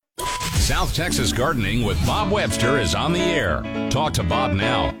South Texas Gardening with Bob Webster is on the air. Talk to Bob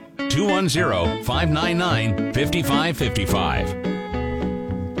now.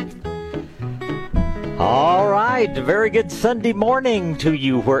 210-599-5555. All right, very good Sunday morning to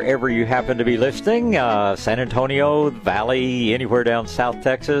you wherever you happen to be listening. San Antonio, Valley, anywhere down South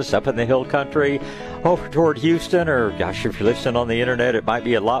Texas, up in the hill country, over toward Houston, or gosh, if you're listening on the internet, it might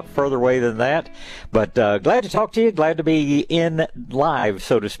be a lot further away than that. But glad to talk to you, glad to be in live,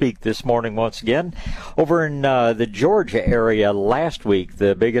 so to speak, this morning once again. Over in the Georgia area last week,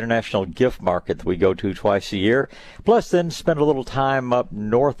 the big international gift market that we go to twice a year, plus then spent a little time up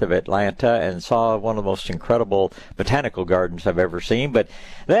north of Atlanta and saw one of the most incredible botanical gardens I've ever seen. But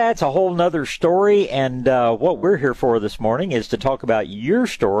that's a whole nother story, and what we're here for this morning is to talk about your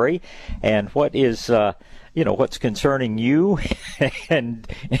story and what is what's concerning you and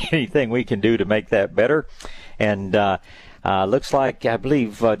anything we can do to make that better. And looks like, I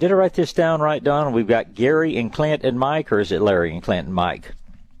believe, did I write this down right, Don? We've got Gary and Clint and Mike, or is it Larry and Clint and Mike?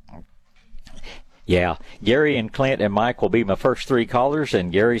 Yeah, Gary and Clint and Mike will be my first three callers,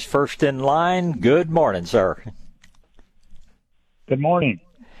 and Gary's first in line. Good morning, sir. Good morning.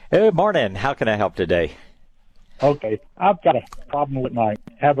 Good morning. How can I help today? Okay, I've got a problem with my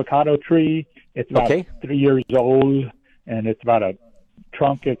avocado tree. It's about 3 years old, and it's about a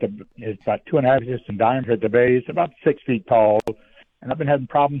trunk. It's about 2.5 inches in diameter at the base, about 6 feet tall. And I've been having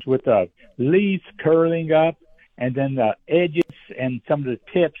problems with the leaves curling up, and then the edges and some of the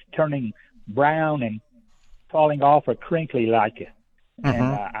tips turning brown and falling off or crinkly like it. And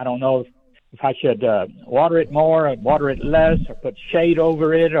I don't know if I should water it more or water it less or put shade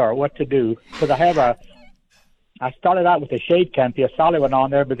over it or what to do. Because I started out with a shade canopy, a solid one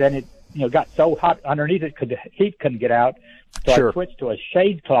on there, but then it got so hot underneath it, the heat couldn't get out. So I switched to a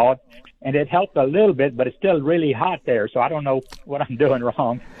shade cloth, and it helped a little bit, but it's still really hot there. So I don't know what I'm doing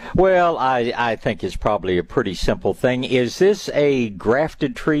wrong. Well, I think it's probably a pretty simple thing. Is this a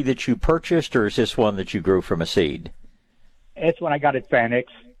grafted tree that you purchased, or is this one that you grew from a seed? It's one I got at Fanix.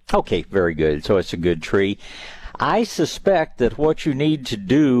 Okay, very good. So it's a good tree. I suspect that what you need to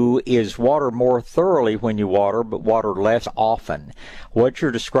do is water more thoroughly when you water, but water less often. What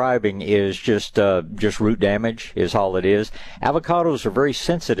you're describing is just root damage is all it is. Avocados are very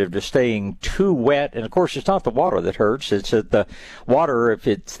sensitive to staying too wet, and of course it's not the water that hurts. It's that the water, if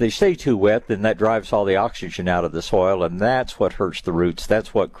they stay too wet, then that drives all the oxygen out of the soil, and that's what hurts the roots.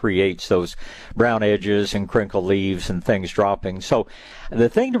 That's what creates those brown edges and crinkled leaves and things dropping. So the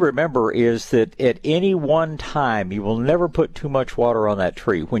thing to remember is that at any one time, you will never put too much water on that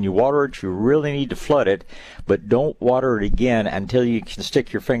tree. When you water it, you really need to flood it, but don't water it again until you can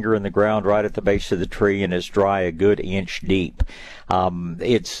stick your finger in the ground right at the base of the tree and it's dry a good inch deep.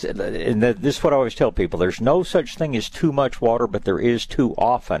 This is what I always tell people. There's no such thing as too much water, but there is too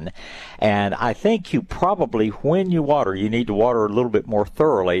often. And I think you probably, when you water, you need to water a little bit more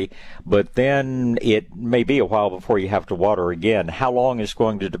thoroughly, but then it may be a while before you have to water again. How long is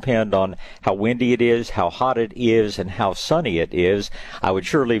going to depend on how windy it is, how hot it is, and how sunny it is. I would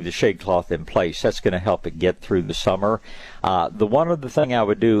sure leave the shade cloth in place. That's going to help it get through the summer. The one other thing I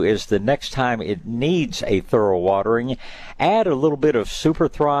would do is the next time it needs a thorough watering, add a little bit of Super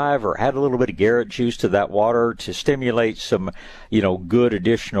Thrive or add a little bit of Garrett juice to that water to stimulate some, good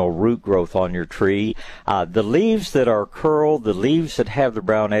additional root growth on your tree. The leaves that are curled, the leaves that have the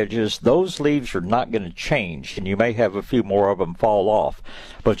brown edges, those leaves are not going to change, and you may have a few more of them fall off.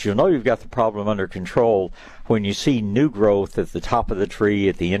 But you'll know you've got the problem under control when you see new growth at the top of the tree,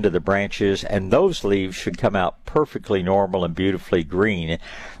 at the end of the branches, and those leaves should come out perfectly normal and beautifully green.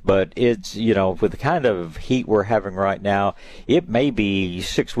 But it's, with the kind of heat we're having right now, it may be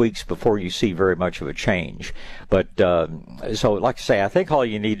 6 weeks before you see very much of a change. But, so like I say, I think all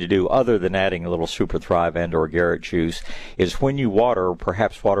you need to do, other than adding a little Super Thrive and or Garrett juice, is when you water,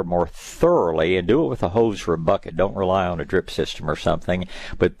 perhaps water more thoroughly and do it with a hose or a bucket. Don't rely on a drip system or something.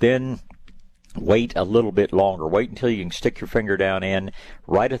 But then wait a little bit longer. Wait until you can stick your finger down in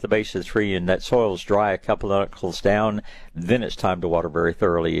right at the base of the tree and that soil is dry a couple of knuckles down. Then it's time to water very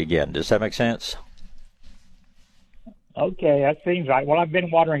thoroughly again. Does that make sense? Okay, that seems right. Well, I've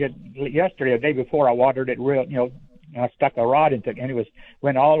been watering it yesterday, the day before I watered it real, I stuck a rod into it, and it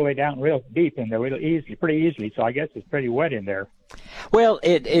went all the way down real deep in there, pretty easily. So I guess it's pretty wet in there. Well,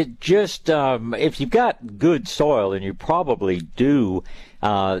 it just if you've got good soil, and you probably do,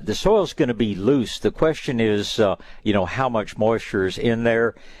 the soil's going to be loose. The question is, how much moisture is in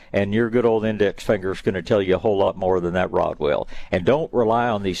there, and your good old index finger is going to tell you a whole lot more than that rod will. And don't rely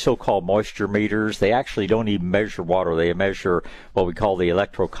on these so-called moisture meters. They actually don't even measure water. They measure what we call the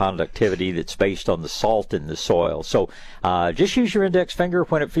electroconductivity that's based on the salt in the soil. So just use your index finger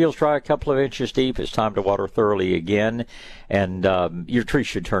when it feels dry, a couple of inches deep. It's time to water thoroughly again, and your tree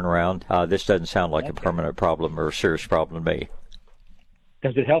should turn around. This doesn't sound like a permanent problem or a serious problem to me.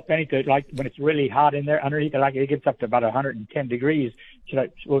 Does it help any to, like, when it's really hot in there underneath, like it gets up to about 110 degrees,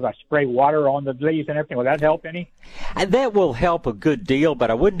 will I spray water on the leaves and everything? Will that help any? And that will help a good deal, but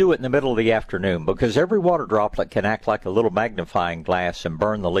I wouldn't do it in the middle of the afternoon because every water droplet can act like a little magnifying glass and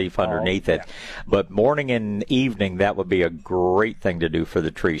burn the leaf underneath it. But morning and evening, that would be a great thing to do for the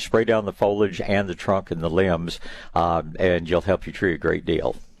tree. Spray down the foliage and the trunk and the limbs, and you'll help your tree a great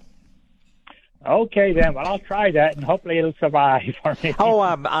deal. Okay, then. Well, I'll try that, and hopefully it'll survive for me. Oh,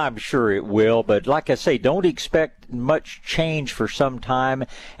 I'm sure it will, but like I say, don't expect much change for some time,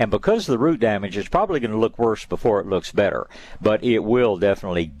 and because of the root damage, it's probably going to look worse before it looks better, but it will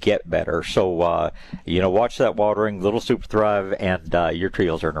definitely get better. So, watch that watering, little Super Thrive, and your tree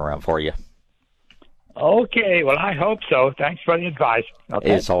will turn around for you. Okay, well, I hope so. Thanks for the advice.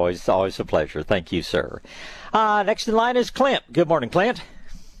 Okay. It's always a pleasure. Thank you, sir. Next in line is Clint. Good morning, Clint.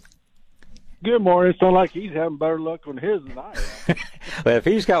 Good morning. It sounds like he's having better luck on his than I am. Well, if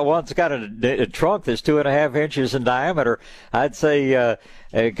he's got one that's got a trunk that's 2.5 inches in diameter, I'd say,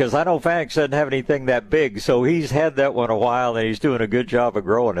 because I know Fanix doesn't have anything that big, so he's had that one a while, and he's doing a good job of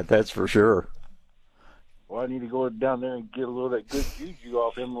growing it, that's for sure. Well, I need to go down there and get a little of that good juju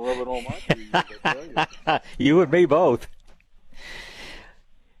off him and rub it on my trees. You and me both.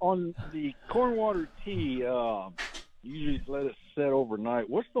 On the corn water tea, usually let it set overnight.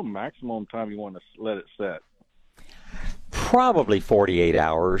 What's the maximum time you want to let it set? Probably 48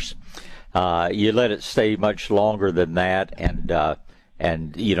 hours. You let it stay much longer than that,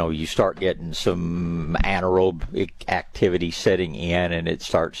 and you start getting some anaerobic activity setting in, and it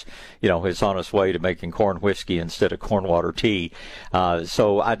starts, it's on its way to making corn whiskey instead of corn water tea.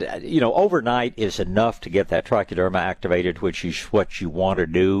 So overnight is enough to get that trichoderma activated, which is what you want to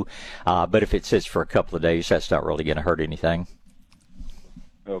do. But if it sits for a couple of days, that's not really going to hurt anything.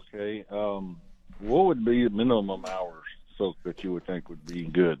 Okay. What would be the minimum hours soak that you would think would be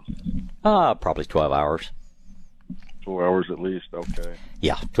good? Probably 12 hours. 4 hours at least, okay.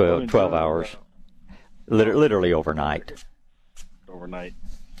 Yeah, 12 hours. Literally overnight. Overnight.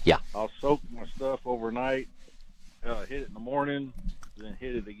 Yeah. I'll soak my stuff overnight, hit it in the morning, then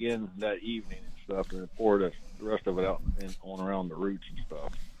hit it again that evening and stuff, and then pour the rest of it out on around the roots and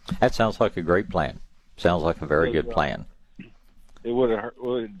stuff. That sounds like a great plan. Sounds like a very good plan. Would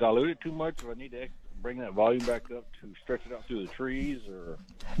it dilute it too much if I need to bring that volume back up to stretch it out through the trees, or?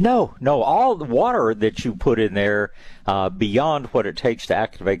 No. All the water that you put in there, beyond what it takes to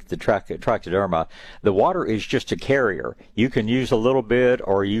activate the trichoderma, the water is just a carrier. You can use a little bit,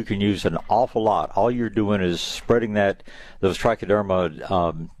 or you can use an awful lot. All you're doing is spreading those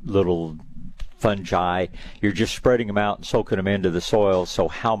trichoderma little fungi. You're just spreading them out and soaking them into the soil. So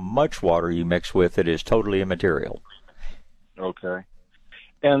how much water you mix with it is totally immaterial. Okay.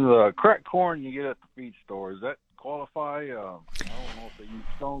 And the cracked corn you get at the feed store, does that qualify? I don't know if they use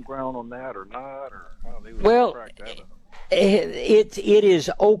stone ground on that or not, or how they would crack that up. It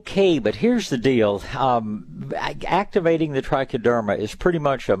is okay, but here's the deal. Activating the trichoderma is pretty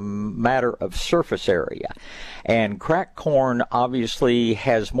much a matter of surface area. And cracked corn obviously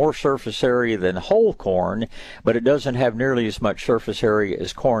has more surface area than whole corn, but it doesn't have nearly as much surface area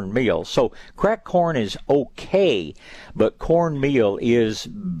as cornmeal. So cracked corn is okay, but cornmeal is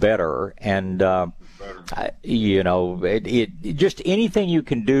better. And just anything you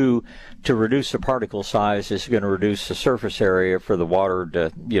can do to reduce the particle size is going to reduce the surface area for the water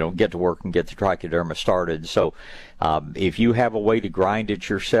to, get to work and get the trichoderma started. So if you have a way to grind it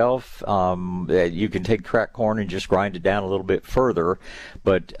yourself, you can take cracked corn and just grind it down a little bit further.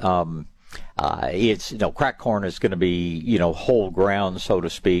 But cracked corn is going to be, whole ground, so to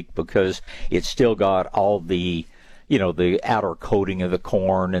speak, because it's still got all the the outer coating of the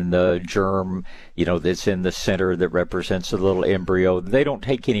corn and the germ, that's in the center that represents a little embryo. They don't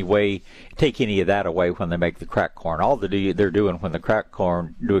take any of that away when they make the cracked corn. All they're doing when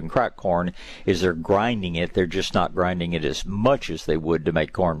doing cracked corn is they're grinding it. They're just not grinding it as much as they would to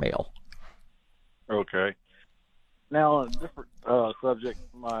make cornmeal. Okay. Now, on a different subject,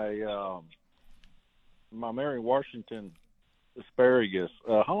 my Mary Washington asparagus.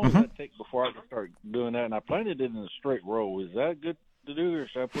 How long does that take before I can start doing that? And I planted it in a straight row. Is that good to do, or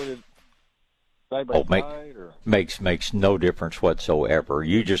should I put it side by side? Or? Makes no difference whatsoever.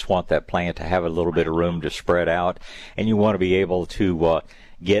 You just want that plant to have a little bit of room to spread out, and you want to be able to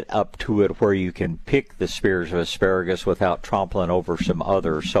get up to it where you can pick the spears of asparagus without trampling over some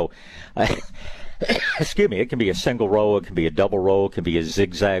others. So, excuse me, it can be a single row, it can be a double row, it can be a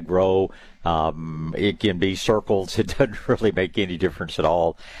zigzag row, it can be circles. It doesn't really make any difference at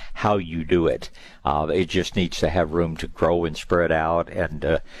all how you do it. It just needs to have room to grow and spread out. And,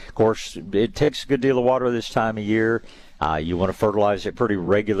 of course, it takes a good deal of water this time of year. You want to fertilize it pretty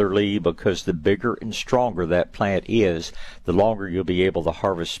regularly because the bigger and stronger that plant is, the longer you'll be able to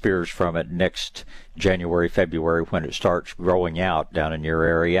harvest spears from it next January, February when it starts growing out down in your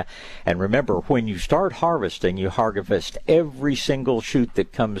area. And remember, when you start harvesting, you harvest every single shoot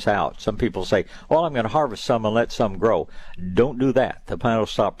that comes out. Some people say, well, I'm going to harvest some and let some grow. Don't do that. The plant will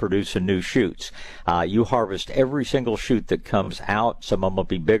stop producing new shoots. You harvest every single shoot that comes out. Some of them will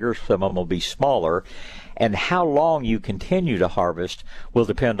be bigger, some of them will be smaller. And how long you continue to harvest will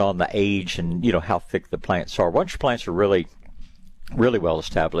depend on the age and, how thick the plants are. Once your plants are really well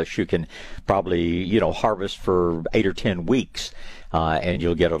established, you can probably, harvest for 8 or 10 weeks, and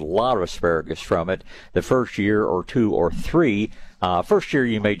you'll get a lot of asparagus from it. The first year or 2 or 3, first year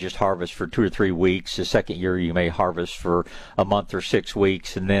you may just harvest for 2 or 3 weeks. The second year you may harvest for a month or 6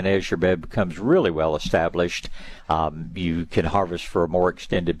 weeks. And then as your bed becomes really well established, you can harvest for a more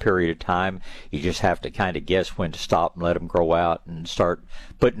extended period of time. You just have to kind of guess when to stop and let them grow out and start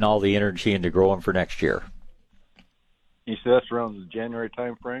putting all the energy into growing for next year. You said that's around the January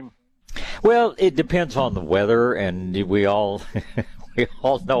time frame? Well, it depends on the weather, and we all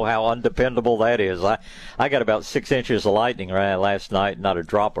know how undependable that is. I got about 6 inches of lightning last night, not a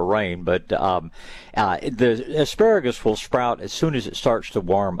drop of rain, but the asparagus will sprout as soon as it starts to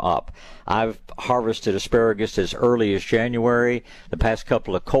warm up. I've harvested asparagus as early as January. The past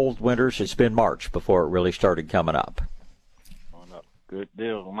couple of cold winters, it's been March before it really started coming up. Good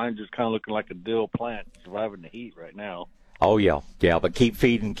deal. Mine's just kind of looking like a dill plant surviving the heat right now. Oh, yeah, but keep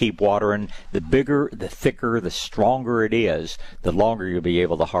feeding, keep watering. The bigger, the thicker, the stronger it is, the longer you'll be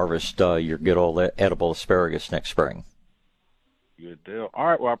able to harvest your good old edible asparagus next spring. Good deal. All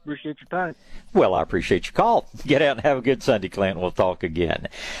right, well, I appreciate your time. Well, I appreciate your call. Get out and have a good Sunday, Clint. We'll talk again.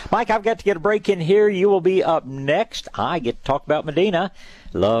 Mike, I've got to get a break in here. You will be up next. I get to talk about Medina.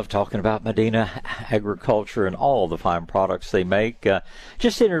 Love talking about Medina agriculture and all the fine products they make.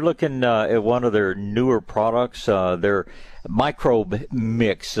 Just sitting here looking at one of their newer products, their microbe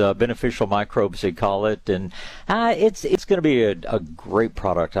mix, beneficial microbes they call it, and it's going to be a great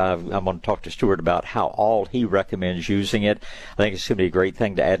product. I'm going to talk to Stuart about how all he recommends using it. I think it's going to be a great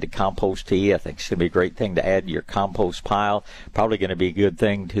thing to add to compost tea. I think it's going to be a great thing to add to your compost pile. Probably going to be a good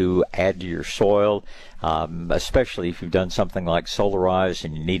thing to add to your soil, especially if you've done something like solarize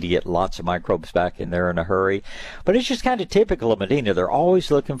and you need to get lots of microbes back in there in a hurry. But it's just kind of typical of Medina. They're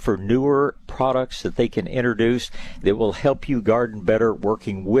always looking for newer products that they can introduce that will help you garden better,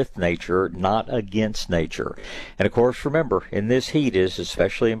 working with nature, not against nature. And of course, remember, in this heat, it's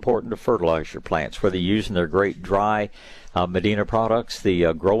especially important to fertilize your plants, whether you're using their great dry Medina products,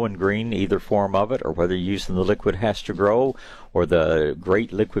 the Grow and Green, either form of it, or whether you're using the Liquid Has to Grow or the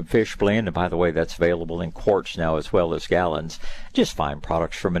great Liquid Fish Blend. And by the way, that's available in quarts now as well as gallons. Just find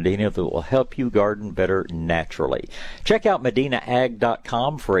products from Medina that will help you garden better naturally. Check out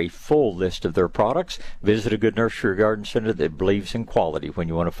MedinaAg.com for a full list of their products. Visit a good nursery or garden center that believes in quality when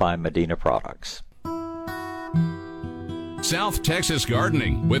you want to find Medina products. South Texas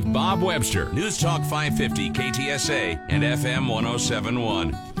Gardening with Bob Webster. News Talk 550 KTSA and FM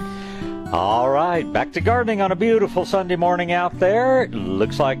 1071. All right, back to gardening on a beautiful Sunday morning out there.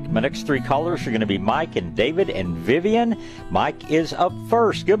 Looks like my next 3 callers are going to be Mike and David and Vivian. Mike is up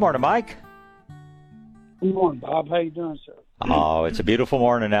first. Good morning, Mike. Good morning, Bob. How you doing, sir? Oh, it's a beautiful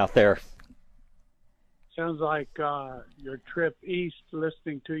morning out there. Sounds like your trip east,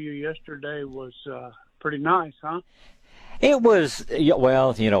 listening to you yesterday, was pretty nice, huh? It was,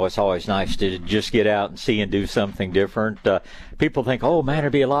 well, it's always nice to just get out and see and do something different. People think, oh, man,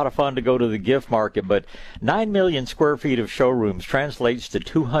 it'd be a lot of fun to go to the gift market, but 9 million square feet of showrooms translates to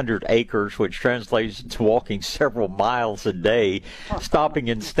 200 acres, which translates to walking several miles a day,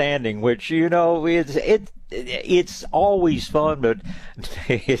 stopping and standing, which, it's always fun, but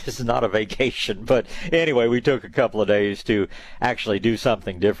it's not a vacation. But anyway, we took a couple of days to actually do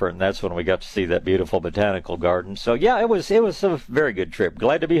something different, and that's when we got to see that beautiful botanical garden. So, yeah, it was a very good trip.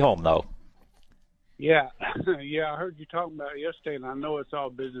 Glad to be home, though. Yeah, I heard you talking about it yesterday, and I know it's all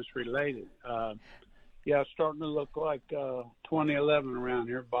business related. It's starting to look like 2011 around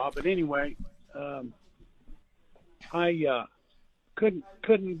here, Bob. But anyway, I couldn't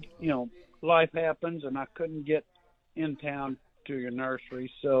life happens, and I couldn't get in town to your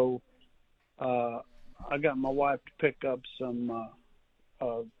nursery, so I got my wife to pick up some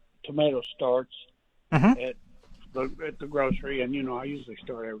tomato starts at the grocery, and I usually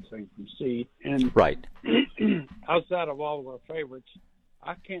start everything from seed. And right. Outside of all of our favorites,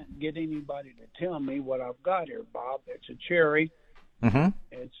 I can't get anybody to tell me what I've got here, Bob. It's a cherry.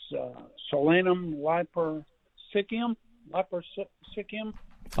 It's Solanum lypersicium.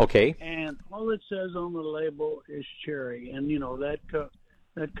 Okay. And all it says on the label is cherry, and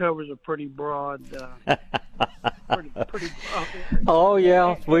that covers a pretty broad. Pretty broad. Oh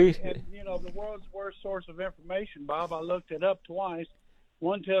yeah, and, the world's worst source of information, Bob. I looked it up twice.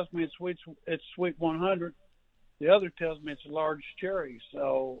 One tells me it's sweet 100. The other tells me it's a large cherry.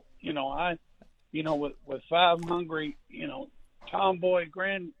 So with 5 hungry tomboy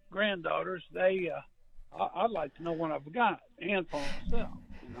granddaughters, I'd like to know what I've got, and for myself.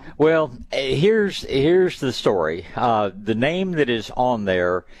 Well, here's the story. The name that is on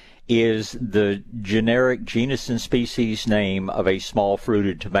there is the generic genus and species name of a small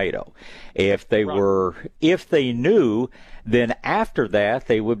fruited tomato. If they knew, then after that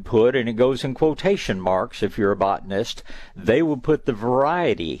they would put, and it goes in quotation marks if you're a botanist, they would put the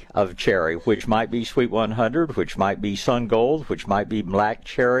variety of cherry, which might be Sweet 100, which might be Sun Gold, which might be Black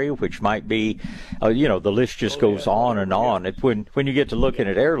Cherry, which might be, the list just goes on and on. When you get to looking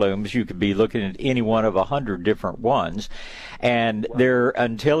at heirlooms, you could be looking at any one of 100 different ones. And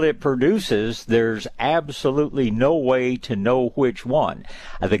until it produces, there's absolutely no way to know which one.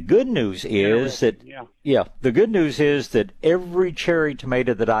 The good news is the good news is that every cherry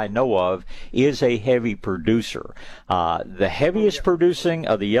tomato that I know of is a heavy producer. The heaviest producing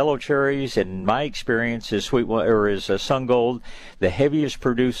of the yellow cherries, in my experience, is Sun Gold. The heaviest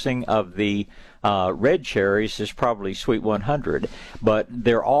producing of the red cherries is probably Sweet 100, but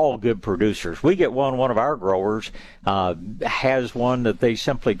they're all good producers. We get one of our growers has one that they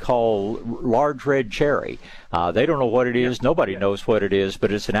simply call large red cherry. They don't know what it is. Nobody knows what it is,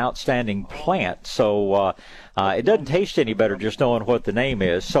 but it's an outstanding plant. So it doesn't taste any better just knowing what the name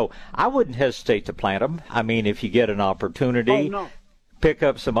is. So I wouldn't hesitate to plant them. I mean, if you get an opportunity, pick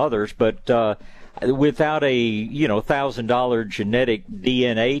up some others, but without a $1,000 genetic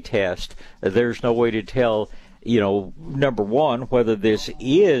DNA test, there's no way to tell, number one, whether this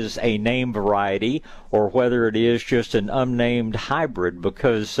is a named variety or whether it is just an unnamed hybrid.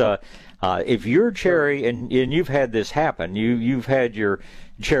 Because if your cherry, and you've had this happen, you've had your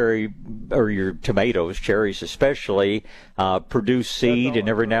cherry or your tomatoes, cherries especially, produce seed, and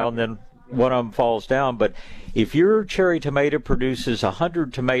every now and then one of them falls down. But if your cherry tomato produces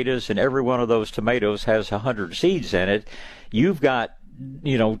 100 tomatoes and every one of those tomatoes has 100 seeds in it, you've got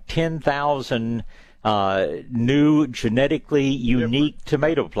 10,000 new genetically unique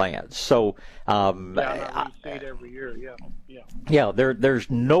tomato plants. So seed every year. There's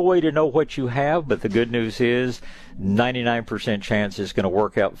no way to know what you have, but the good news is 99% chance it's going to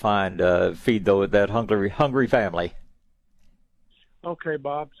work out fine to feed that hungry family. Okay,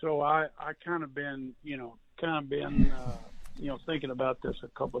 Bob. So I kind of been thinking about this a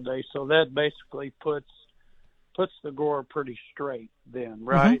couple of days. So that basically puts the grower pretty straight then,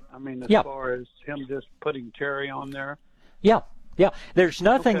 right? I mean, as far as him just putting cherry on there. Yeah. There's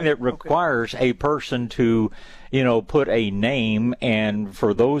nothing that requires a person to, put a name. And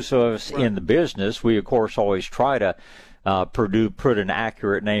for those of us in the business, we of course always try to put an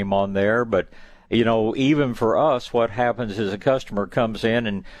accurate name on there, but even for us, what happens is a customer comes in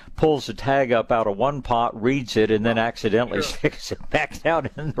and pulls the tag up out of one pot, reads it, and then accidentally sticks it back down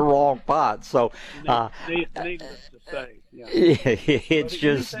in the wrong pot. So, needless to say, it's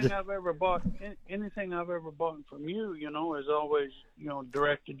just anything I've ever bought from you, has always,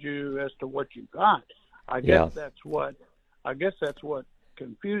 directed you as to what you got. I guess that's what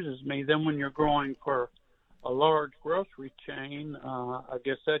confuses me. Then when you're growing for a large grocery chain, I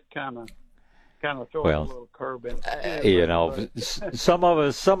guess that kind of throw a little curve in. Some of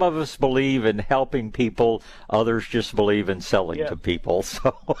us believe in helping people, others just believe in selling to people.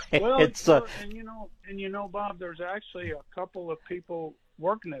 So it's Bob, there's actually a couple of people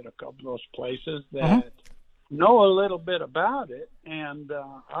working at a couple of those places that know a little bit about it, and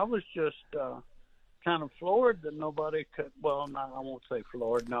I was just kind of floored that nobody could. Well, I won't say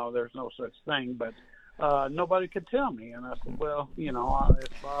floored. No, there's no such thing, but nobody could tell me. And I said,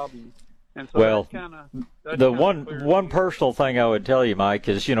 it's Bob. And so the one personal thing I would tell you, Mike,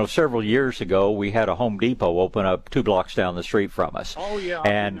 is several years ago we had a Home Depot open up 2 blocks down the street from us. Oh yeah,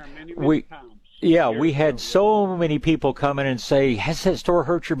 and many times. Yeah, we had so many people come in and say, has that store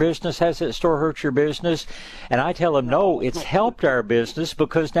hurt your business? Has that store hurt your business? And I tell them, no, it's helped our business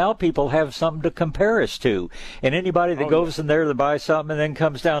because now people have something to compare us to. And anybody that goes in there to buy something and then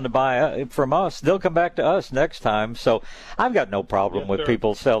comes down to buy from us, they'll come back to us next time. So I've got no problem with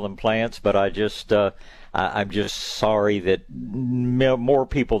people selling plants, but I'm just sorry that more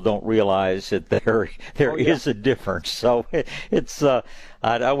people don't realize that there is a difference. So it's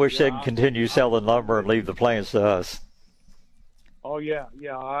I wish they'd continue selling lumber and leave the plants to us. Oh yeah.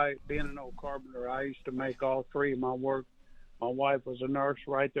 I, being an old carpenter, I used to make all three of my work. My wife was a nurse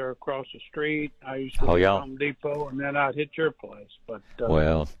right there across the street. I used to go to Home Depot, and then I'd hit your place. But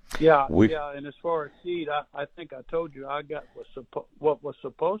and as far as seed, I think I told you I got what was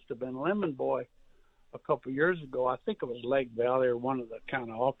supposed to have been Lemon Boy a couple of years ago. I think it was Lake Valley or one of the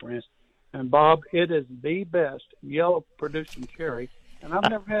kind of off-brands. And Bob, it is the best yellow producing cherry. And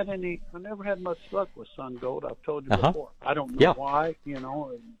I've never had much luck with Sun Gold. I've told you before. I don't know why.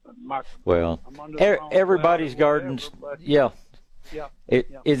 Everybody's gardens.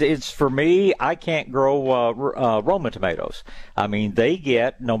 It's for me. I can't grow Roma tomatoes. I mean, they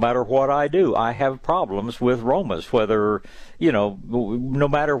get, no matter what I do, I have problems with Romas, whether, no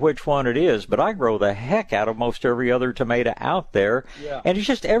matter which one it is. But I grow the heck out of most every other tomato out there. Yeah. And it's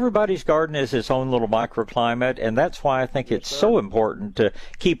just everybody's garden is its own little microclimate. And that's why I think it's so important to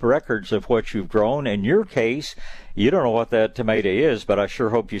keep records of what you've grown. In your case, you don't know what that tomato is, but I sure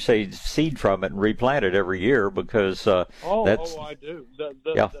hope you save seed from it and replant it every year because I do.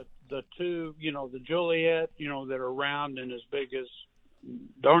 The two, the Juliet, that are round and as big as,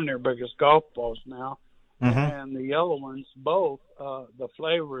 darn near big as golf balls now, and the yellow ones, both, the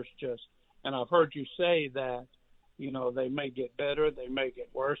flavors just, and I've heard you say that, they may get better, they may get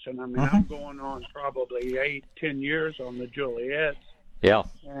worse, and I mean, I'm going on probably 8-10 years on the Juliets. Yeah.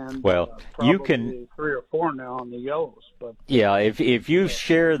 And, you can 3 or 4 now on the yellows. But if you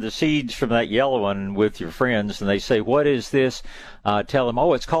share the seeds from that yellow one with your friends and they say, "What is this?" Tell them,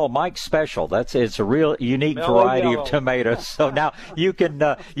 "Oh, it's called Mike's Special. It's a real unique variety of tomatoes." So now you can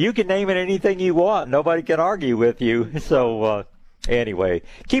name it anything you want. Nobody can argue with you. So anyway,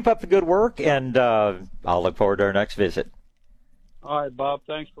 keep up the good work, and I'll look forward to our next visit. All right, Bob.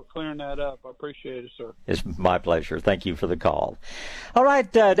 Thanks for clearing that up. I appreciate it, sir. It's my pleasure. Thank you for the call. All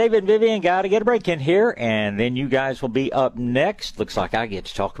right, David and Vivian, got to get a break in here, and then you guys will be up next. Looks like I get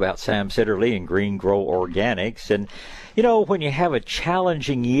to talk about Sam Sitterly and Green Grow Organics. And, when you have a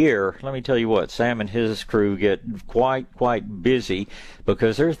challenging year, let me tell you what, Sam and his crew get quite busy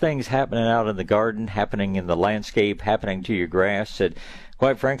because there are things happening out in the garden, happening in the landscape, happening to your grass that,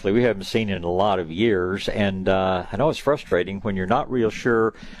 quite frankly, we haven't seen in a lot of years, and I know it's frustrating when you're not real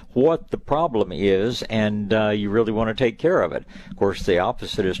sure what the problem is, and you really want to take care of it. Of course, the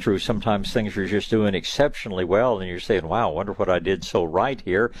opposite is true. Sometimes things are just doing exceptionally well, and you're saying, wow, I wonder what I did so right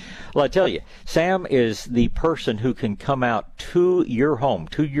here. Well, I tell you, Sam is the person who can come out to your home,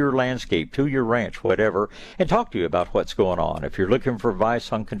 to your landscape, to your ranch, whatever, and talk to you about what's going on. If you're looking for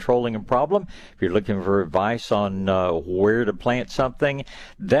advice on controlling a problem, if you're looking for advice on where to plant something,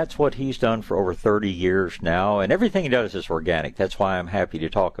 that's what he's done for over 30 years now, and everything he does is organic. That's why I'm happy to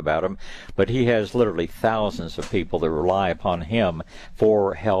talk about him. But he has literally thousands of people that rely upon him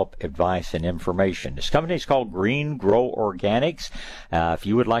for help, advice, and information. His company is called Green Grow Organics. If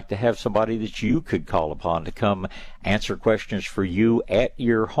you would like to have somebody that you could call upon to come answer questions for you at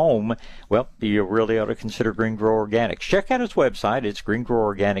your home, well, you really ought to consider Green Grow Organics. Check out his website. It's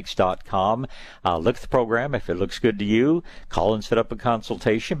greengroworganics.com. Look at the program. If it looks good to you, call and set up a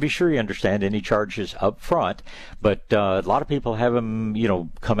consultation. Be sure you understand any charges up front. But a lot of people have them,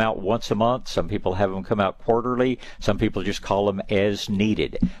 come out once a month. Some people have them come out quarterly. Some people just call them as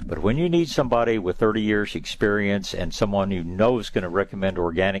needed. But when you need somebody with 30 years experience and someone you know is going to recommend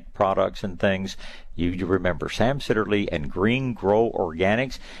organic products and things, you remember Sam Sitterly and Green Grow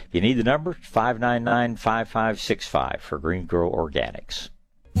Organics. If you need the number, 599-5565 for Green Grow Organics.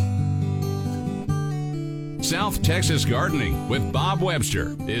 South Texas Gardening with Bob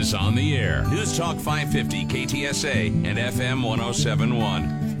Webster is on the air. News Talk 550 KTSA and FM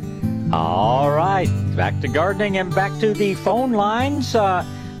 1071. All right, back to gardening and back to the phone lines.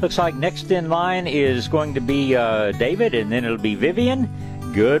 Looks like next in line is going to be David, and then it'll be Vivian.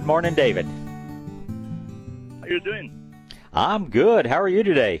 Good morning, David. How you doing? I'm good. How are you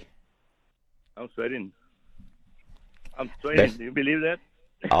today? I'm sweating. Do you believe that?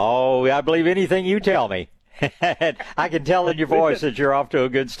 Oh, I believe anything you tell me. I can tell in your voice that you're off to a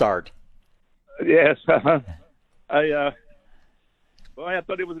good start. Yes. I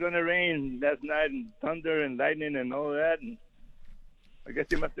thought it was going to rain last night and thunder and lightning and all that. And I guess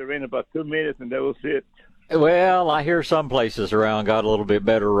it must have rained about 2 minutes, and that was it. Well, I hear some places around got a little bit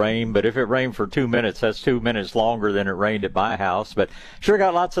better rain, but if it rained for 2 minutes, that's 2 minutes longer than it rained at my house. But sure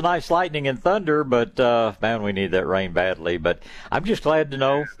got lots of nice lightning and thunder, but man, we need that rain badly. But I'm just glad to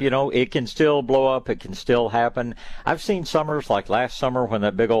know, it can still blow up. It can still happen. I've seen summers like last summer when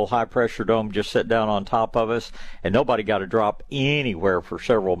that big old high-pressure dome just set down on top of us, and nobody got a drop anywhere for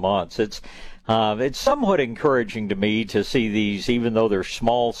several months. It's somewhat encouraging to me to see these, even though they're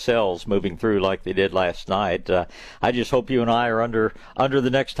small cells moving through like they did last night. I just hope you and I are under the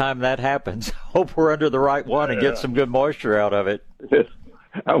next time that happens. Hope we're under the right one and get some good moisture out of it. Yes,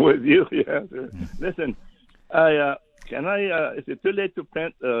 I'm with you. Yeah. Listen, is it too late to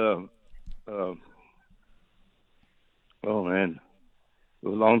plant? Oh man,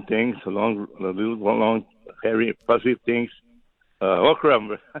 those long things, long, hairy, fuzzy things.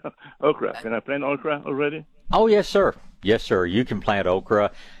 Okra. Okra. Can I plant okra already? Oh, yes, sir. Yes, sir. You can plant okra.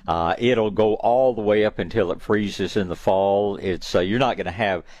 It'll go all the way up until it freezes in the fall. It's you're not going to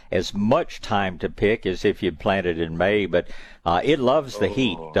have as much time to pick as if you'd planted in May, but it loves the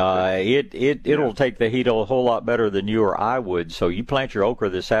heat. It'll take the heat a whole lot better than you or I would. So you plant your okra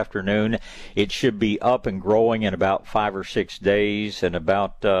this afternoon. It should be up and growing in about 5 or 6 days, and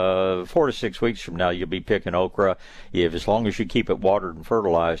about 4 to 6 weeks from now you'll be picking okra. As long as you keep it watered and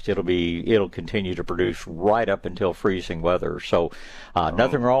fertilized, it'll continue to produce right up until freezing weather. So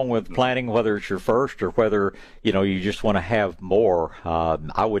nothing wrong with planting, whether it's your first or whether you just want to have more.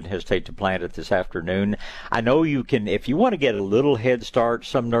 I wouldn't hesitate to plant it this afternoon. I know you can, if you want to get a little head start.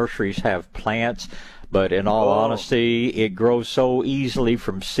 Some nurseries have plants, but in all honesty, it grows so easily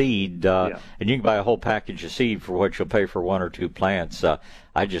from seed, and you can buy a whole package of seed for what you'll pay for 1 or 2 plants.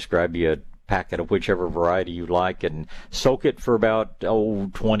 I just grab you a packet of whichever variety you like and soak it for about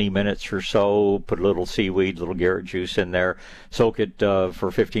 20 minutes or so. Put a little seaweed, little carrot juice in there. Soak it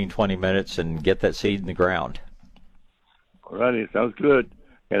for 15, 20 minutes and get that seed in the ground. All righty, sounds good.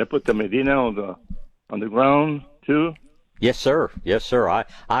 Can I put the Medina on the ground too? Yes, sir. Yes, sir. I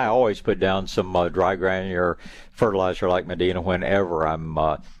always put down some dry granular fertilizer like Medina whenever I'm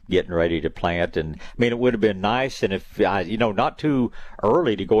getting ready to plant. And I mean, it would have been nice, and if not too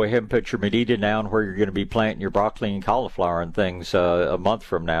early to go ahead and put your Medina down where you're going to be planting your broccoli and cauliflower and things a month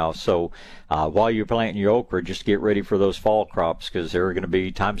from now. So while you're planting your okra, just get ready for those fall crops, because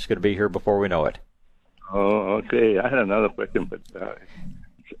time's going to be here before we know it. Oh, okay. I had another question, but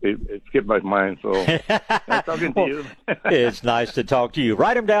it skipped my mind, so I'm talking to you. It's nice to talk to you.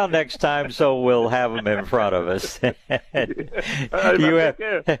 Write them down next time so we'll have them in front of us.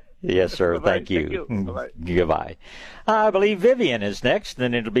 Yes, sir. Bye-bye. Thank you. Bye-bye. Goodbye. I believe Vivian is next,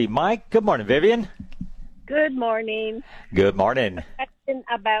 then it'll be Mike. Good morning, Vivian. Good morning. Good morning. Question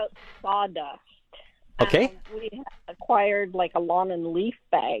about sawdust. Okay. We acquired like a lawn and leaf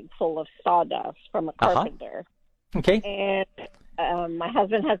bag full of sawdust from a carpenter. Okay. And my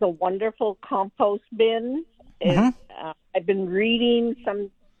husband has a wonderful compost bin. I've been reading some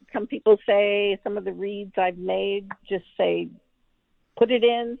people say, some of the reads I've made just say put it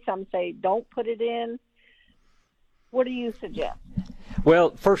in. Some say don't put it in. What do you suggest?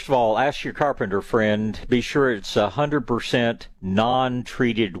 Well, first of all, ask your carpenter friend. Be sure it's 100%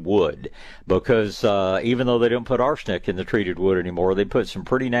 non-treated wood, because even though they don't put arsenic in the treated wood anymore, they put some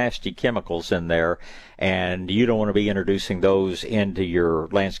pretty nasty chemicals in there, and you don't want to be introducing those into your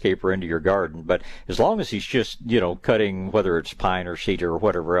landscape or into your garden. But as long as he's just, cutting, whether it's pine or cedar or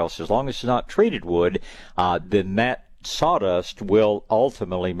whatever else, as long as it's not treated wood, then that sawdust will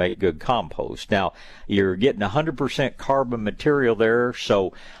ultimately make good compost. Now, you're getting 100% carbon material there,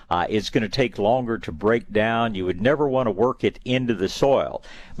 so it's going to take longer to break down. You would never want to work it into the soil,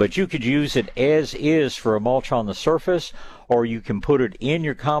 but you could use it as is for a mulch on the surface, or you can put it in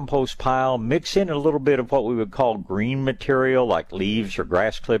your compost pile, mix in a little bit of what we would call green material like leaves or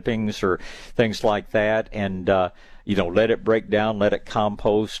grass clippings or things like that, and let it break down, let it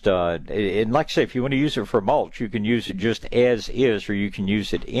compost. And like I say, if you want to use it for mulch, you can use it just as is, or you can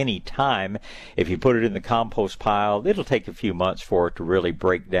use it any time. If you put it in the compost pile, it'll take a few months for it to really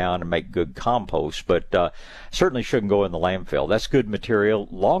break down and make good compost, but certainly shouldn't go in the landfill. That's good material.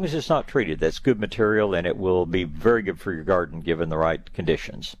 Long as it's not treated, that's good material, and it will be very good for your garden given the right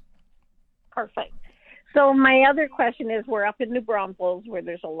conditions. Perfect. So my other question is, we're up in New Braunfels where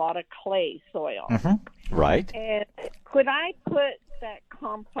there's a lot of clay soil. Mm-hmm. Right. And could I put that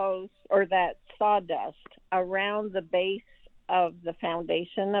compost or that sawdust around the base of the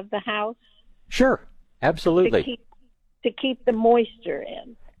foundation of the house? Sure, absolutely. To keep the moisture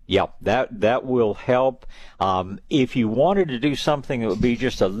in. Yeah, that will help. If you wanted to do something that would be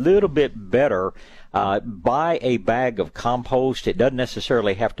just a little bit better, buy a bag of compost. It doesn't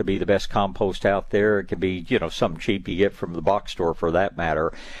necessarily have to be the best compost out there. It can be, something cheap you get from the box store for that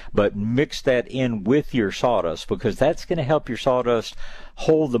matter. But mix that in with your sawdust, because that's going to help your sawdust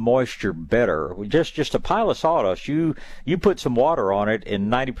hold the moisture better. Just a pile of sawdust, you put some water on it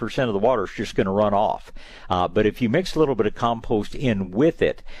and 90% of the water is just going to run off. But if you mix a little bit of compost in with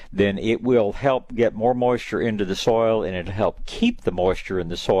it, then it will help get more moisture into the soil, and it'll help keep the moisture in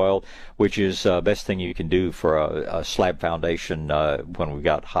the soil, which is the best thing you can do for a slab foundation when we've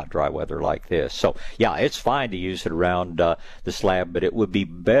got hot, dry weather like this. So, yeah, it's fine to use it around the slab, but it would be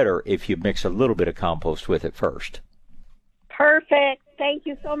better if you mix a little bit of compost with it first. Perfect. Thank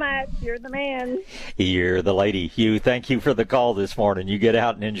you so much. You're the man. You're the lady. Thank you for the call this morning. You get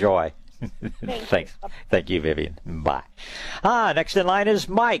out and enjoy. Thanks. Thank you, Vivian. Bye. Next in line is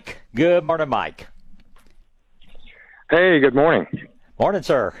Mike. Good morning, Mike. Hey, good morning. Morning,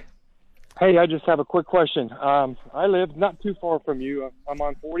 sir. Hey, I just have a quick question. I live not too far from you. I'm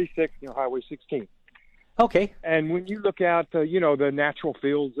on 46, Highway 16. Okay. And when you look out, the natural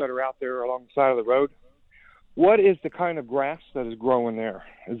fields that are out there along the side of the road, what is the kind of grass that is growing there?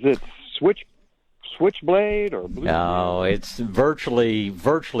 Is it switchblade or blue? No, it's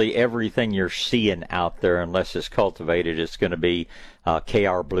virtually everything you're seeing out there, unless it's cultivated. It's going to be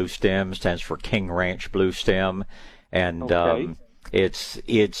KR blue stem, stands for King Ranch blue stem, and okay.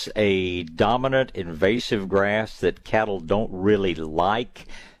 It's a dominant invasive grass that cattle don't really like.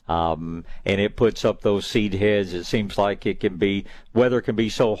 And it puts up those seed heads. It seems like weather can be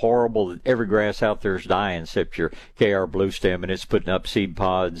so horrible that every grass out there is dying except your KR blue stem, and it's putting up seed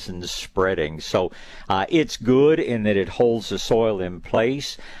pods and spreading. So it's good in that it holds the soil in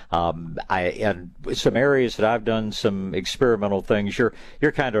place. And some areas that I've done some experimental things,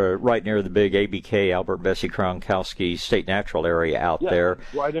 you're kind of right near the big ABK, Albert Bessie Kronkowski State Natural area out there.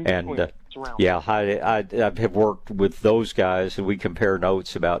 Right in between. And yeah, I have worked with those guys, and we compare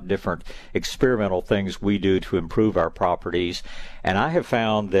notes about different experimental things we do to improve our properties. And I have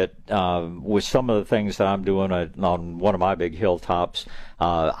found that with some of the things that I'm doing on one of my big hilltops,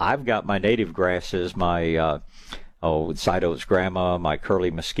 I've got my native grasses, my Sido's grandma, my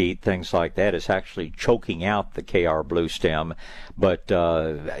curly mesquite, things like that, is actually choking out the KR blue stem. But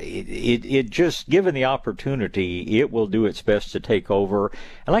it just, given the opportunity, it will do its best to take over.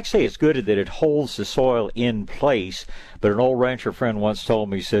 And like I say, it's good that it holds the soil in place. But an old rancher friend once told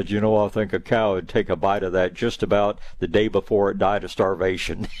me, he said, I think a cow would take a bite of that just about the day before it died of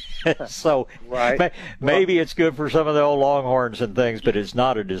starvation. So right. Maybe it's good for some of the old longhorns and things, but it's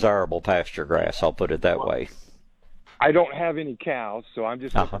not a desirable pasture grass, I'll put it that way. I don't have any cows, so I'm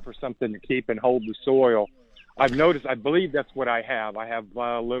just looking for something to keep and hold the soil. I've noticed, I believe that's what I have. I have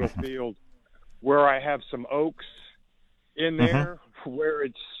a little field where I have some oaks in there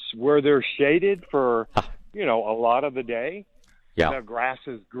where they're shaded for, a lot of the day. Yeah. The grass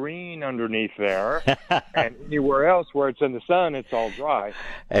is green underneath there, and anywhere else where it's in the sun, it's all dry.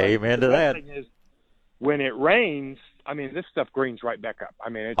 Amen to that. The thing is, when it rains, this stuff greens right back up.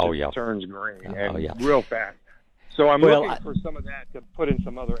 It just turns green real fast. So I'm looking for some of that to put in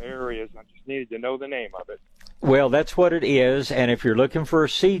some other areas. I just needed to know the name of it. Well, that's what it is. And if you're looking for a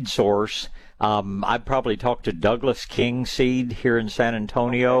seed source, I'd probably talk to Douglas King Seed here in San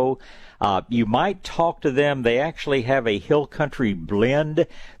Antonio. You might talk to them. They actually have a hill country blend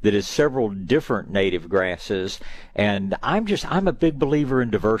that is several different native grasses. And I'm a big believer in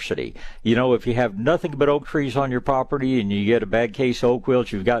diversity. If you have nothing but oak trees on your property and you get a bad case of oak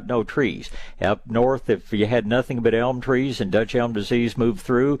wilt, you've got no trees. Up north, if you had nothing but elm trees and Dutch elm disease moved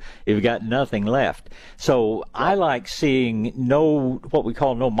through, you've got nothing left. So I like seeing what we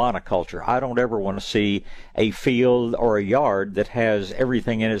call no monoculture. I don't ever want to see a field or a yard that has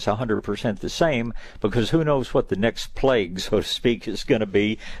everything in it's 100% the same, because who knows what the next plague, so to speak, is going to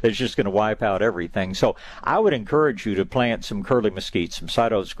be that's just going to wipe out everything. So I would encourage you to plant some curly mesquite, some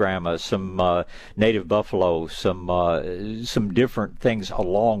Sido's grandma, some native buffalo, some different things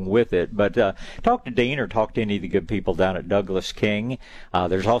along with it. But talk to Dean or talk to any of the good people down at Douglas King.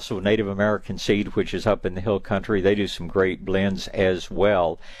 There's also Native American Seed, which is up in the hill country. They do some great blends as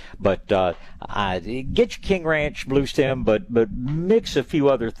well. But get your King Ranch blue stem, but mix a few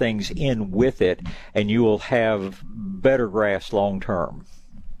other things in with it, and you will have better grass long term.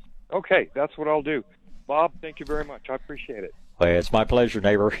 Okay, that's what I'll do. Bob, thank you very much. I appreciate it. Well, it's my pleasure,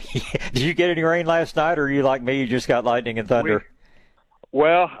 neighbor. Did you get any rain last night, or are you like me, you just got lightning and thunder?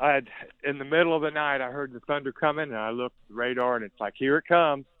 In the middle of the night, I heard the thunder coming, and I looked at the radar, and it's like, here it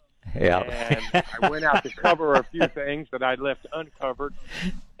comes. Yeah. And I went out to cover a few things that I'd left uncovered,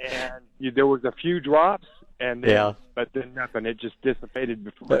 and there was a few drops, and then, but then nothing. It just dissipated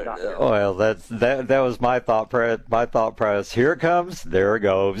before it got here. Well, that was my thought process. Here it comes, there it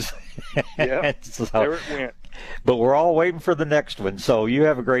goes. Yeah, so, there it went. But we're all waiting for the next one. So you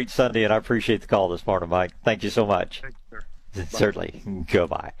have a great Sunday, and I appreciate the call this morning, Mike. Thank you so much. Thanks, sir. Certainly.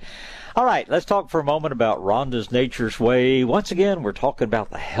 Goodbye. All right, let's talk for a moment about Rhonda's Nature's Way. Once again, we're talking about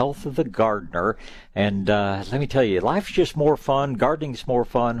the health of the gardener. And let me tell you, life's just more fun. Gardening's more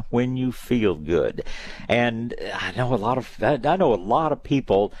fun when you feel good. And I know a lot of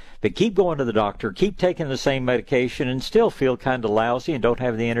people that keep going to the doctor, keep taking the same medication, and still feel kind of lousy and don't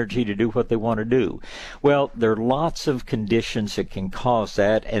have the energy to do what they want to do. Well, there are lots of conditions that can cause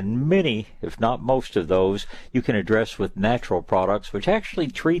that, and many, if not most of those, you can address with natural products, which actually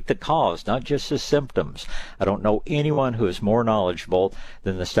treat the cause, not just the symptoms. I don't know anyone who is more knowledgeable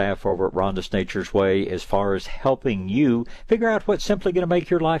than the staff over at Rhonda's Nature's Way as far as helping you figure out what's simply going to make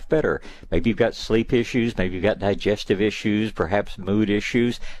your life better. Maybe you've got sleep issues, maybe you've got digestive issues, perhaps mood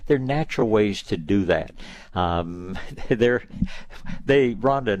issues. There are natural ways to do that. Rhonda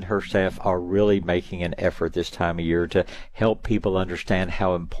and her staff are really making an effort this time of year to help people understand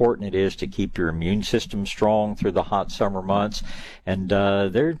how important it is to keep your immune system strong through the hot summer months. And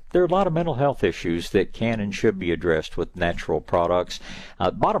there are a lot of mental health issues that can and should be addressed with natural products.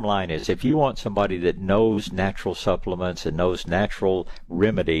 Bottom line is, if you want somebody that knows natural supplements and knows natural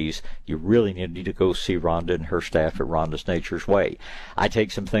remedies, you really need to go see Rhonda and her staff at Rhonda's Nature's Way. I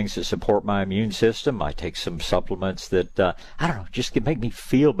take some things that support my immune system. I take some supplements that I don't know, just can make me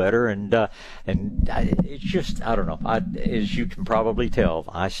feel better, and it's just, I don't know. As you can probably tell,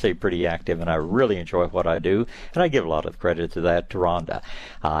 I stay pretty active, and I really enjoy what I do, and I give a lot of credit to that to Rhonda.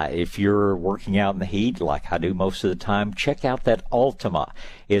 If you're working out in the heat, like I do most of the time, check out that Ultima.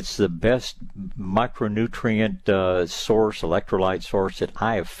 It's the best micronutrient source, electrolyte source that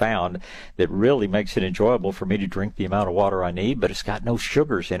I have found that really makes it enjoyable for me to drink the amount of water I need, but it's got no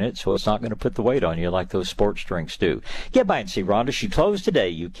sugars in it, so it's not going to put the weight on you like those sports drinks do. Get by and see Rhonda. She closed today.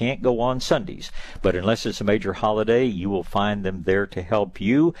 You can't go on Sundays, but unless it's a major holiday, you will find them there to help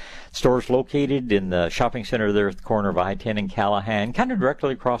you. Store's located in the shopping center there at the corner of I-10 and Callahan, kind of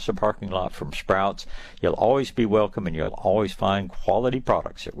directly across the parking lot from Sprouts. You'll always be welcome, and you'll always find quality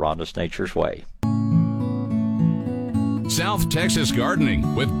products at Rhonda's Nature's Way. South Texas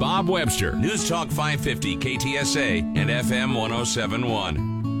Gardening with Bob Webster. News Talk 550 KTSA and FM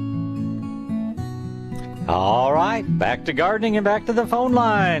 1071. All right, back to gardening and back to the phone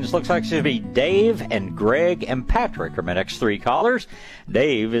lines. Looks like it's going to be Dave and Greg and Patrick are my next three callers.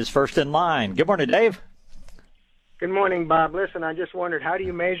 Dave is first in line. Good morning, Dave. Good morning, Bob. Listen, I just wondered, how do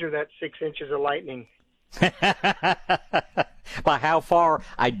you measure that 6 inches of lightning? By how far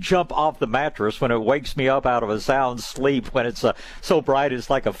I jump off the mattress when it wakes me up out of a sound sleep when it's so bright it's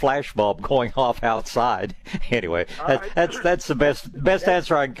like a flash bulb going off outside. Anyway, that's the best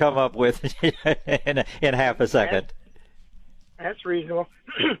answer I can come up with in half a second. That's reasonable.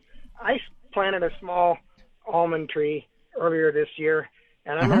 I planted a small almond tree earlier this year,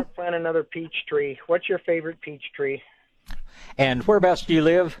 and I'm going to plant another peach tree. What's your favorite peach tree? And whereabouts do you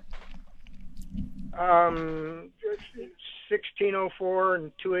live? 1604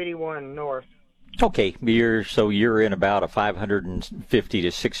 and 281 north. Okay, you're in about a 550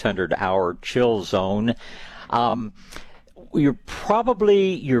 to 600 hour chill zone. Your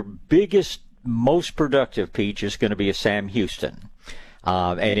biggest, most productive peach is going to be a Sam Houston.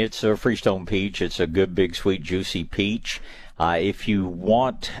 And it's a freestone peach. It's a good, big, sweet, juicy peach. If you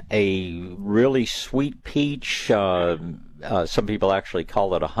want a really sweet peach, some people actually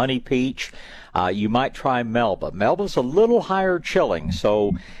call it a honey peach. You might try Melba. Melba's a little higher chilling,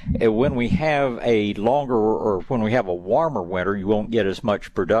 so when we have a warmer winter, you won't get as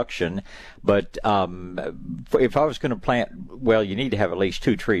much production. But if I was going to plant, well, you need to have at least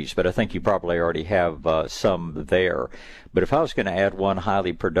 2 trees, but I think you probably already have some there. But if I was going to add one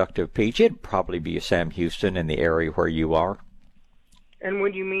highly productive peach, it'd probably be a Sam Houston in the area where you are. And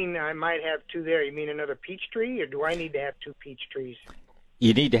when you mean I might have 2 there, you mean another peach tree, or do I need to have 2 peach trees?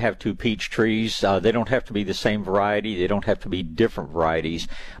 You need to have 2 peach trees. They don't have to be the same variety. They don't have to be different varieties,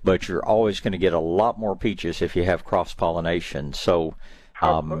 but you're always going to get a lot more peaches if you have cross-pollination. So,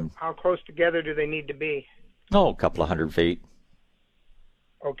 how close together do they need to be? A couple of 100 feet.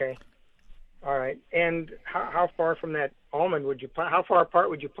 Okay. All right. And how far from that almond would you plant? How far apart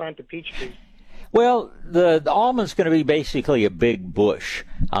would you plant the peach trees? Well, the almond's going to be basically a big bush.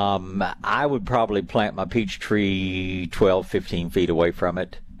 I would probably plant my peach tree 12, 15 feet away from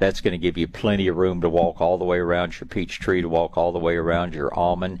it, That's going to give you plenty of room to walk all the way around your peach tree, to walk all the way around your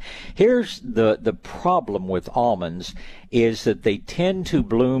almond. Here's the problem with almonds is that they tend to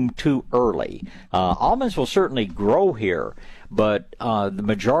bloom too early. Almonds will certainly grow here, but the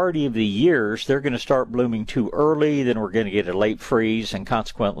majority of the years they're going to start blooming too early. Then we're going to get a late freeze, and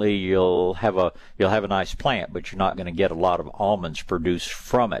consequently you'll have a nice plant, but you're not going to get a lot of almonds produced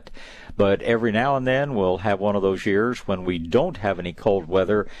from it. But every now and then we'll have one of those years when we don't have any cold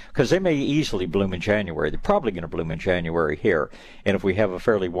weather, because they may easily bloom in January. They're probably going to bloom in January here. And if we have a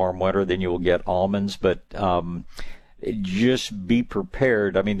fairly warm winter, then you will get almonds. But just be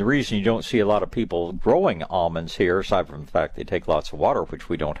prepared. I mean, the reason you don't see a lot of people growing almonds here, aside from the fact they take lots of water, which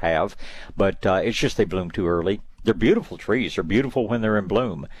we don't have, but it's just they bloom too early. They're beautiful trees. They're beautiful when they're in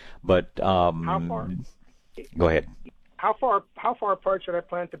bloom. But how far? Go ahead. How far apart should I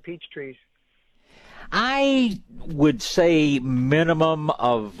plant the peach trees? I would say minimum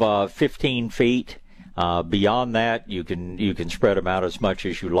of 15 feet. Beyond that, you can spread them out as much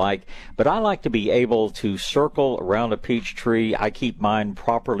as you like. But I like to be able to circle around a peach tree. I keep mine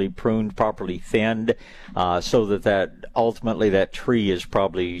properly pruned, properly thinned, so that ultimately that tree is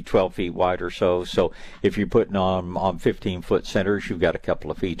probably 12 feet wide or so. So if you're putting on 15-foot centers, you've got a couple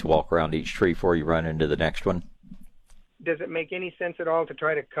of feet to walk around each tree before you run into the next one. Does it make any sense at all to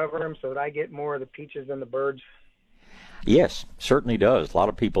try to cover them so that I get more of the peaches than the birds? Yes, certainly does. A lot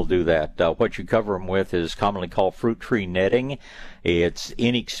of people do that. What you cover them with is commonly called fruit tree netting. It's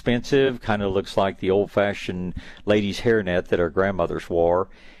inexpensive, kind of looks like the old-fashioned ladies' hairnet that our grandmothers wore.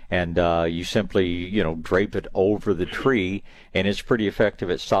 And you simply, drape it over the tree, and it's pretty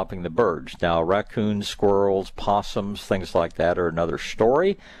effective at stopping the birds. Now, raccoons, squirrels, possums, things like that are another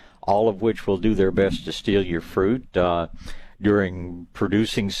story, all of which will do their best to steal your fruit. During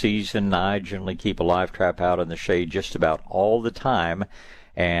producing season, I generally keep a live trap out in the shade just about all the time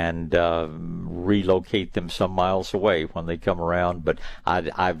and relocate them some miles away when they come around. But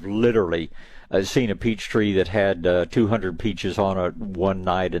I've literally seen a peach tree that had 200 peaches on it one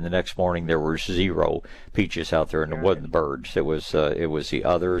night, and the next morning there were 0 peaches out there, and it wasn't the birds. It was the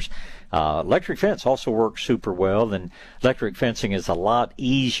others. Electric fence also works super well, and electric fencing is a lot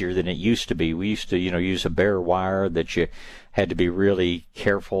easier than it used to be. We used to, use a bare wire that you had to be really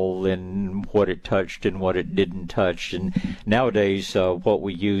careful in what it touched and what it didn't touch. And nowadays, what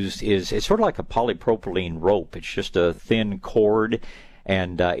we use is it's sort of like a polypropylene rope. It's just a thin cord,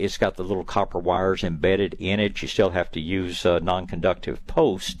 and it's got the little copper wires embedded in it. You still have to use non-conductive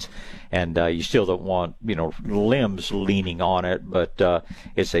posts, and you still don't want, limbs leaning on it, but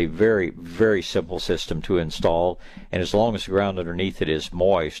it's a very, very simple system to install, and as long as the ground underneath it is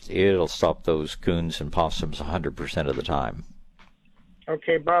moist, it'll stop those coons and possums 100% of the time.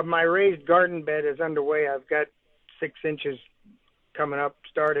 Okay, Bob, my raised garden bed is underway. I've got 6 inches coming up,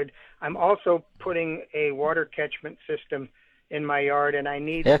 started. I'm also putting a water catchment system in my yard, and I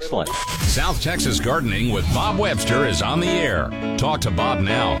need... Excellent. South Texas Gardening with Bob Webster is on the air. Talk to Bob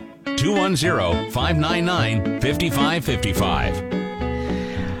now. 210-599-5555.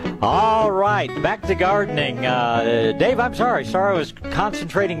 All right, back to gardening. Dave, I'm sorry I was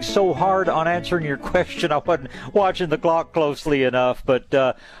concentrating so hard on answering your question. I wasn't watching the clock closely enough, but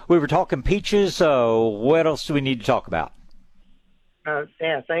we were talking peaches. What else do we need to talk about?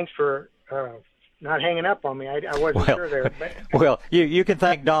 Thanks for not hanging up on me. I wasn't sure there. But... Well, you can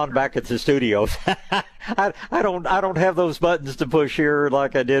thank Don back at the studio. I don't have those buttons to push here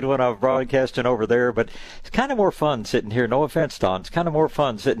like I did when I was broadcasting over there, but it's kind of more fun sitting here. No offense, Don. It's kind of more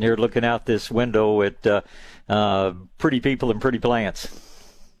fun sitting here looking out this window at pretty people and pretty plants.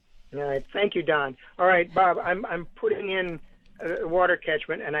 All right. Thank you, Don. All right, Bob, I'm putting in water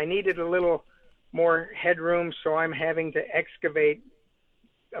catchment, and I needed a little more headroom, so I'm having to excavate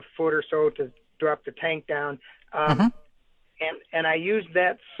a foot or so to drop the tank down, and I used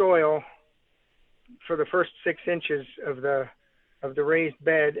that soil for the first 6 inches of the raised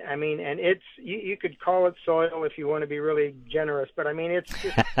bed. I mean, and it's you could call it soil if you want to be really generous, but I mean it's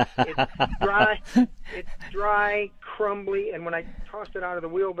dry, crumbly, and when I tossed it out of the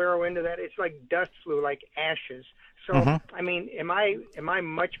wheelbarrow into that, it's like dust flew, like ashes. So I mean, am I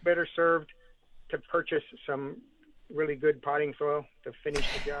much better served to purchase some really good potting soil to finish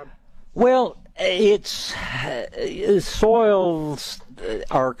the job? Well, soils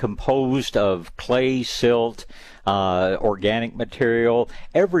are composed of clay, silt, organic material.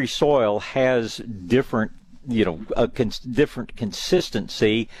 Every soil has different different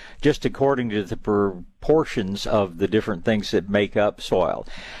consistency just according to the proportions of the different things that make up soil.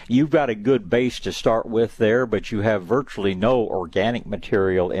 You've got a good base to start with there, but you have virtually no organic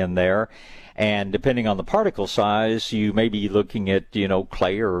material in there. And depending on the particle size, you may be looking at,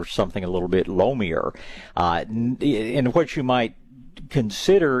 clay or something a little bit loamier. And what you might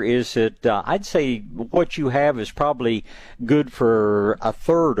consider is that I'd say what you have is probably good for a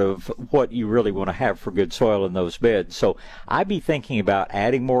third of what you really want to have for good soil in those beds. So I'd be thinking about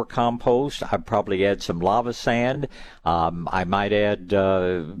adding more compost. I'd probably add some lava sand. I might add,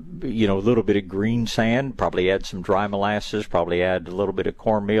 a little bit of green sand, probably add some dry molasses, probably add a little bit of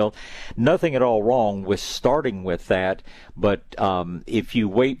cornmeal. Nothing at all wrong with starting with that, but if you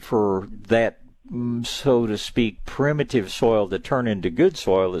wait for that, so to speak, primitive soil to turn into good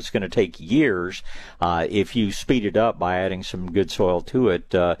soil, it's going to take years. If you speed it up by adding some good soil to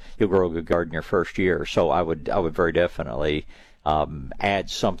it, you'll grow a good garden your first year. So I would very definitely add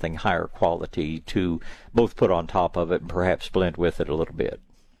something higher quality to both put on top of it and perhaps blend with it a little bit.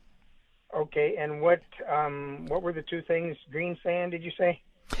 Okay, and what were the two things? Green sand, did you say?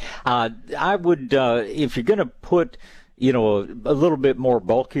 I would, if you're going to put a little bit more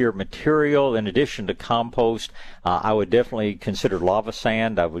bulkier material in addition to compost, I would definitely consider lava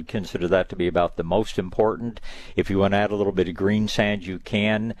sand. I would consider that to be about the most important. If you want to add a little bit of green sand, you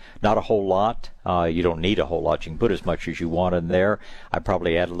can. Not a whole lot. You don't need a whole lot. You can put as much as you want in there. I'd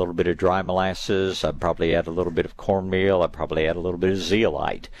probably add a little bit of dry molasses. I'd probably add a little bit of cornmeal. I'd probably add a little bit of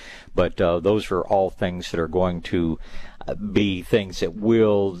zeolite. But those are all things that are going to be things that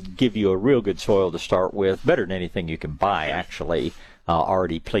will give you a real good soil to start with, better than anything you can buy, actually,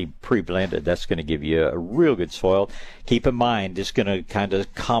 already pre-blended. That's going to give you a real good soil. Keep in mind, it's going to kind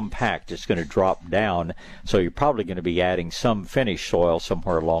of compact. It's going to drop down, so you're probably going to be adding some finished soil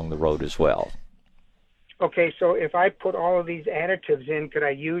somewhere along the road as well. Okay, so if I put all of these additives in, could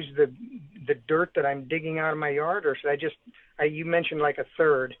I use the dirt that I'm digging out of my yard, or should I just, you mentioned like a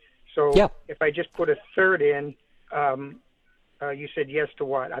third. So yeah. If I just put a third in, you said yes to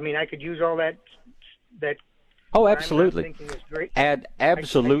what? I mean, I could use all that. Oh, absolutely.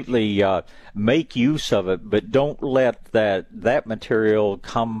 Absolutely make use of it, but don't let that material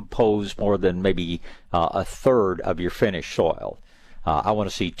compose more than maybe a third of your finished soil. I want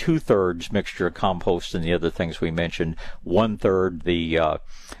to see 2/3 mixture of compost and the other things we mentioned, 1/3 the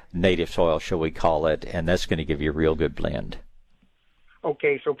native soil, shall we call it, and that's going to give you a real good blend.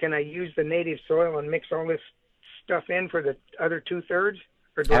 Okay, so can I use the native soil and mix all this stuff in for the other 2/3?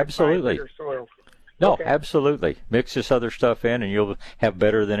 Or do absolutely. I buy better soil? No, okay. Absolutely. Mix this other stuff in, and you'll have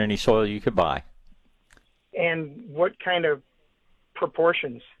better than any soil you could buy. And what kind of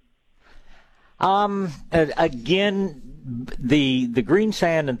proportions? Again, the green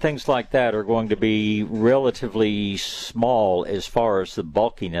sand and things like that are going to be relatively small as far as the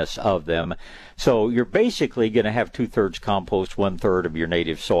bulkiness of them. So you're basically going to have 2/3 compost, 1/3 of your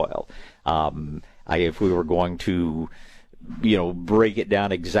native soil. If we were going to, break it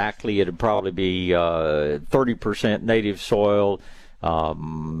down exactly, it'd probably be 30% native soil,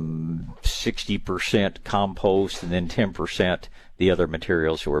 60% compost, and then 10% the other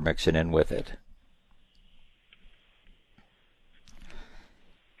materials that we're mixing in with it.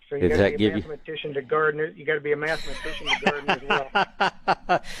 So you got to be a mathematician to garden. You got to be a mathematician to garden as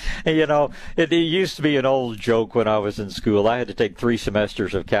well. It used to be an old joke when I was in school. I had to take 3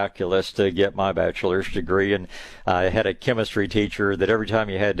 semesters of calculus to get my bachelor's degree, and I had a chemistry teacher that every time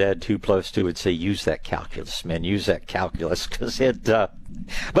you had to add 2 + 2 would say, "Use that calculus, man. Use that calculus," because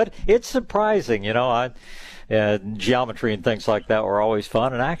but it's surprising, geometry and things like that were always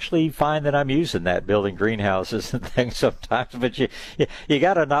fun, and I actually find that I'm using that building greenhouses and things sometimes. But you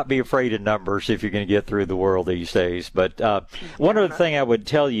got to not be afraid of numbers if you're going to get through the world these days. But one other thing I would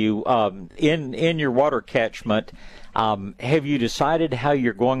tell you, in your water catchment, have you decided how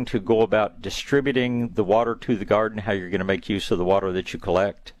you're going to go about distributing the water to the garden? How you're going to make use of the water that you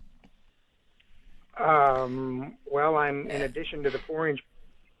collect? Well, I'm in addition to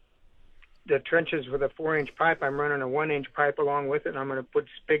the trenches with a 4-inch pipe, I'm running a 1-inch pipe along with it, and I'm going to put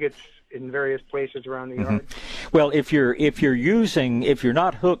spigots in various places around the yard. Well, if you're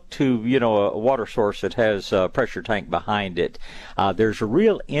not hooked to a water source that has a pressure tank behind it, there's a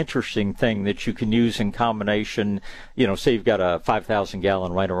real interesting thing that you can use in combination. Say you've got a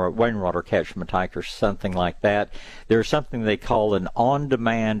 5,000-gallon rainwater catchment tank or something like that. There's something they call an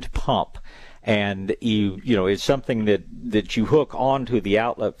on-demand pump. and you know it's something that you hook onto the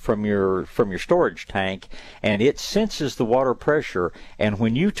outlet from your storage tank, and it senses the water pressure, and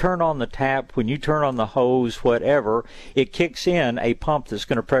when you turn on the tap, when you turn on the hose, whatever, it kicks in a pump that's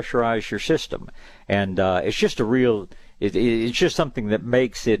going to pressurize your system. And it's just it's just something that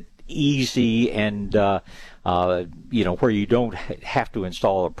makes it easy, and where you don't have to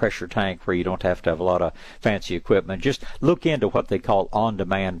install a pressure tank, where you don't have to have a lot of fancy equipment. Just look into what they call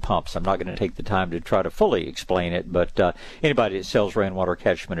on-demand pumps. I'm not going to take the time to try to fully explain it, but anybody that sells rainwater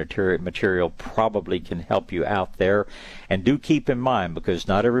catchment material probably can help you out there. And do keep in mind, because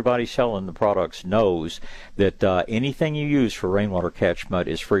not everybody selling the products knows that anything you use for rainwater catchment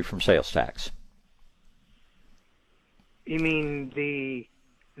is free from sales tax. You mean the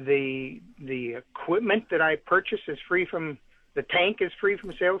equipment that I purchase is free from, the tank is free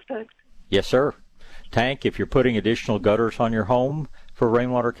from sales tax? Yes, sir. Tank, if you're putting additional gutters on your home for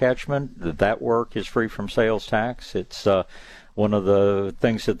rainwater catchment, that work is free from sales tax. It's one of the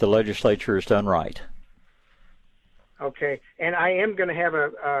things that the legislature has done right. Okay, and I am going to have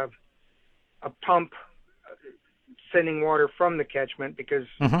a pump sending water from the catchment, because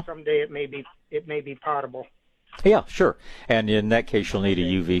someday it may be potable. Yeah, sure. And in that case, you'll need a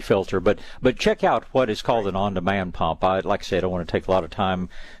UV filter. But check out what is called an on-demand pump. Like I said, I don't want to take a lot of time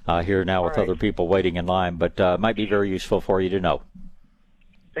here now with other people waiting in line, but it might be very useful for you to know.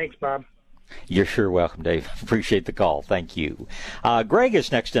 Thanks, Bob. You're sure welcome, Dave. Appreciate the call. Thank you. Greg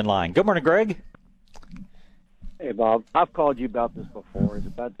is next in line. Good morning, Greg. Hey, Bob. I've called you about this before. It's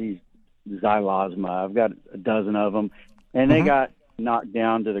about these xylosma. I've got a dozen of them, and they got knocked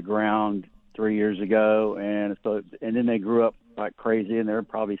down to the ground 3 years ago, and then they grew up like crazy, and they're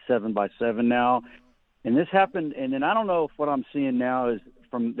probably 7x7 now. And this happened, and then I don't know if what I'm seeing now is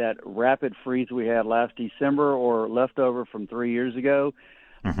from that rapid freeze we had last December or leftover from 3 years ago.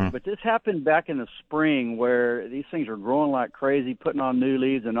 But this happened back in the spring, where these things are growing like crazy, putting on new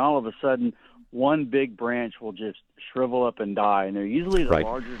leaves, and all of a sudden one big branch will just shrivel up and die. And they're usually the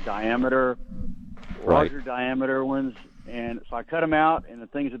larger diameter ones. And so I cut them out, and the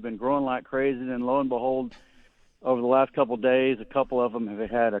things have been growing like crazy. And then lo and behold, over the last couple of days, a couple of them have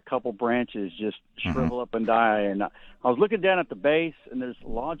had a couple branches just shrivel up and die. And I was looking down at the base, and there's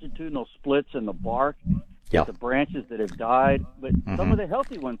longitudinal splits in the bark, the branches that have died. But some of the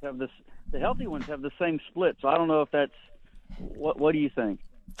healthy ones have this. The healthy ones have the same split. So I don't know if that's. What do you think?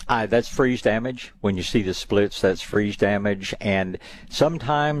 That's freeze damage. When you see the splits, that's freeze damage. And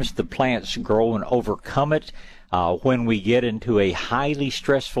sometimes the plants grow and overcome it. When we get into a highly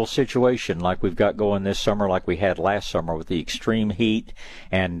stressful situation like we've got going this summer, like we had last summer with the extreme heat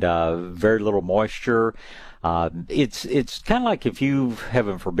and very little moisture, it's kind of like if you've,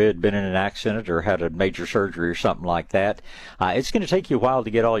 heaven forbid, been in an accident or had a major surgery or something like that. It's going to take you a while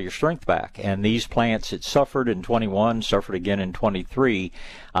to get all your strength back. And these plants, it suffered in 21, suffered again in 23.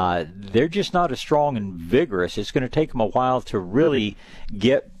 They're just not as strong and vigorous. It's going to take them a while to really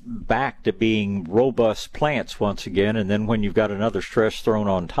get back to being robust plants once again. And then when you've got another stress thrown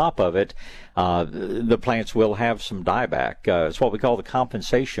on top of it, the plants will have some dieback. It's what we call the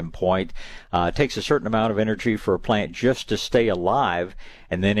compensation point. It takes a certain amount of energy for a plant just to stay alive,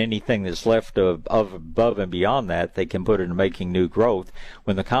 and then anything that's left of above and beyond that, they can put into making new growth.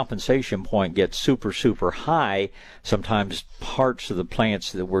 When the compensation point gets super, super high, sometimes parts of the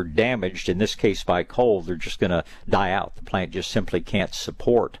plants that were damaged, in this case by cold, they're just going to die out. The plant just simply can't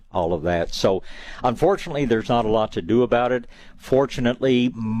support all of that. So unfortunately, there's not a lot to do about it.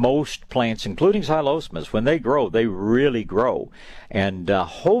 Fortunately, most plants, including xylosmas, when they grow, they really grow. And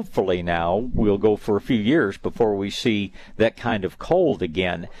hopefully now we'll go for a few years before we see that kind of cold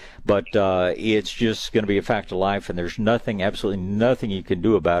again. But it's just going to be a fact of life, and there's nothing, absolutely nothing you can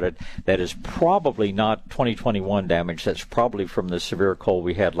do about it. That is probably not 2021 damage. That's probably from the severe cold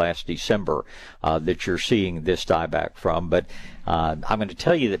we had last December that you're seeing this dieback from. But I'm going to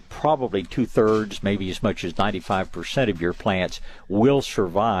tell you that probably 2/3, maybe as much as 95% of your plants will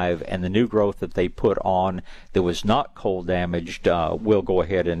survive, and the new growth that they put on that was not cold damaged will go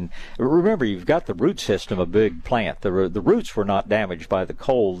ahead. And remember, you've got the root system of a big plant. The roots were not damaged by the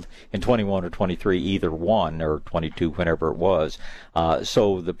cold in 21 or 23, either one, or 22, whenever it was.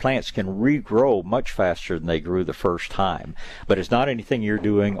 So the plants can regrow much faster than they grew the first time. But it's not anything you're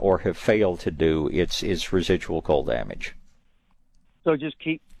doing or have failed to do. It's residual cold damage. So just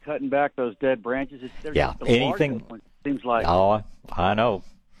keep cutting back those dead branches. Anything. Seems like. Oh, I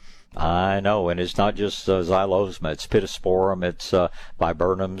know, and it's not just xylosma. It's pittosporum, it's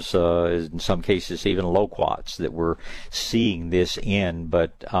viburnums, in some cases even loquats that we're seeing this in.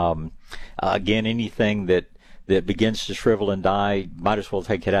 But again, anything that that begins to shrivel and die, might as well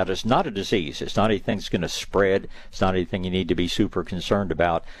take it out. It's not a disease. It's not anything that's going to spread. It's not anything you need to be super concerned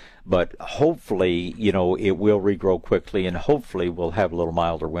about. But hopefully, it will regrow quickly, and hopefully we'll have a little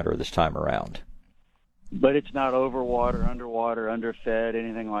milder winter this time around. But it's not overwater, underwater, underfed,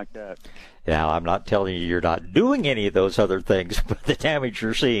 anything like that. Now, I'm not telling you you're not doing any of those other things, but the damage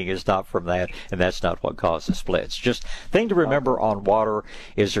you're seeing is not from that, and that's not what causes splits. Just thing to remember on water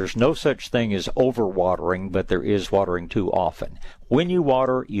is there's no such thing as overwatering, but there is watering too often. When you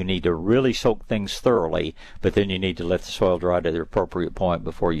water, you need to really soak things thoroughly, but then you need to let the soil dry to the appropriate point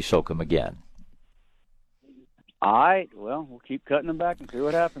before you soak them again. All right. Well, we'll keep cutting them back and see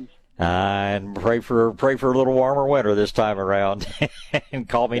what happens. And pray for a little warmer winter this time around. And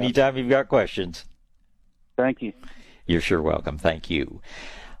call me anytime you've got questions. Thank you. You're sure welcome. Thank you.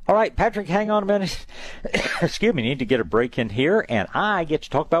 All right, Patrick, hang on a minute. Excuse me, need to get a break in here, and I get to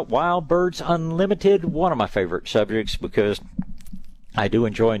talk about Wild Birds Unlimited, one of my favorite subjects, because I do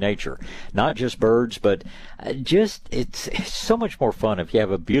enjoy nature, not just birds, but it's so much more fun if you have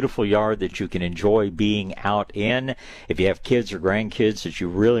a beautiful yard that you can enjoy being out in. If you have kids or grandkids that you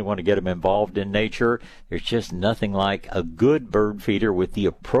really want to get them involved in nature, there's just nothing like a good bird feeder with the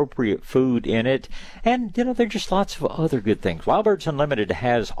appropriate food in it. And, there are just lots of other good things. Wild Birds Unlimited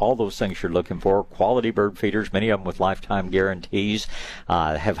has all those things you're looking for. Quality bird feeders, many of them with lifetime guarantees.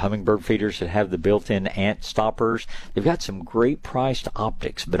 Have hummingbird feeders that have the built-in ant stoppers. They've got some great priced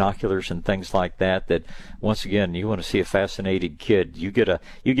optics, binoculars and things like that, once again, you want to see a fascinated kid. You get a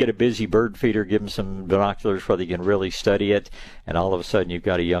busy bird feeder, give them some binoculars where they can really study it, and all of a sudden you've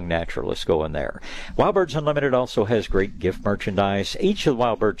got a young naturalist going there. Wild Birds Unlimited also has great gift merchandise. Each of the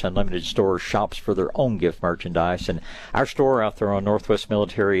Wild Birds Unlimited stores shops for their own gift merchandise, and our store out there on Northwest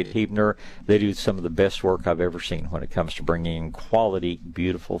Military at Huebner, they do some of the best work I've ever seen when it comes to bringing in quality,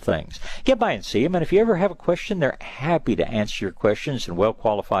 beautiful things. Get by and see them, and if you ever have a question, they're happy to answer your questions and well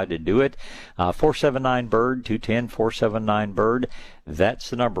qualified to do it. 479-BIRD, 210-479-BIRD. That's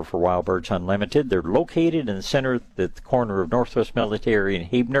the number for Wild Birds Unlimited. They're located in the center at the corner of Northwest Military and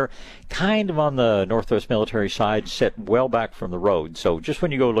Huebner, kind of on the Northwest Military side, set well back from the road. So just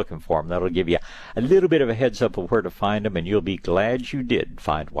when you go looking for them, that'll give you a little bit of a heads up of where to find them, and you'll be glad you did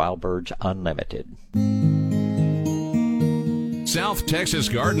find Wild Birds Unlimited. South Texas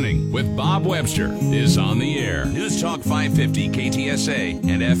Gardening with Bob Webster is on the air. News Talk 550 KTSA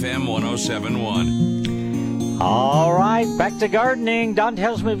and FM 1071. All right, back to gardening. Don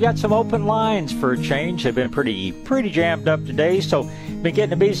tells me we've got some open lines for a change. They've been pretty jammed up today, so been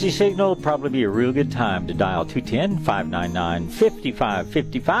getting a busy signal. Probably be a real good time to dial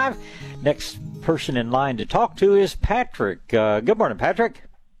 210-599-5555. Next person in line to talk to is Patrick. Good morning, Patrick.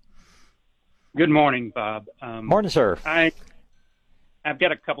 Good morning, Bob. Morning, sir. I've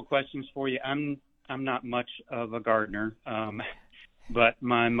got a couple questions for you. I'm not much of a gardener, but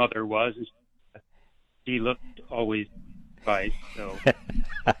my mother was. She looked always advice. So,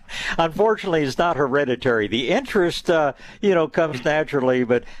 unfortunately, it's not hereditary. The interest, comes naturally,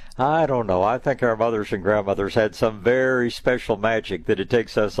 but I don't know. I think our mothers and grandmothers had some very special magic that it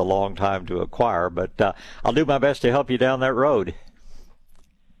takes us a long time to acquire. But I'll do my best to help you down that road.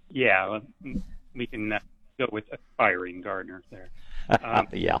 Yeah, we can go with aspiring gardeners there.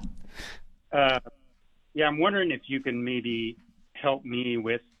 Yeah. I'm wondering if you can maybe help me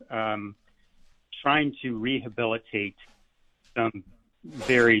with trying to rehabilitate some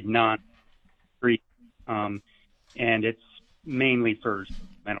very non-street, and it's mainly for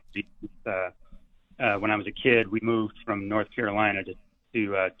mental disease. When I was a kid, we moved from North Carolina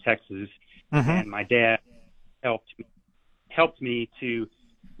to Texas, and my dad helped me to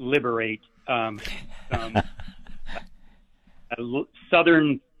liberate some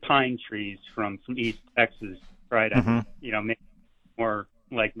southern pine trees from East Texas, right? Make it more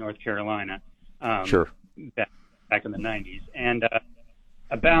like North Carolina. Sure. Back in the 90s, and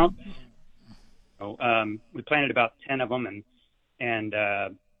we planted about 10 of them, and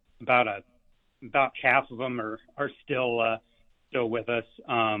about half of them are still with us.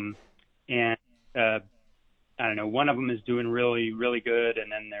 And I don't know, one of them is doing really, really good,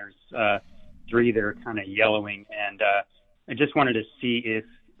 and then there's 3 that are kind of yellowing, and I just wanted to see if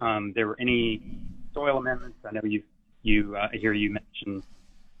there were any soil amendments. I know I hear you mentioned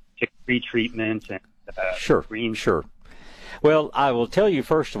tree treatment and green. Sure. Well, I will tell you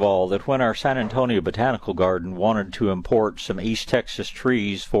first of all that when our San Antonio Botanical Garden wanted to import some East Texas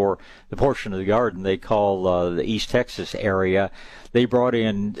trees for the portion of the garden they call the East Texas area, they brought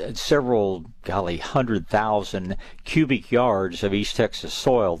in several golly, 100,000 cubic yards of East Texas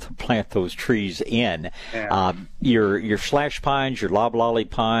soil to plant those trees in. Yeah. Your slash pines, your loblolly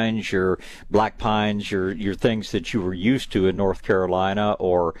pines, your black pines, your things that you were used to in North Carolina,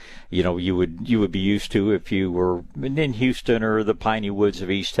 or you would be used to if you were in Houston or the piney woods of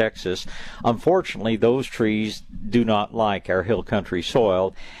East Texas. Unfortunately, those trees do not like our hill country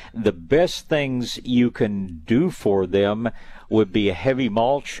soil. The best things you can do for them would be a heavy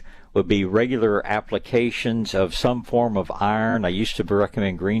mulch, would be regular applications of some form of iron. I used to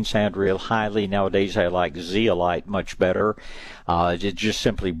recommend green sand real highly. Nowadays I like zeolite much better. It just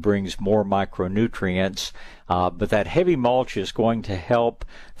simply brings more micronutrients. But that heavy mulch is going to help.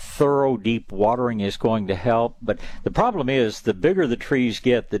 Thorough deep watering is going to help. But the problem is, the bigger the trees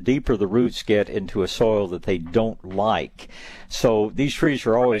get, the deeper the roots get into a soil that they don't like. So these trees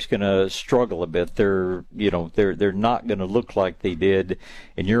are always going to struggle a bit. They're not going to look like they did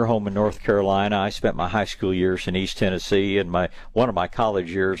in your home in North Carolina. I spent my high school years in East Tennessee and one of my college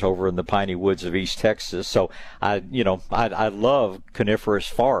years over in the piney woods of East Texas. So I love coniferous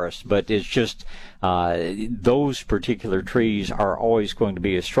forests, but it's just those particular trees are always going to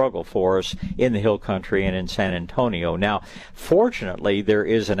be a struggle for us in the hill country and in San Antonio. Now, fortunately, there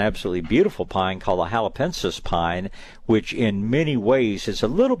is an absolutely beautiful pine called the halepensis pine, which in many ways is a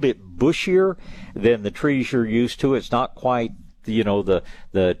little bit bushier than the trees you're used to. It's not quite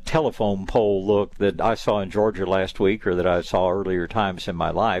the telephone pole look that I saw in Georgia last week, or that I saw earlier times in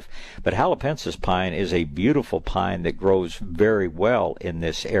my life. But halepensis pine is a beautiful pine that grows very well in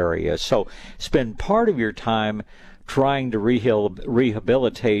this area. So spend part of your time trying to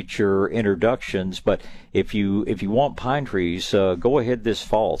rehabilitate your introductions. But if you want pine trees, go ahead this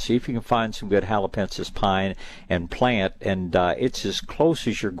fall. See if you can find some good halepensis pine and plant. And it's as close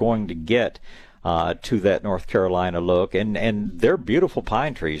as you're going to get to that North Carolina look, and they're beautiful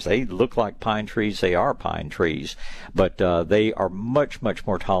pine trees. They look like pine trees. They are pine trees, but they are much, much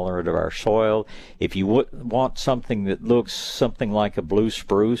more tolerant of our soil. If you want something that looks something like a blue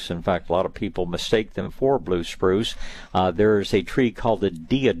spruce, in fact, a lot of people mistake them for blue spruce, there is a tree called a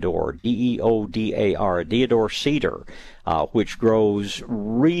deodar, D-E-O-D-A-R, a deodar cedar, which grows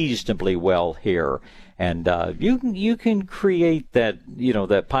reasonably well here. And you can create that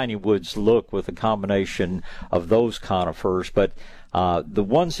that piney woods look with a combination of those conifers. But the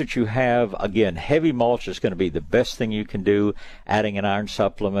ones that you have, again, heavy mulch is going to be the best thing you can do. Adding an iron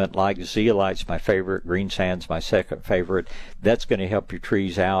supplement like zeolite's my favorite, green sand's my second favorite. That's going to help your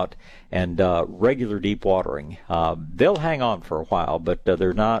trees out. And regular deep watering. They'll hang on for a while, but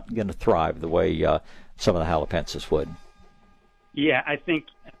they're not going to thrive the way some of the halepensis would. Yeah, I think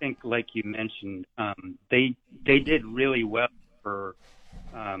like you mentioned, they did really well for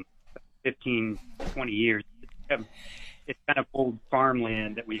 15, 20 years. It's kind of old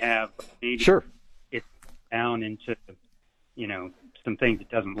farmland that we have. Maybe sure. It's down into some things it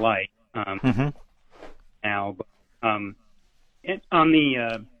doesn't like now. But and on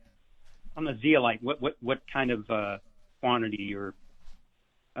the zeolite, what kind of quantity you're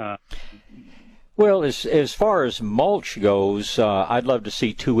Well, as far as mulch goes, I'd love to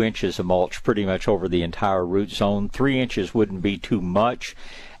see 2 inches of mulch pretty much over the entire root zone. 3 inches wouldn't be too much.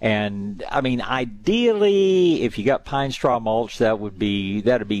 And I mean, ideally, if you got pine straw mulch, that'd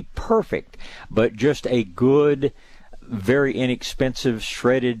be perfect. But just a good, very inexpensive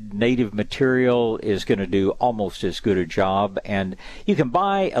shredded native material is going to do almost as good a job. And you can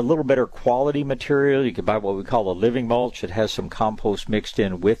buy a little better quality material. You can buy what we call a living mulch that has some compost mixed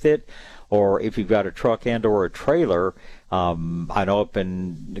in with it. Or if you've got a truck and or a trailer, I know up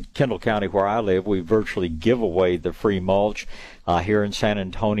in Kendall County where I live, we virtually give away the free mulch. Here in San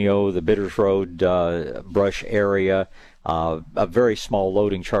Antonio, the Bitters Road brush area, a very small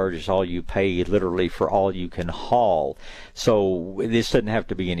loading charge is all you pay literally for all you can haul. So this doesn't have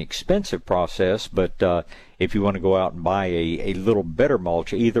to be an expensive process, but if you want to go out and buy a little better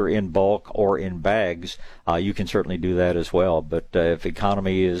mulch, either in bulk or in bags, you can certainly do that as well. But if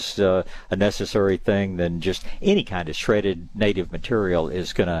economy is a necessary thing, then just any kind of shredded native material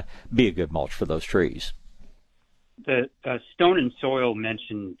is going to be a good mulch for those trees. The Stone and Soil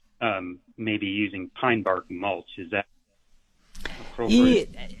mentioned maybe using pine bark mulch. Is that appropriate?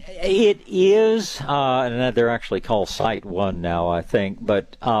 It is, and they're actually called Site 1 now, I think.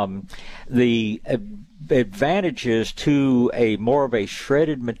 But the advantages to a more of a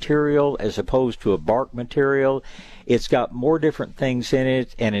shredded material as opposed to a bark material, it's got more different things in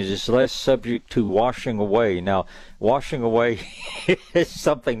it, and it is less subject to washing away. Now, washing away is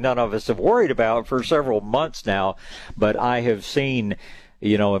something none of us have worried about for several months now, but I have seen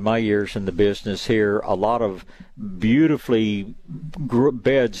in my years in the business here, a lot of beautifully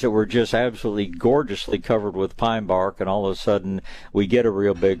beds that were just absolutely gorgeously covered with pine bark, and all of a sudden we get a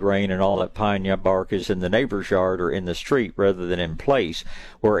real big rain and all that pine bark is in the neighbor's yard or in the street rather than in place,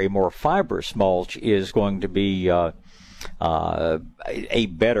 where a more fibrous mulch is going to be a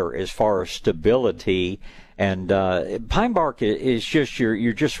better as far as stability. And pine bark is just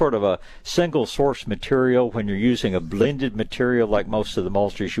you're just sort of a single source material. When you're using a blended material like most of the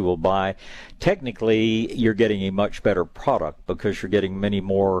mulches you will buy, technically you're getting a much better product because you're getting many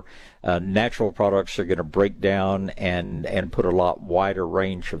more natural products that are going to break down and put a lot wider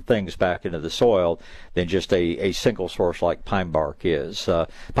range of things back into the soil than just a single source like pine bark is.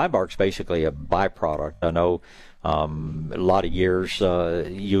 Pine bark's basically a byproduct. I know a lot of years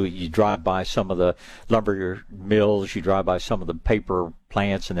you drive by some of the lumber mills, you drive by some of the paper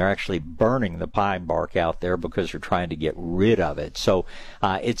plants, and they're actually burning the pine bark out there because they're trying to get rid of it. So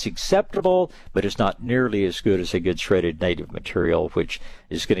it's acceptable, but it's not nearly as good as a good shredded native material, which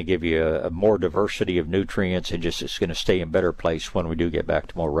is going to give you a more diversity of nutrients and just it's going to stay in better place when we do get back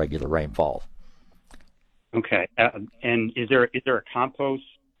to more regular rainfall. Okay. And is there a compost?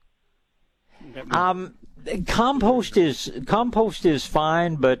 Compost is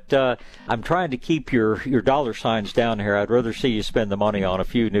fine, but I'm trying to keep your dollar signs down here. I'd rather see you spend the money on a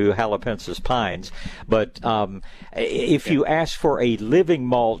few new Halepensis pines. But if you ask for a living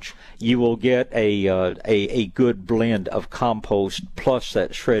mulch, you will get a good blend of compost plus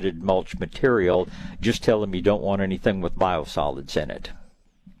that shredded mulch material. Just tell them you don't want anything with biosolids in it.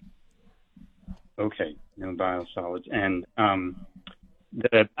 Okay, no biosolids. And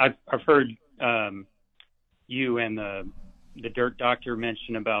I've heard you and the dirt doctor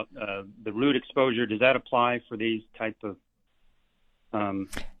mention about the root exposure. Does that apply for these type of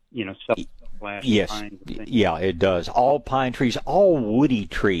yes, pines? Yeah, it does. All pine trees, all woody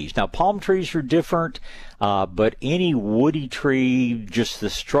trees. Now, palm trees are different, but any woody tree, just the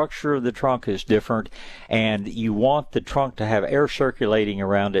structure of the trunk is different, and you want the trunk to have air circulating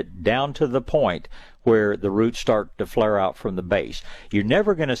around it down to the point where the roots start to flare out from the base. You're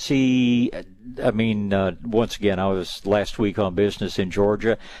never going to see, once again, I was last week on business in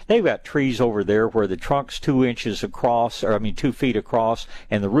Georgia. They've got trees over there where the trunk's 2 inches across, 2 feet across,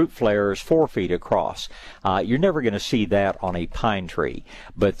 and the root flare is 4 feet across. You're never going to see that on a pine tree,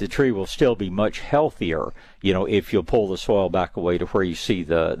 but the tree will still be much healthier, if you'll pull the soil back away to where you see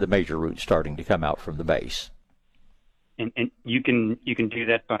the major roots starting to come out from the base. And you can do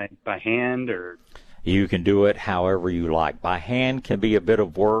that by hand, or? You can do it however you like. By hand can be a bit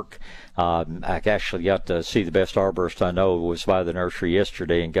of work. I actually got to see the best arborist I know was by the nursery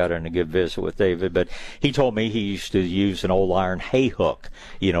yesterday and got in a good visit with David. But he told me he used to use an old iron hay hook,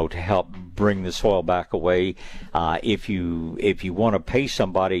 to help bring the soil back away. If you want to pay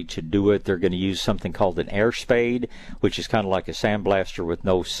somebody to do it, they're going to use something called an air spade, which is kind of like a sandblaster with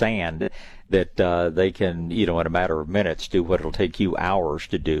no sand, that they can, in a matter of minutes, do what it'll take you hours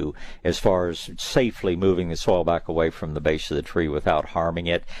to do as far as safely moving the soil back away from the base of the tree without harming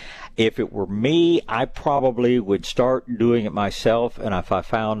it. If it were me, I probably would start doing it myself, and if I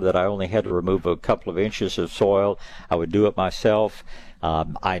found that I only had to remove a couple of inches of soil, I would do it myself.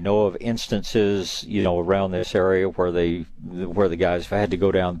 I know of instances, around this area where the guys have had to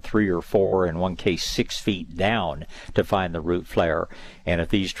go down 3 or 4, in one case 6 feet down to find the root flare. And if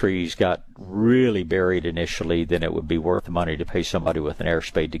these trees got really buried initially, then it would be worth the money to pay somebody with an air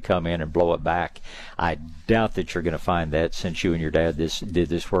spade to come in and blow it back. I doubt that you're going to find that since you and your dad did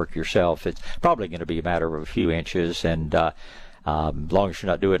this work yourself. It's probably going to be a matter of a few inches, and as long as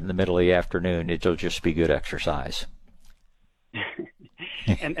you're not doing it in the middle of the afternoon, it'll just be good exercise.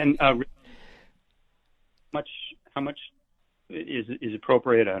 And how much is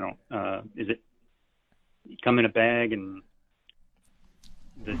appropriate? I don't. Is it come in a bag and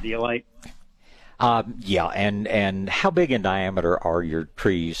the zeolite? Yeah, and how big in diameter are your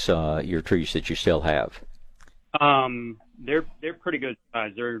trees that you still have? They're pretty good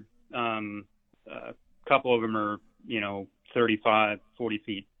size. They're a couple of them are 35, 40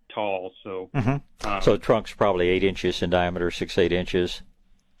 feet tall. So so the trunk's probably 8 inches in diameter, 6-8 inches.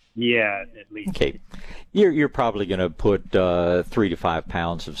 Yeah, at least. Okay, you're probably going to put 3 to 5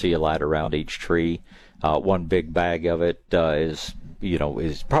 pounds of zeolite around each tree. One big bag of it is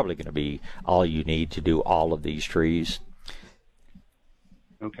probably going to be all you need to do all of these trees.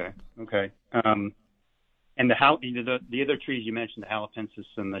 Okay. And the other trees you mentioned, the Halepensis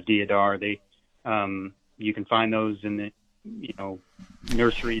and the deodar, they you can find those in the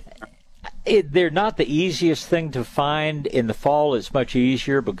nursery. They're not the easiest thing to find. In the fall, it's much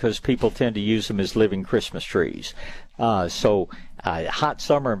easier because people tend to use them as living Christmas trees. So hot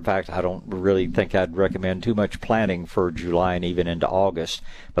summer, in fact, I don't really think I'd recommend too much planting for July and even into August.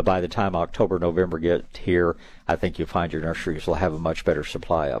 But by the time October, November get here, I think you'll find your nurseries will have a much better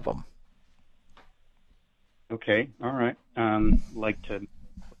supply of them. Okay, all right. Like to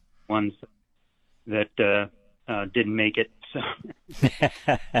ones that didn't make it. So.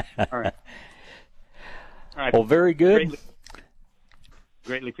 All right. Well, very good.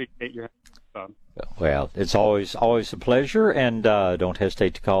 Greatly appreciate your help, Bob. Well, it's always a pleasure, and don't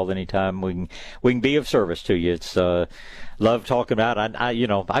hesitate to call anytime we can be of service to you. It's love talking about.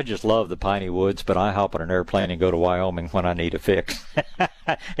 I just love the piney woods, but I hop on an airplane and go to Wyoming when I need a fix.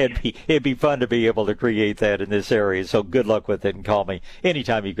 It'd be fun to be able to create that in this area. So good luck with it, and call me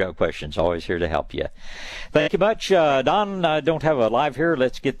anytime you've got questions. Always here to help you. Thank you much, Don. I don't have a live here.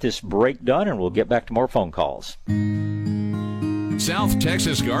 Let's get this break done, and we'll get back to more phone calls. South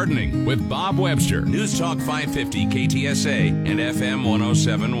Texas Gardening with Bob Webster. News Talk 550 KTSA and FM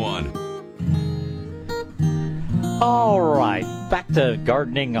 1071. All right, back to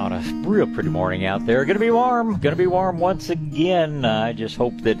gardening on a real pretty morning out there. Going to be warm once again. I just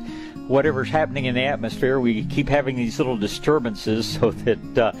hope that whatever's happening in the atmosphere, we keep having these little disturbances so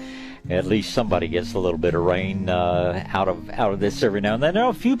that at least somebody gets a little bit of rain out of this every now and then. I know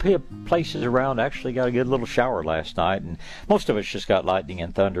a few places around actually got a good little shower last night, and most of us just got lightning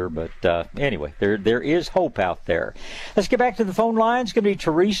and thunder. But anyway, there is hope out there. Let's get back to the phone lines. It's going to be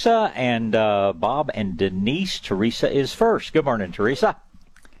Teresa and Bob and Denise. Teresa is first. Good morning, Teresa.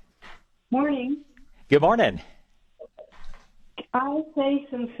 Morning. Good morning. I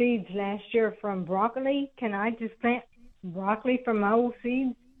saved some seeds last year from broccoli. Can I just plant broccoli from my old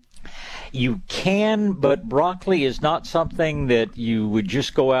seeds? You can, but broccoli is not something that you would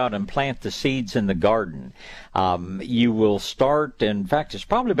just go out and plant the seeds in the garden. You will start, in fact, it's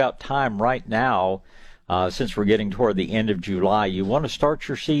probably about time right now, since we're getting toward the end of July. You want to start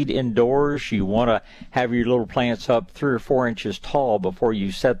your seed indoors. You want to have your little plants up 3 or 4 inches tall before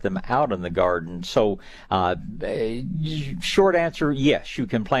you set them out in the garden. So, short answer, yes, you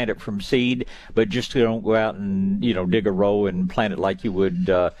can plant it from seed, but just don't go out and, dig a row and plant it like you would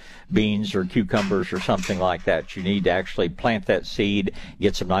beans or cucumbers or something like that. You need to actually plant that seed,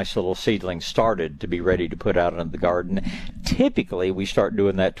 get some nice little seedlings started to be ready to put out into the garden. Typically, we start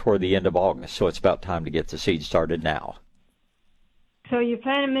doing that toward the end of August, so it's about time to get the seed started now. So you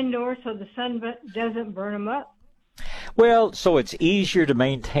plant them indoors so the sun doesn't burn them up? Well, so it's easier to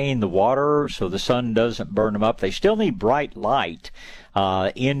maintain the water so the sun doesn't burn them up. They still need bright light.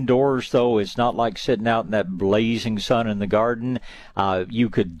 Indoors, though, it's not like sitting out in that blazing sun in the garden. You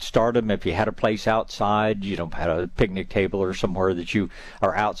could start them if you had a place outside, had a picnic table or somewhere that you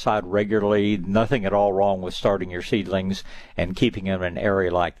are outside regularly. Nothing at all wrong with starting your seedlings and keeping them in an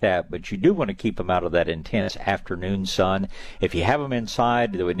area like that, but you do want to keep them out of that intense afternoon sun. If you have them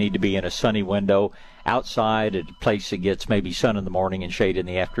inside, they would need to be in a sunny window. Outside, at a place that gets maybe sun in the morning and shade in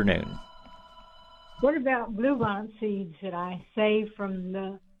the afternoon. What about bluebonnet seeds that I saved from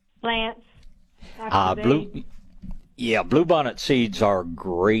the plants? Bluebonnet seeds are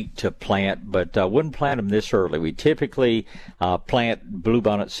great to plant, but wouldn't plant them this early. We typically plant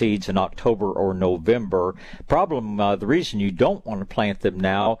bluebonnet seeds in October or November. The reason you don't want to plant them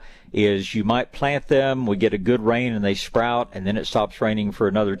now is you might plant them, we get a good rain and they sprout, and then it stops raining for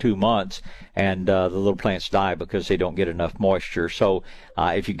another 2 months, and the little plants die because they don't get enough moisture. So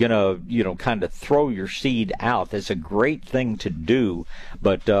if you're going to, kind of throw your seed out, that's a great thing to do.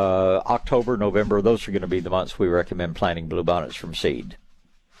 But October, November, those are going to be the months we recommend planting bluebonnets from seed.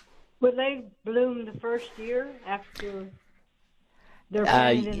 Will they bloom the first year after they're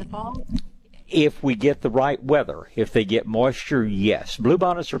planted in the fall? If we get the right weather, if they get moisture, yes.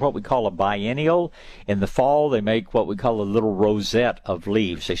 Bluebonnets are what we call a biennial. In the fall, they make what we call a little rosette of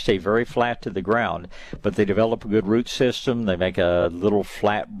leaves. They stay very flat to the ground, but they develop a good root system. They make a little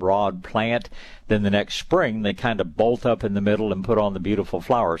flat, broad plant. Then the next spring, they kind of bolt up in the middle and put on the beautiful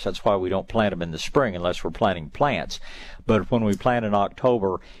flowers. That's why we don't plant them in the spring unless we're planting plants. But when we plant in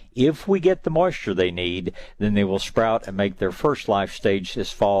October, if we get the moisture they need, then they will sprout and make their first life stage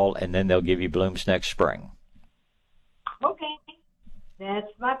this fall, and then they'll give you blooms next spring. Okay.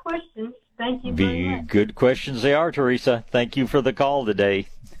 That's my questions. Thank you very much. Good questions they are, Teresa. Thank you for the call today.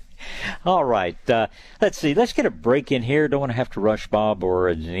 All right. Let's see. Let's get a break in here. Don't want to have to rush Bob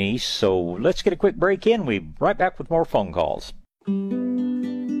or Denise, so let's get a quick break in. We'll be right back with more phone calls.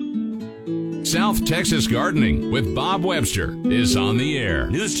 South Texas Gardening with Bob Webster is on the air.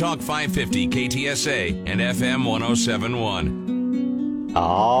 News Talk 550 KTSA and FM 1071.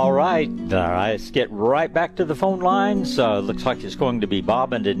 All right. Let's get right back to the phone lines. Looks like it's going to be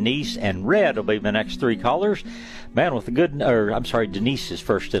Bob and Denise, and Red will be the next three callers. Man with the good, Denise is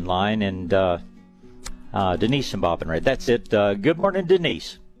first in line, and Denise and Bob and Red. That's it. Good morning,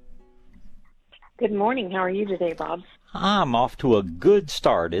 Denise. Good morning. How are you today, Bob? I'm off to a good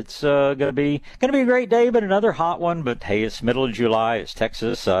start. It's gonna be a great day, but another hot one. But hey, it's middle of July. It's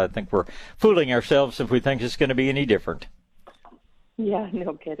Texas. I think we're fooling ourselves if we think it's going to be any different. Yeah,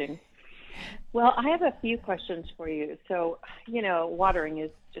 no kidding. Well, I have a few questions for you. So, watering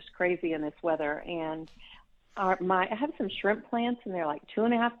is just crazy in this weather, and I have some shrimp plants, and they're like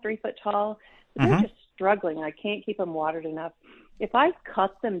 2.5, 3 foot tall. But they're just struggling. I can't keep them watered enough. If I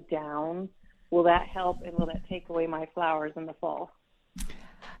cut them down, will that help, and will that take away my flowers in the fall?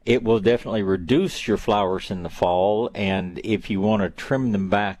 It will definitely reduce your flowers in the fall, and if you want to trim them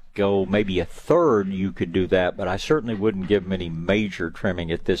back, go maybe a third, you could do that, but I certainly wouldn't give them any major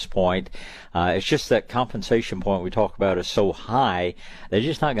trimming at this point. It's just that compensation point we talk about is so high, they're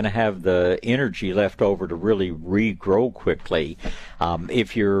just not going to have the energy left over to really regrow quickly.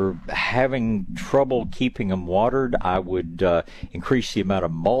 If you're having trouble keeping them watered, I would increase the amount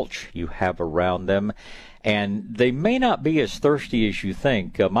of mulch you have around them. And they may not be as thirsty as you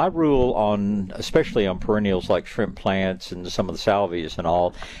think. My rule especially on perennials like shrimp plants and some of the salvias and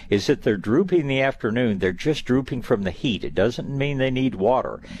all, is that they're drooping in the afternoon. They're just drooping from the heat. It doesn't mean they need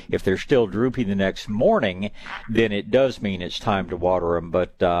water. If they're still drooping the next morning, then it does mean it's time to water them.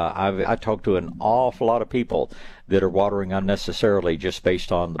 But I talked to an awful lot of people that are watering unnecessarily just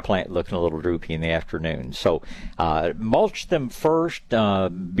based on the plant looking a little droopy in the afternoon. So mulch them first.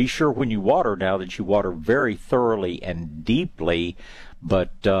 Be sure when you water now that you water very thoroughly and deeply.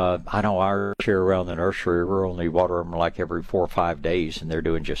 But I know our share around the nursery, we're only watering them like every 4 or 5 days, and they're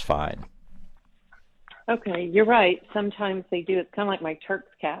doing just fine. Okay, you're right. Sometimes they do. It's kind of like my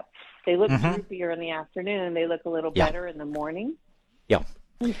Turk's cap. They look droopier in the afternoon. They look a little better in the morning. Yeah.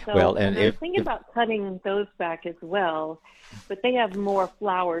 And so, well, and I was thinking about cutting those back as well, but they have more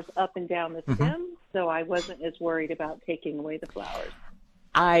flowers up and down the stem, so I wasn't as worried about taking away the flowers.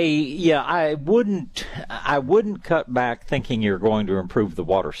 I wouldn't cut back thinking you're going to improve the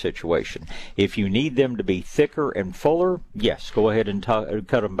water situation. If you need them to be thicker and fuller, yes, go ahead and cut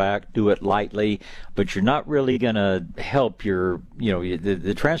them back, do it lightly, but you're not really going to help the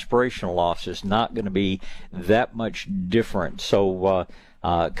transpirational loss is not going to be that much different. So,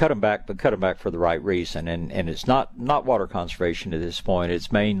 cut them back, but cut them back for the right reason. And it's not water conservation at this point. It's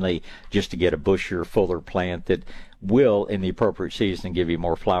mainly just to get a bushier, fuller plant that will, in the appropriate season, give you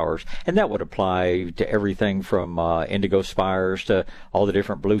more flowers. And that would apply to everything from indigo spires to all the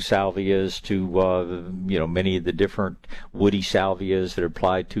different blue salvias to, many of the different woody salvias that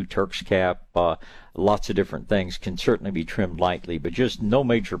apply to Turk's cap. Lots of different things can certainly be trimmed lightly, but just no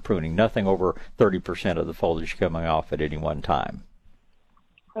major pruning, nothing over 30% of the foliage coming off at any one time.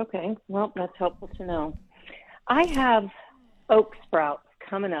 Okay, well, that's helpful to know. I have oak sprouts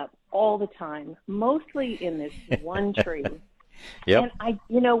coming up all the time, mostly in this one tree. Yep.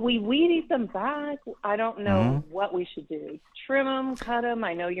 And we weed eat them back. I don't know what we should do. Trim them, cut them.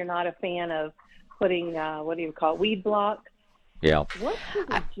 I know you're not a fan of putting, weed block. Yeah. What should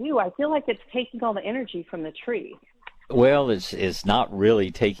we do? I feel like it's taking all the energy from the tree. Well, it's not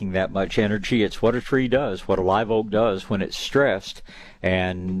really taking that much energy. It's what a tree does, what a live oak does when it's stressed.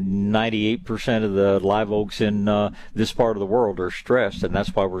 And 98% of the live oaks in this part of the world are stressed, and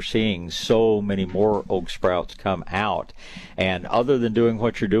that's why we're seeing so many more oak sprouts come out. And other than doing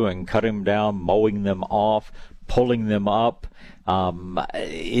what you're doing, cutting them down, mowing them off, pulling them up,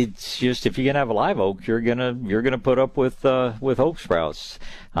 it's just, if you're gonna have a live oak, you're gonna put up with oak sprouts.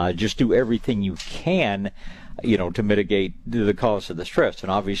 Just do everything you can, to mitigate the cause of the stress.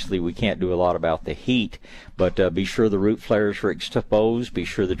 And obviously we can't do a lot about the heat, but be sure the root flares are exposed, be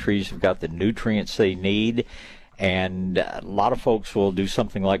sure the trees have got the nutrients they need. And a lot of folks will do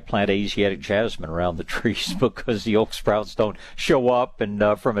something like plant Asiatic jasmine around the trees because the oak sprouts don't show up,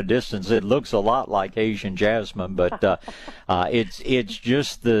 and from a distance it looks a lot like Asian jasmine, but it's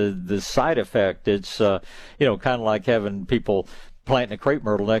just the side effect. It's kind of like having people planting a crepe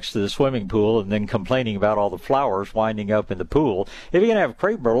myrtle next to the swimming pool and then complaining about all the flowers winding up in the pool. If you're going to have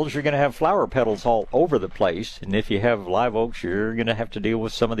crepe myrtles, you're going to have flower petals all over the place. And if you have live oaks, you're going to have to deal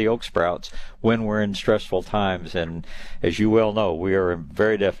with some of the oak sprouts when we're in stressful times. And as you well know, we are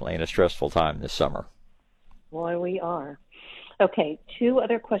very definitely in a stressful time this summer. Boy, we are. Okay, 2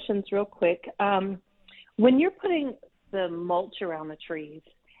 other questions real quick. When you're putting the mulch around the trees,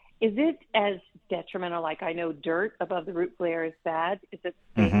 is it as detrimental? Like, I know dirt above the root flare is bad. Is it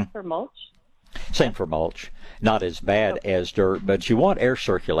safe for mulch? Same for mulch. Not as bad as dirt, but you want air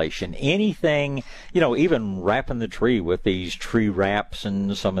circulation. Anything, even wrapping the tree with these tree wraps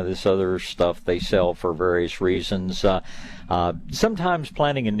and some of this other stuff they sell for various reasons. Sometimes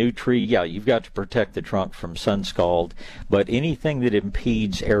planting a new tree, you've got to protect the trunk from sun scald, but anything that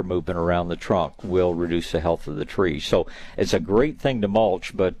impedes air movement around the trunk will reduce the health of the tree. So it's a great thing to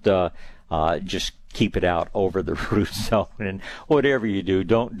mulch, but just keep it out over the root zone. And whatever you do,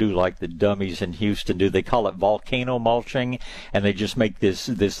 don't do like the dummies in Houston do. They call it volcano mulching, and they just make this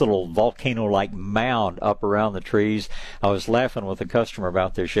little volcano-like mound up around the trees. I was laughing with a customer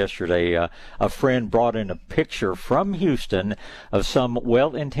about this yesterday. A friend brought in a picture from Houston of some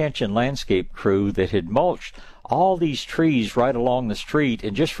well-intentioned landscape crew that had mulched all these trees right along the street,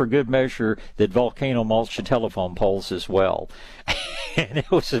 and just for good measure, that volcano mulched the telephone poles as well. And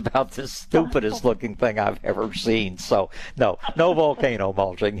it was about the stupidest looking thing I've ever seen. So, no volcano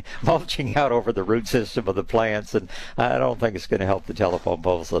mulching out over the root system of the plants, and I don't think it's going to help the telephone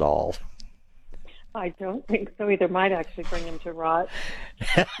poles at all. I don't think so either. Might actually bring them to rot.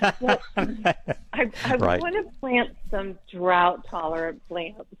 Well, I Right. want to plant some drought-tolerant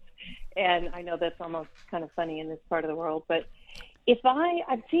plants. And I know that's almost kind of funny in this part of the world, but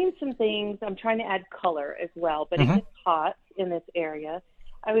I've seen some things, I'm trying to add color as well, but it gets hot in this area.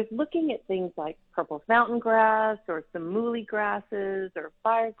 I was looking at things like purple fountain grass or some muhly grasses or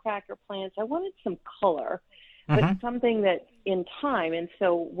firecracker plants. I wanted some color, but something that's in time. And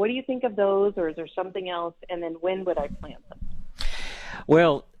so what do you think of those, or is there something else? And then when would I plant them?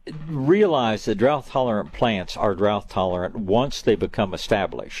 Well, realize that drought-tolerant plants are drought-tolerant once they become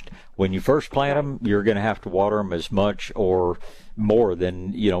established. When you first plant them, you're going to have to water them as much or more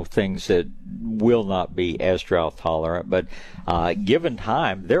than, things that will not be as drought-tolerant. But given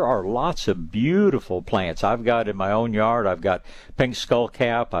time, there are lots of beautiful plants. I've got in my own yard, I've got pink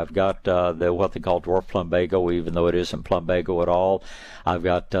skullcap. I've got what they call dwarf plumbago, even though it isn't plumbago at all. I've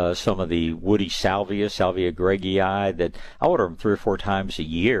got some of the woody salvia greggii, that I water them 3 or 4 times a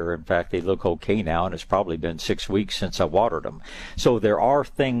year. In fact, they look okay now, and it's probably been 6 weeks since I watered them. So there are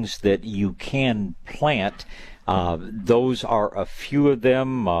things that you can plant. Those are a few of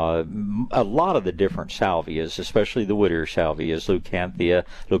them. A lot of the different salvias, especially the woodier salvias,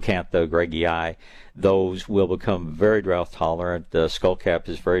 Leucantha greggii, those will become very drought tolerant. The skullcap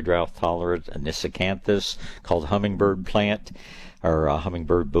is very drought tolerant. A Nisacanthus, called hummingbird plant, or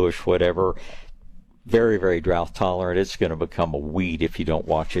hummingbird bush, whatever, very, very drought tolerant. It's going to become a weed if you don't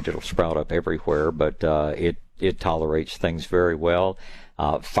watch it. It'll sprout up everywhere, but it tolerates things very well.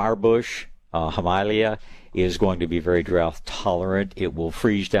 Firebush, Hymelia, is going to be very drought tolerant. It will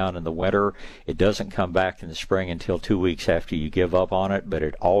freeze down in the winter. It doesn't come back in the spring until 2 weeks after you give up on it, but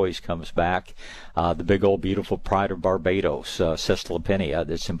it always comes back. The big old beautiful pride of Barbados, Cecilipenia,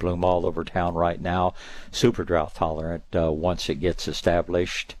 that's in bloom all over town right now, super drought tolerant once it gets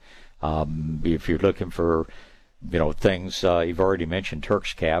established. If you're looking for things, you've already mentioned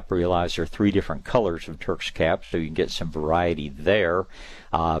Turk's cap. Realize there are 3 different colors of Turk's cap, so you can get some variety there.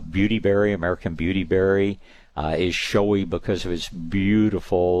 Beautyberry, American beautyberry, is showy because of its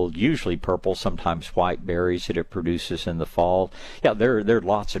beautiful, usually purple, sometimes white berries that it produces in the fall. Yeah, there are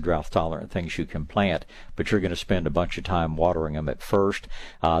lots of drought-tolerant things you can plant, but you're going to spend a bunch of time watering them at first.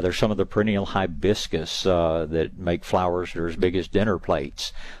 There's some of the perennial hibiscus that make flowers that are as big as dinner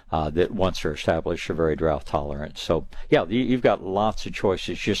plates that once they're established are very drought-tolerant. So, yeah, you've got lots of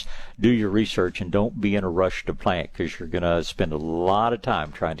choices. Just do your research and don't be in a rush to plant, because you're going to spend a lot of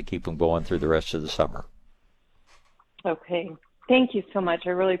time trying to keep them going through the rest of the summer. Okay. Thank you so much. I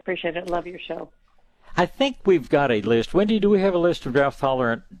really appreciate it. Love your show. I think we've got a list. Wendy, do we have a list of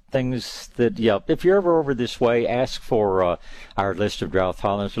drought-tolerant things that, if you're ever over this way, ask for our list of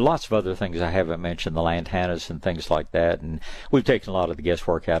drought-tolerant. There's lots of other things I haven't mentioned, the lantanas and things like that, and we've taken a lot of the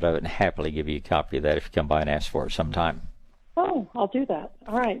guesswork out of it and happily give you a copy of that if you come by and ask for it sometime. Oh, I'll do that.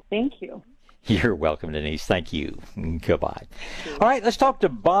 All right. Thank you. You're welcome, Denise. Thank you. Goodbye. All right, let's talk to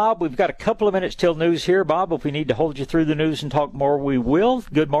Bob. We've got a couple of minutes till news here. Bob, if we need to hold you through the news and talk more, we will.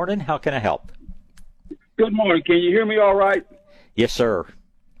 Good morning. How can I help? Good morning. Can you hear me all right? Yes, sir.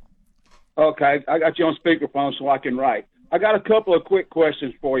 Okay. I got you on speakerphone so I can write. I got a couple of quick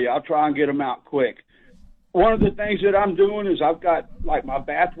questions for you. I'll try and get them out quick. One of the things that I'm doing is I've got like my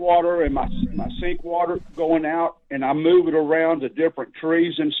bath water and my sink water going out, and I move it around to different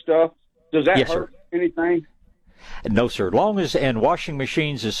trees and stuff. Does that hurt anything? No, sir. And washing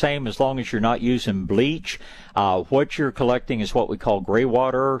machines the same as long as you're not using bleach. What you're collecting is what we call gray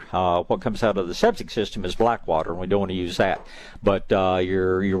water. What comes out of the septic system is black water, and we don't want to use that. But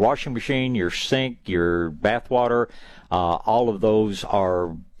your washing machine, your sink, your bath water, all of those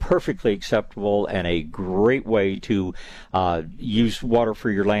are perfectly acceptable and a great way to use water for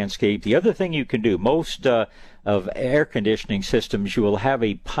your landscape. The other thing you can do, most of air conditioning systems, you will have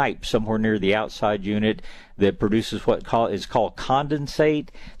a pipe somewhere near the outside unit that produces what is called condensate.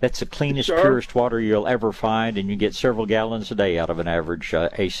 That's the cleanest, purest water you'll ever find, and you get several gallons a day out of an average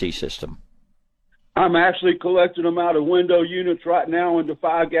AC system. I'm actually collecting them out of window units right now into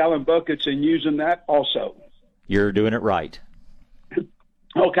 5-gallon buckets and using that also. You're doing it right.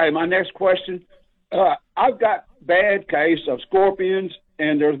 Okay, my next question. I've got bad case of scorpions,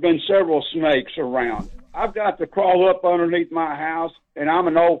 and there's been several snakes around. I've got to crawl up underneath my house, and I'm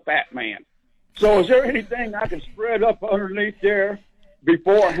an old fat man. So is there anything I can spread up underneath there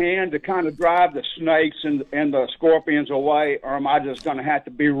beforehand to kind of drive the snakes and the scorpions away, or am I just going to have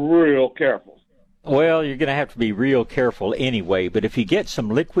to be real careful? Well, you're going to have to be real careful anyway, but if you get some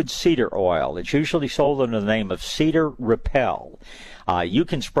liquid cedar oil, it's usually sold under the name of Cedar Repel. You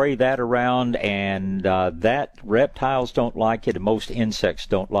can spray that around, and that reptiles don't like it, and most insects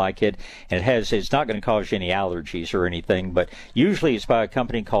don't like it. And it's not going to cause you any allergies or anything, but usually it's by a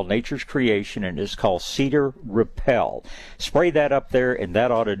company called Nature's Creation, and it's called Cedar Repel. Spray that up there, and that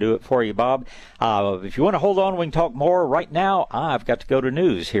ought to do it for you, Bob. If you want to hold on, we can talk more. Right now, I've got to go to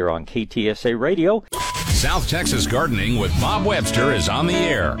news here on KTSA Radio. South Texas Gardening with Bob Webster is on the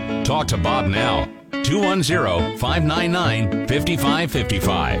air. Talk to Bob now.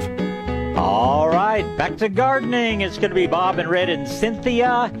 210-599-5555. All right, back to gardening. It's going to be Bob and Red and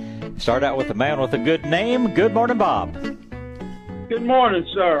Cynthia. Start out with a man with a good name. Good morning, Bob. Good morning,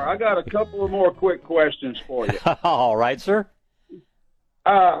 sir. I got a couple of more quick questions for you. All right, sir.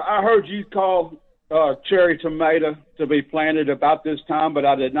 I heard you call cherry tomato to be planted about this time, but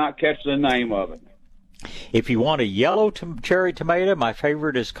I did not catch the name of it. If you want a yellow cherry tomato, my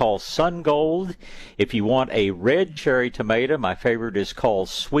favorite is called Sun Gold. If you want a red cherry tomato, my favorite is called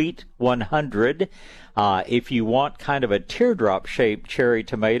Sweet 100. If you want kind of a teardrop-shaped cherry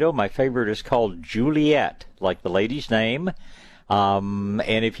tomato, my favorite is called Juliet, like the lady's name. And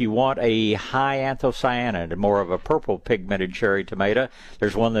if you want a high anthocyanin, more of a purple pigmented cherry tomato,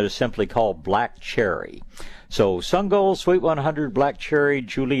 there's one that is simply called Black Cherry. So Sun Gold, Sweet 100, Black Cherry,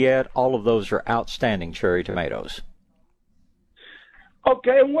 Juliet, all of those are outstanding cherry tomatoes.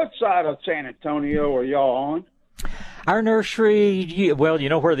 Okay, and what side of San Antonio are y'all on? Our nursery, well, you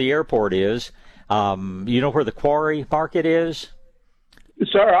know where the airport is. You know where the quarry market is?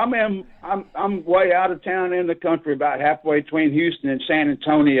 Sir, I'm way out of town in the country, about halfway between Houston and San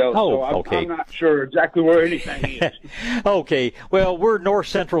Antonio. I'm not sure exactly where anything is. Okay. Well, we're north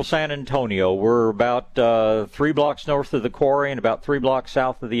central San Antonio. We're about 3 blocks north of the quarry and about 3 blocks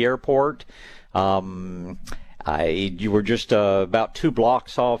south of the airport. You were just about 2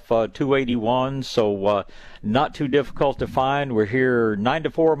 blocks off 281, so not too difficult to find. We're here 9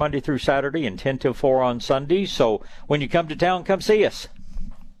 to 4 Monday through Saturday and 10 to 4 on Sunday. So when you come to town, come see us.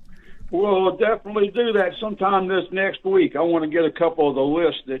 We'll definitely do that sometime this next week. I want to get a couple of the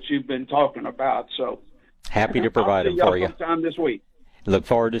lists that you've been talking about. So happy to provide them for you. Sometime this week. Look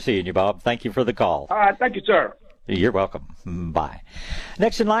forward to seeing you, Bob. Thank you for the call. All right. Thank you, sir. You're welcome. Bye.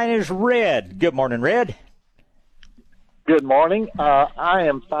 Next in line is Red. Good morning, Red. Good morning. I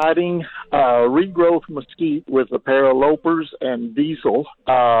am fighting regrowth mesquite with a pair of lopers and diesel.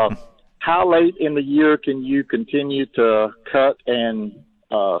 How late in the year can you continue to cut and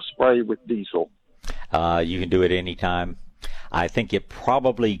spray with diesel? You can do it anytime. I think it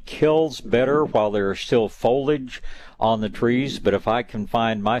probably kills better while there is still foliage on the trees, but if I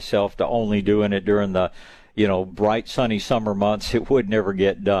confine myself to only doing it during the bright sunny summer months, it would never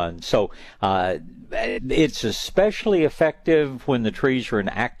get done. So it's especially effective when the trees are in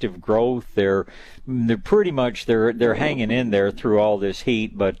active growth. They're pretty much they're hanging in there through all this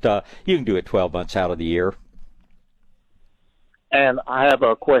heat, but you can do it 12 months out of the year. And I have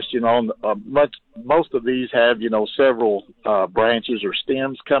a question on most of these have several branches or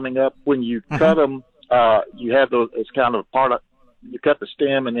stems coming up. When you cut them, you have those. It's kind of part of you cut the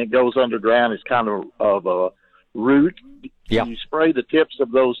stem and it goes underground. It's kind of a root. Yeah. You spray the tips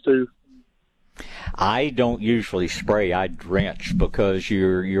of those too. I don't usually spray. I drench because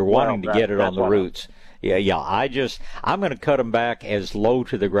you're wanting to get it on the roots. Yeah. I'm going to cut them back as low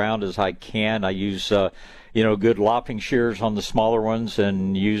to the ground as I can. I use good lopping shears on the smaller ones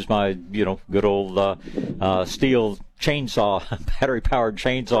and use my good old steel chainsaw, battery-powered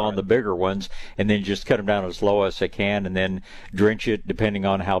chainsaw on the bigger ones, and then just cut them down as low as I can, and then drench it depending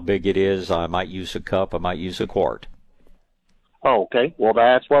on how big it is. I might use a cup. I might use a quart. Oh, okay. Well,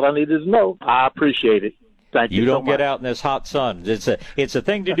 that's what I needed to know. I appreciate it. Thank you. You so don't get much. out in this hot sun. It's a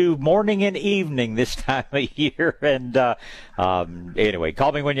thing to do morning and evening this time of year. And anyway,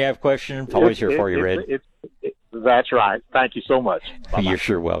 call me when you have questions. I'm always here for you, Red. That's right. Thank you so much. Bye-bye. You're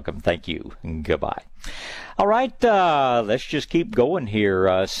sure welcome. Thank you. And goodbye. All right, let's just keep going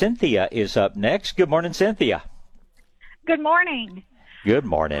here. Cynthia is up next. Good morning, Cynthia. Good morning. Good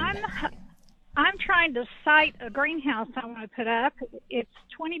morning. I'm trying to site a greenhouse I want to put up. It's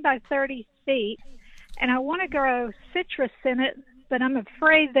 20 by 30 feet, and I want to grow citrus in it, but I'm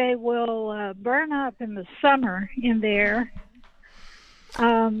afraid they will burn up in the summer in there.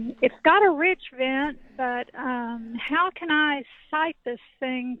 It's got a ridge vent, but how can I site this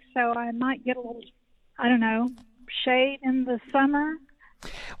thing so I might get a little, I don't know, shade in the summer?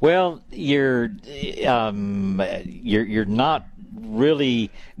 Well, you're not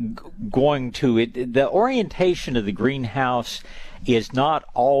really going to the orientation of the greenhouse is not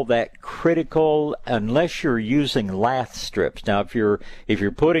all that critical unless you're using lath strips. Now, if you're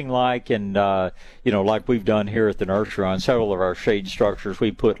putting like like we've done here at the nursery on several of our shade structures,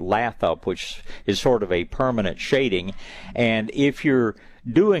 we put lath up, which is sort of a permanent shading. And if you're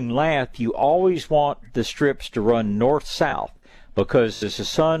doing lath, you always want the strips to run north-south. Because as the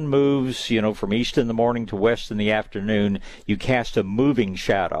sun moves, from east in the morning to west in the afternoon, you cast a moving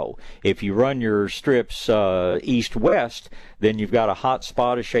shadow. If you run your strips east-west, then you've got a hot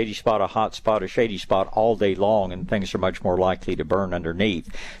spot, a shady spot, a hot spot, a shady spot all day long, and things are much more likely to burn underneath.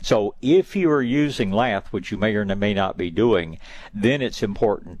 So if you are using lath, which you may or may not be doing, then it's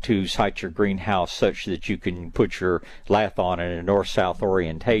important to site your greenhouse such that you can put your lath on in a north-south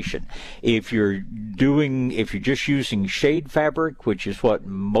orientation. If you're just using shade fabric, which is what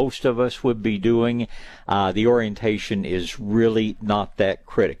most of us would be doing, the orientation is really not that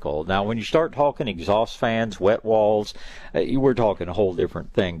critical. Now, when you start talking exhaust fans, wet walls, we're talking a whole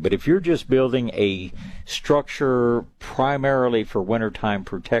different thing. But if you're just building a structure primarily for wintertime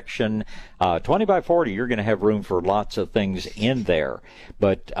protection, 20 by 40, you're going to have room for lots of things in there.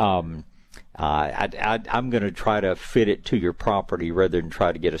 But I'm going to try to fit it to your property rather than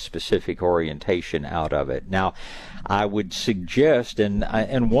try to get a specific orientation out of it. Now, I would suggest,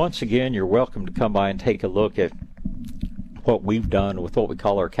 and once again, you're welcome to come by and take a look at what we've done with what we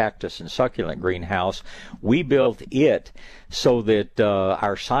call our cactus and succulent greenhouse. We built it so that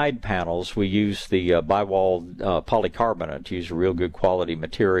our side panels, we use the biwall polycarbonate, use a real good quality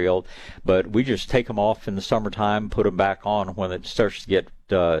material, but we just take them off in the summertime, put them back on when it starts to get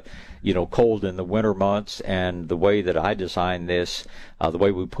cold in the winter months. And the way that I designed this, the way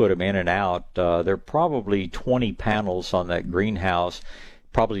we put them in and out, there are probably 20 panels on that greenhouse.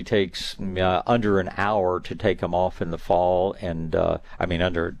 Probably takes under an hour to take them off in the fall, and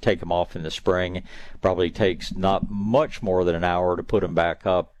take them off in the spring. Probably takes not much more than an hour to put them back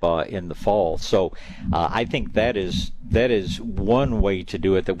up in the fall. So I think that is one way to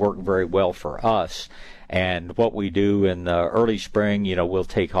do it that worked very well for us. And what we do in the early spring, we'll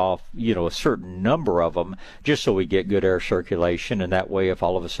take off, a certain number of them just so we get good air circulation. And that way, if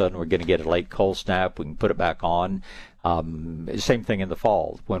all of a sudden we're going to get a late cold snap, we can put it back on. Same thing in the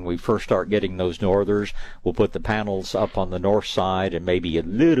fall. When we first start getting those northers, we'll put the panels up on the north side and maybe a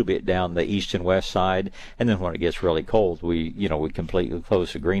little bit down the east and west side. And then when it gets really cold, we completely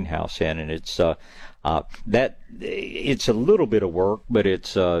close the greenhouse in. And it's it's a little bit of work, but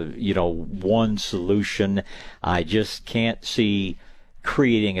it's one solution. I just can't see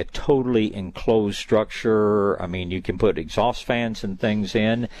creating a totally enclosed structure. I mean, you can put exhaust fans and things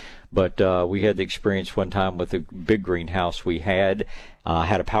in, but we had the experience one time with a big greenhouse we had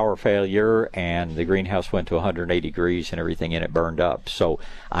a power failure, and the greenhouse went to 180 degrees and everything in it burned up. So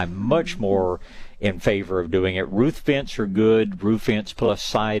I'm much more in favor of doing it. Roof vents are good. Roof vents plus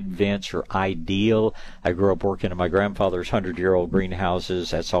side vents are ideal. I grew up working in my grandfather's 100-year-old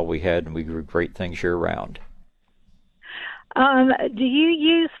greenhouses. That's all we had, and we grew great things year-round. Do you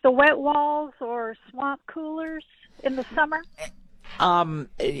use the wet walls or swamp coolers in the summer?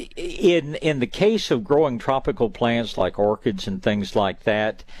 In the case of growing tropical plants like orchids and things like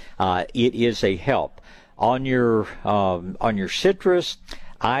that, it is a help. On your citrus,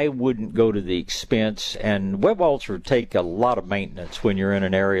 I wouldn't go to the expense, and wet walls would take a lot of maintenance when you're in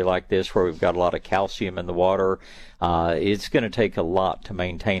an area like this where we've got a lot of calcium in the water. It's going to take a lot to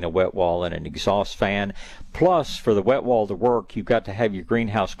maintain a wet wall and an exhaust fan. Plus, for the wet wall to work, you've got to have your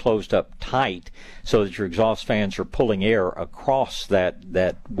greenhouse closed up tight so that your exhaust fans are pulling air across that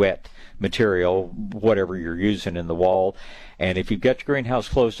wet material, whatever you're using in the wall. And if you've got your greenhouse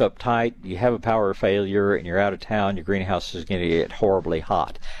closed up tight, you have a power failure and you're out of town, your greenhouse is going to get horribly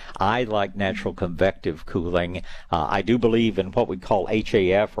hot. I like natural convective cooling. I do believe in what we call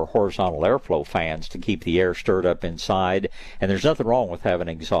HAF, or horizontal airflow fans, to keep the air stirred up inside. And there's nothing wrong with having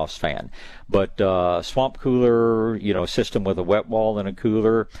an exhaust fan. But swamp cooler, system with a wet wall and a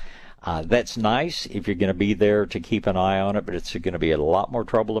cooler, that's nice if you're going to be there to keep an eye on it, but it's going to be a lot more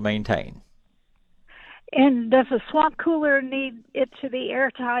trouble to maintain. And does a swamp cooler need it to be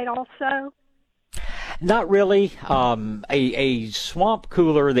airtight also? Not really. A swamp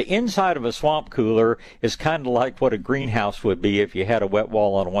cooler, the inside of a swamp cooler is kind of like what a greenhouse would be if you had a wet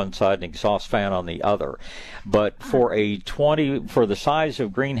wall on one side and an exhaust fan on the other. But for for the size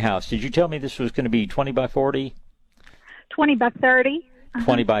of greenhouse, did you tell me this was going to be 20 by 40? 20 by 30.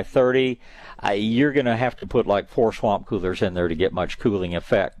 20 by 30, you're going to have to put like 4 swamp coolers in there to get much cooling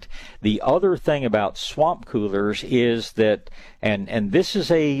effect. The other thing about swamp coolers is that, and this is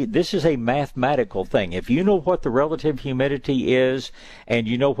a mathematical thing. If you know what the relative humidity is and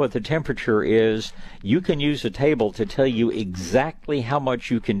you know what the temperature is, you can use a table to tell you exactly how much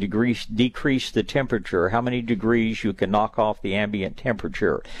you can decrease the temperature, how many degrees you can knock off the ambient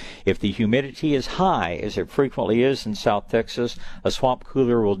temperature. If the humidity is high, as it frequently is in South Texas, a swamp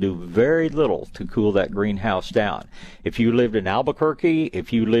cooler will do very little to cool that greenhouse down. If you lived in Albuquerque,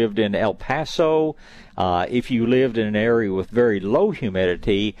 if you lived in El Paso, if you lived in an area with very low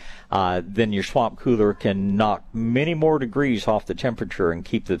humidity, then your swamp cooler can knock many more degrees off the temperature and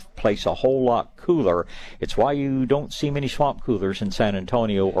keep the place a whole lot cooler. It's why you don't see many swamp coolers in San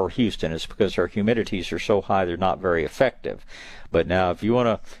Antonio or Houston. It's because our humidities are so high they're not very effective. But now, if you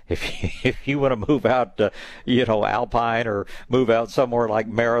want to move out, Alpine, or move out somewhere like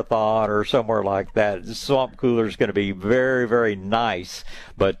Marathon or somewhere like that, the swamp cooler is going to be very, very nice.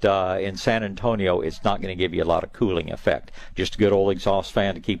 But in San Antonio, it's not going to give you a lot of cooling effect. Just a good old exhaust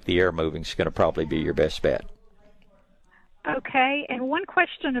fan to keep the air moving is going to probably be your best bet. Okay, and one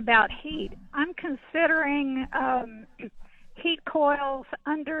question about heat. I'm considering heat coils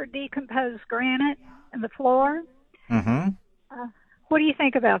under decomposed granite in the floor. Mm-hmm. What do you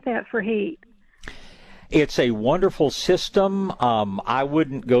think about that for heat? It's a wonderful system. I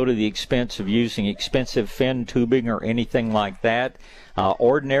wouldn't go to the expense of using expensive fin tubing or anything like that.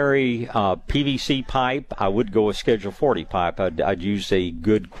 Ordinary PVC pipe, I would go with Schedule 40 pipe. I'd use a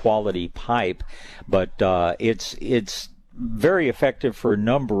good quality pipe, but it's very effective for a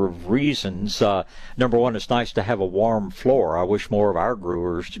number of reasons. Number one, it's nice to have a warm floor. I wish more of our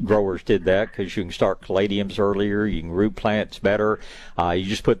growers did that, because you can start caladiums earlier, you can root plants better. You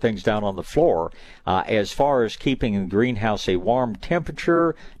just put things down on the floor. As far as keeping the greenhouse a warm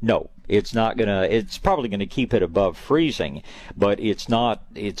temperature, no. It's probably gonna keep it above freezing, but it's not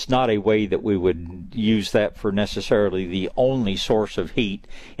a way that we would use that for necessarily the only source of heat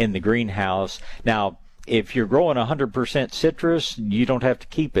in the greenhouse. Now, if you're growing 100% citrus, you don't have to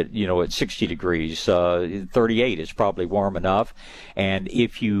keep it, at 60 degrees. 38 is probably warm enough. And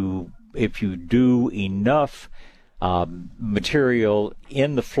if you do enough material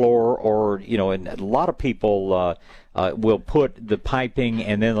in the floor, or, and a lot of people will put the piping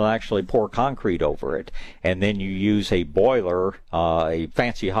and then they'll actually pour concrete over it. And then you use a boiler, a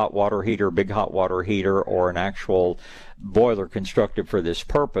fancy hot water heater, big hot water heater, or an actual boiler constructed for this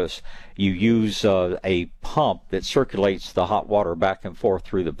purpose. You use a pump that circulates the hot water back and forth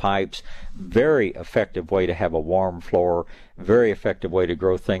through the pipes. Very effective way to have a warm floor, very effective way to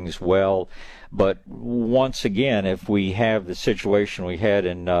grow things well. But once again, if we have the situation we had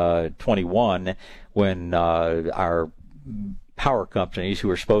in 21, when our power companies, who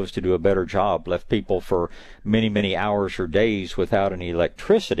are supposed to do a better job, left people for many, many hours or days without any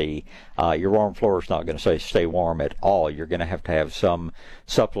electricity, your warm floor is not going to stay warm at all. You're going to have some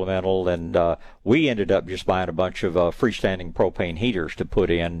supplemental, and we ended up just buying a bunch of freestanding propane heaters to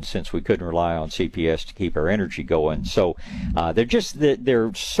put in, since we couldn't rely on CPS to keep our energy going. So there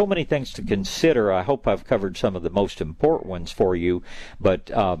are so many things to consider. I hope I've covered some of the most important ones for you,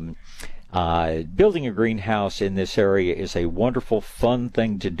 but building a greenhouse in this area is a wonderful, fun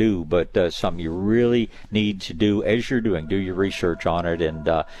thing to do, but something you really need to do as you're do your research on it. And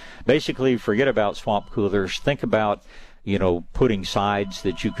basically, forget about swamp coolers. Think about putting sides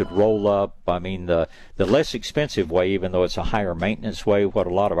that you could roll up. I mean, the less expensive way, even though it's a higher maintenance way, what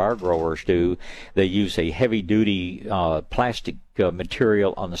a lot of our growers do, they use a heavy-duty plastic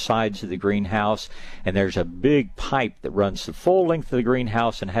material on the sides of the greenhouse, and there's a big pipe that runs the full length of the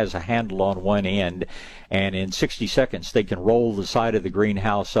greenhouse and has a handle on one end. And in 60 seconds, they can roll the side of the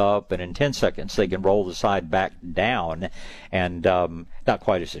greenhouse up, and in 10 seconds, they can roll the side back down. And not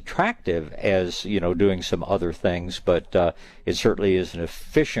quite as attractive as, doing some other things, but it certainly is an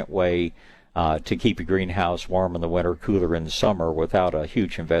efficient way to keep a greenhouse warm in the winter, cooler in the summer without a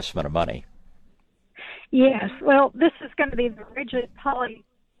huge investment of money. Yes. Well, this is going to be the rigid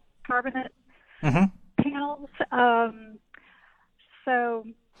polycarbonate panels. So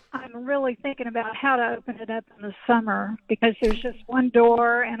I'm really thinking about how to open it up in the summer because there's just one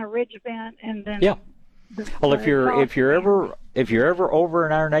door and a ridge vent, and then Well, if you're ever over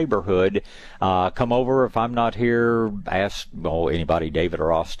in our neighborhood, come over. If I'm not here, ask anybody, David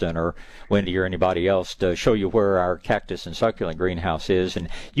or Austin or Wendy or anybody else, to show you where our cactus and succulent greenhouse is, and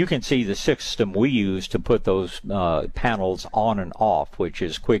you can see the system we use to put those panels on and off, which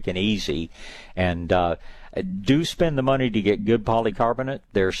is quick and easy. And do spend the money to get good polycarbonate.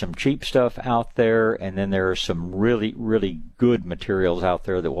 There's some cheap stuff out there, and then there are some really, really good materials out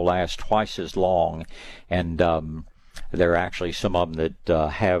there that will last twice as long. And there are actually some of them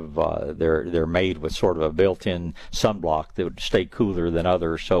that they're made with sort of a built-in sunblock that would stay cooler than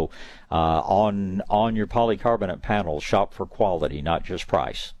others. So on your polycarbonate panels, shop for quality, not just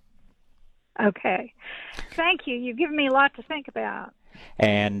price. Okay. Thank you. You've given me a lot to think about.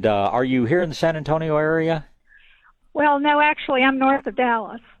 And are you here in the San Antonio area? Well, no, actually, I'm north of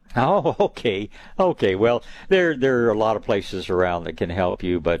Dallas. Oh, okay. Okay. Well, there are a lot of places around that can help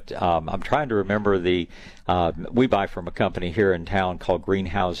you, but I'm trying to remember we buy from a company here in town called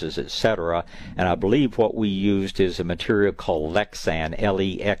Greenhouses, Etc., and I believe what we used is a material called Lexan,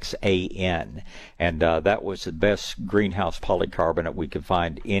 Lexan, and that was the best greenhouse polycarbonate we could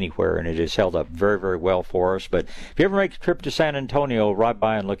find anywhere, and it has held up very, very well for us. But if you ever make a trip to San Antonio, ride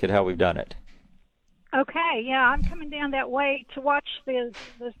by and look at how we've done it. Okay, yeah, I'm coming down that way to watch the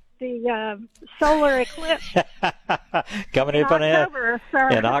solar eclipse. Coming in October.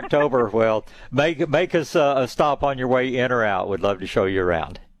 In October. Well, make us a stop on your way in or out. We'd love to show you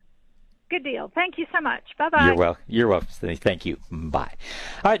around. Good deal. Thank you so much. Bye-bye. You're welcome. Thank you. Bye.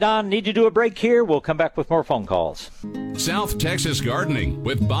 All right, Don, need to do a break here. We'll come back with more phone calls. South Texas Gardening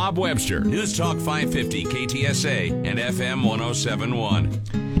with Bob Webster. News Talk 550 KTSA and FM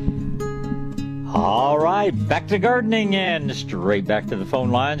 1071. All right, back to gardening and straight back to the phone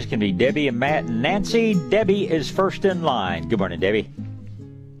lines. It can be Debbie and Matt and Nancy. Debbie is first in line. Good morning, Debbie.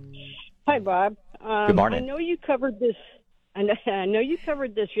 Hi, Bob. Good morning. I know you covered this. I know you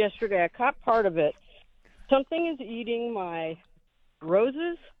covered this yesterday. I caught part of it. Something is eating my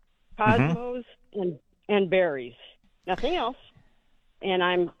roses, cosmos, and berries. Nothing else.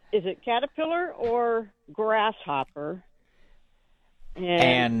 And is it caterpillar or grasshopper?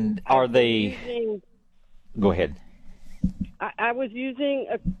 And are they... Go ahead. I was using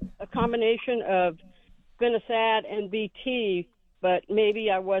a combination of spinosad and BT, but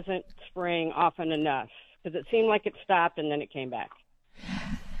maybe I wasn't spraying often enough because it seemed like it stopped and then it came back.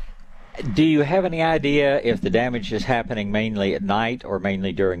 Do you have any idea if the damage is happening mainly at night or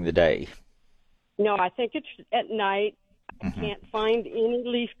mainly during the day? No, I think it's at night. I can't find any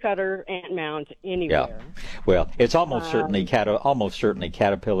leaf cutter ant mounds anywhere. Yeah. Well, it's almost certainly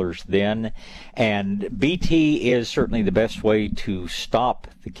caterpillars then, and BT is certainly the best way to stop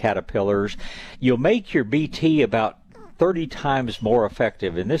the caterpillars. You'll make your BT about 30 times more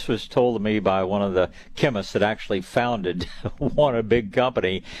effective, and this was told to me by one of the chemists that actually founded a big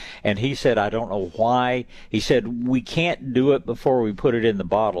company, and he said, I don't know why. He said, we can't do it before we put it in the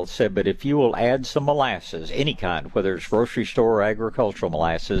bottle. Said, but if you will add some molasses, any kind, whether it's grocery store or agricultural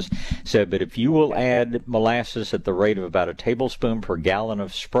molasses, said, but if you will add molasses at the rate of about a tablespoon per gallon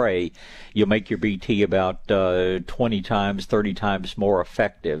of spray, you'll make your BT about 20 times, 30 times more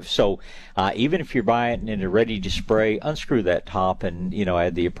effective. So even if you're buying it and ready to spray, unscrew that top and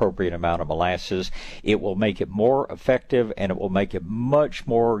add the appropriate amount of molasses. It will make it more effective, and it will make it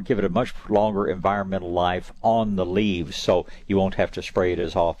give it a much longer environmental life on the leaves, so you won't have to spray it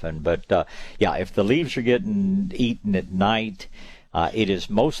as often. But if the leaves are getting eaten at night, it is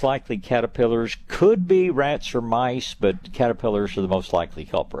most likely caterpillars. Could be rats or mice, but caterpillars are the most likely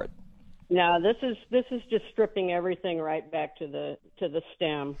culprit. No, this is just stripping everything right back to the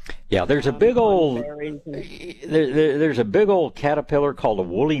stem. Yeah, there's a big old there's a big old caterpillar called a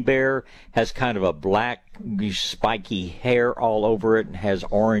woolly bear. Has kind of a black spiky hair all over it and has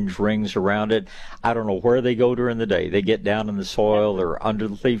orange rings around it. I don't know where they go during the day. They get down in the soil or under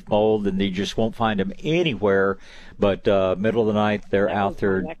the leaf mold, and you just won't find them anywhere. But middle of the night, they're out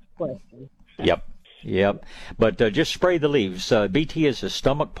there. Next question. Yep. Yep. But just spray the leaves. BT is a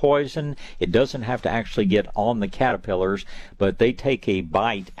stomach poison. It doesn't have to actually get on the caterpillars, but they take a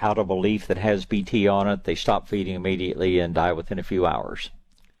bite out of a leaf that has BT on it. They stop feeding immediately and die within a few hours.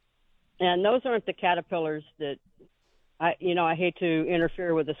 And those aren't the caterpillars that I hate to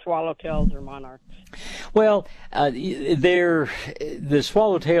interfere with the swallowtails or monarchs. Well, the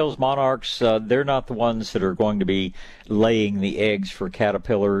swallowtails, monarchs, they're not the ones that are going to be laying the eggs for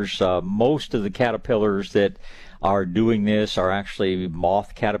caterpillars. Most of the caterpillars that are doing this are actually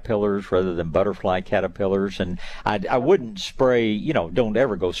moth caterpillars rather than butterfly caterpillars. And I wouldn't spray, don't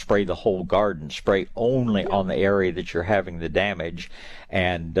ever go spray the whole garden. Spray only on the area that you're having the damage.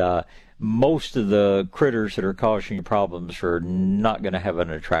 And most of the critters that are causing you problems are not going to have an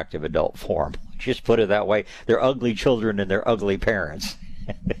attractive adult form. Just put it that way. They're ugly children and they're ugly parents.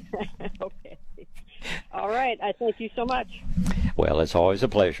 Okay. All right. I thank you so much. Well, it's always a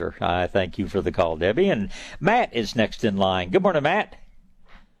pleasure. I thank you for the call, Debbie. And Matt is next in line. Good morning, Matt.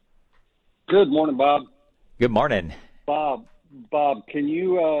 Good morning, Bob. Good morning. Bob, can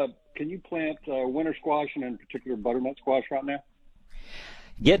you plant winter squash and in particular butternut squash right now?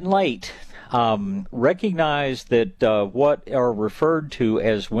 Getting late. Recognize that what are referred to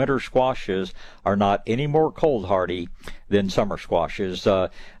as winter squashes are not any more cold hardy than summer squashes.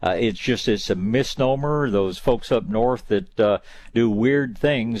 It's a misnomer. Those folks up north that do weird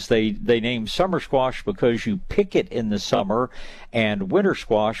things, they name summer squash because you pick it in the summer, and winter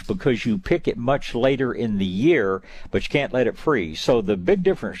squash because you pick it much later in the year, but you can't let it freeze. So the big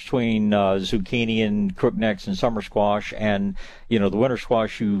difference between zucchini and crooknecks and summer squash and the winter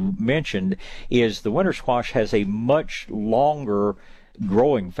squash you mentioned is the winter squash has a much longer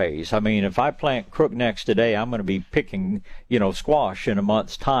growing phase. I mean, if I plant crooknecks today, I'm going to be picking, squash in a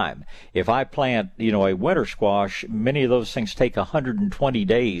month's time. If I plant, a winter squash, many of those things take 120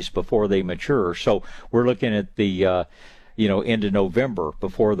 days before they mature. So we're looking at the into November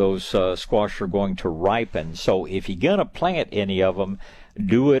before those squash are going to ripen. So if you're going to plant any of them,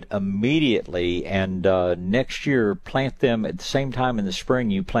 do it immediately, and next year plant them at the same time in the spring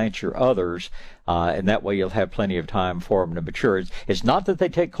you plant your others, and that way you'll have plenty of time for them to mature. It's not that they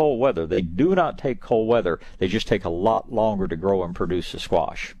take cold weather. They do not take cold weather. They just take a lot longer to grow and produce a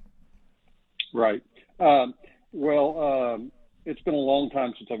squash. Right. It's been a long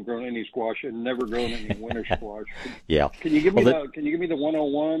time since I've grown any squash and never grown any winter squash. Yeah. Can you give me the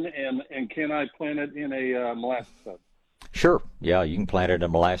 101 and can I plant it in a molasses tub? Sure. Yeah, you can plant it in a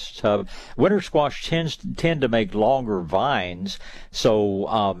molasses tub. Winter squash tend to make longer vines,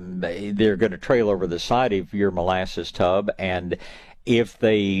 so they're going to trail over the side of your molasses tub, and if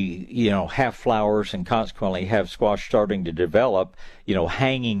they, have flowers and consequently have squash starting to develop,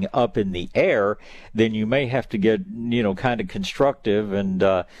 hanging up in the air, then you may have to get, kind of constructive. And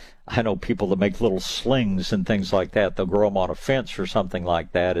I know people that make little slings and things like that. They'll grow them on a fence or something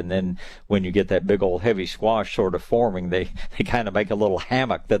like that. And then when you get that big old heavy squash sort of forming, they kind of make a little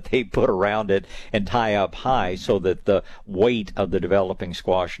hammock that they put around it and tie up high so that the weight of the developing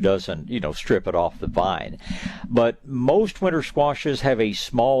squash doesn't, strip it off the vine. But most winter squashes have a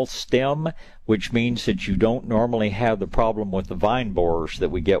small stem, which means that you don't normally have the problem with the vine borers that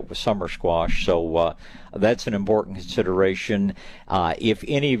we get with summer squash. So that's an important consideration. If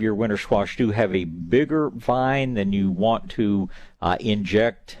any of your winter squash do have a bigger vine, then you want to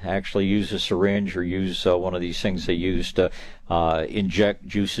inject, actually use a syringe or use one of these things they use to inject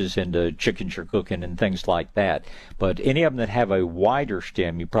juices into chickens you're cooking and things like that. But any of them that have a wider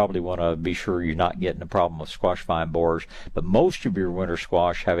stem, you probably want to be sure you're not getting a problem with squash vine borers. But most of your winter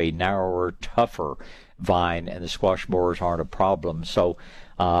squash have a narrower, tougher vine, and the squash borers aren't a problem. So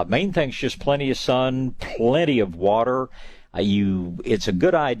main thing's just plenty of sun, plenty of water. It's a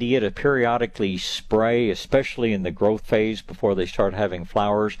good idea to periodically spray, especially in the growth phase before they start having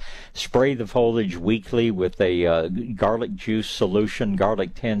flowers. Spray the foliage weekly with a garlic juice solution.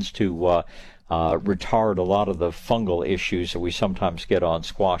 Garlic tends to retard a lot of the fungal issues that we sometimes get on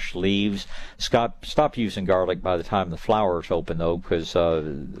squash leaves. Stop using garlic by the time the flowers open, though, because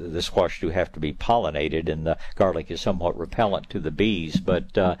the squash do have to be pollinated, and the garlic is somewhat repellent to the bees.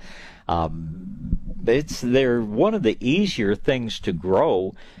 But they're one of the easier things to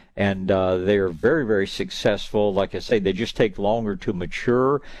grow, and they're very, very successful. Like I say, they just take longer to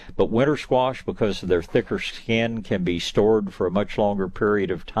mature, but winter squash, because of their thicker skin, can be stored for a much longer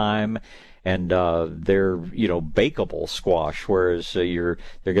period of time, and they're, bakeable squash, whereas they're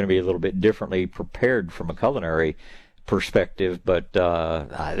going to be a little bit differently prepared from a culinary perspective, but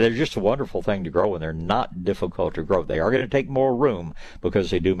they're just a wonderful thing to grow, and they're not difficult to grow. They are going to take more room because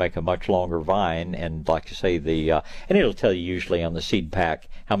they do make a much longer vine, and like I say, and it'll tell you usually on the seed pack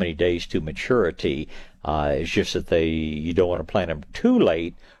how many days to maturity. It's just that you don't want to plant them too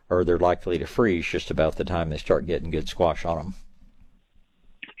late, or they're likely to freeze just about the time they start getting good squash on them.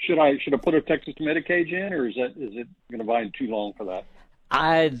 Should I put a Texas tomato cage in, or is it going to vine too long for that?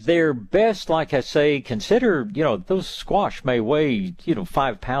 They're best, like I say, consider, those squash may weigh,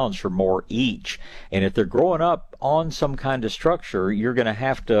 5 pounds or more each. And if they're growing up on some kind of structure, you're going to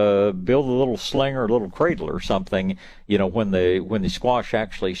have to build a little sling or a little cradle or something, when the squash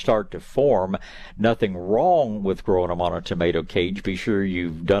actually start to form. Nothing wrong with growing them on a tomato cage. Be sure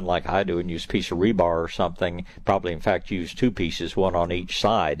you've done like I do and use a piece of rebar or something. Probably, in fact, use 2 pieces, one on each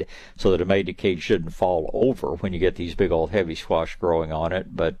side, so the tomato cage shouldn't fall over when you get these big old heavy squash growing on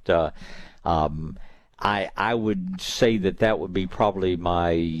it. But I would say that would be probably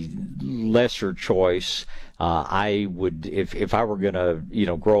my lesser choice. I would, if I were going to,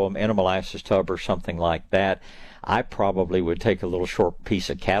 grow them in a molasses tub or something like that, I probably would take a little short piece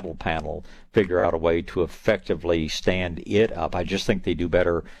of cattle panel, figure out a way to effectively stand it up. I just think they do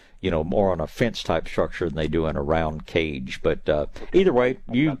better, more on a fence type structure than they do in a round cage. But either way,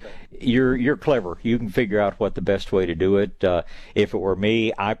 you're clever. You can figure out what the best way to do it. If it were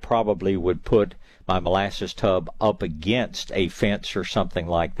me, I probably would put my molasses tub up against a fence or something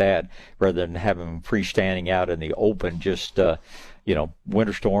like that, rather than having them freestanding out in the open. Just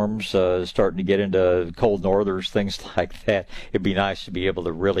winter storms starting to get into cold northers, things like that. It'd be nice to be able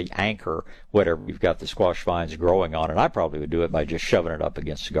to really anchor whatever you've got the squash vines growing on, and I probably would do it by just shoving it up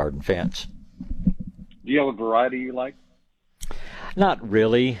against the garden fence. Do you have a variety you like? Not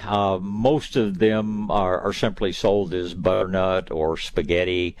really. Most of them are simply sold as butternut or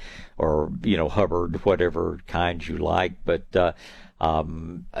spaghetti or, Hubbard, whatever kind you like. But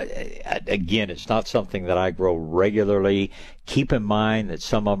again, it's not something that I grow regularly. Keep in mind that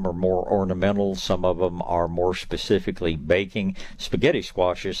some of them are more ornamental, some of them are more specifically baking. Spaghetti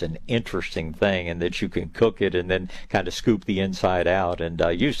squash is an interesting thing in that you can cook it and then kind of scoop the inside out, and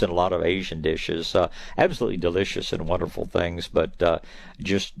used in a lot of Asian dishes. Absolutely delicious and wonderful things, but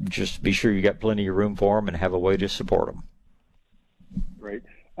just be sure you got plenty of room for them and have a way to support them. Great.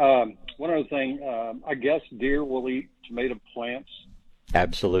 One other thing, I guess deer will eat tomato plants.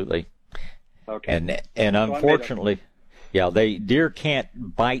 Absolutely. Okay. And unfortunately, deer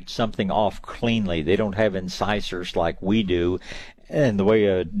can't bite something off cleanly. They don't have incisors like we do. And the way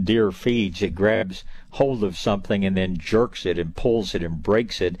a deer feeds, it grabs hold of something and then jerks it and pulls it and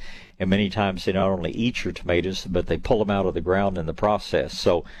breaks it. And many times they not only eat your tomatoes, but they pull them out of the ground in the process.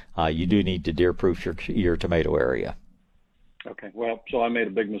 So you do need to deer-proof your tomato area. Okay. Well, so I made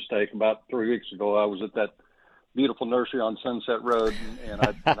a big mistake. About 3 weeks ago, I was at that beautiful nursery on Sunset Road, and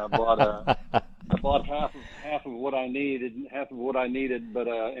I bought half of what I needed, but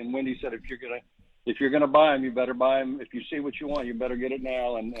and Wendy said if you're gonna buy them, you better buy them. If you see what you want, you better get it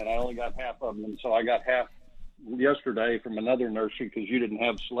now. And I only got half of them, and so I got half yesterday from another nursery because you didn't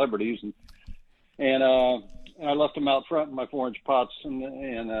have celebrities, and I left them out front in my 4-inch pots and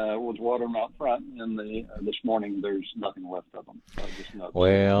was watering them out front. And this morning there's nothing left of them. So just nuts.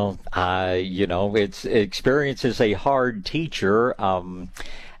 Well, experience is a hard teacher.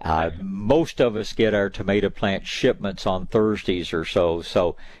 Most of us get our tomato plant shipments on Thursdays or so.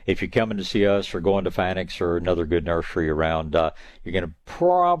 So if you're coming to see us or going to Fanix or another good nursery around, you're going to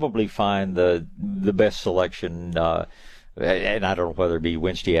probably find the best selection. And I don't know whether it be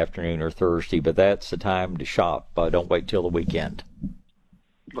Wednesday afternoon or Thursday, but that's the time to shop. Don't wait till the weekend.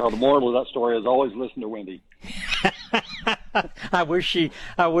 Well, the moral of that story is always listen to Wendy. I wish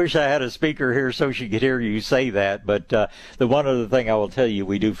I had a speaker here so she could hear you say that. But the one other thing I will tell you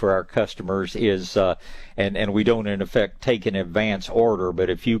we do for our customers is, and we don't in effect take an advance order, but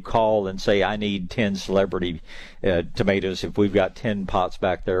if you call and say, I need 10 celebrity tomatoes, if we've got 10 pots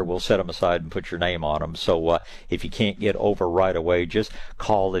back there, we'll set them aside and put your name on them. So if you can't get over right away, just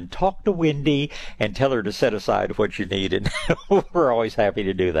call and talk to Wendy and tell her to set aside what you need, and we're always happy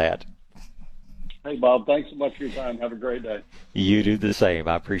to do that. Hey, Bob, thanks so much for your time. Have a great day. You do the same.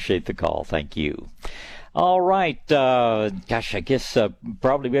 I appreciate the call. Thank you. All right. I guess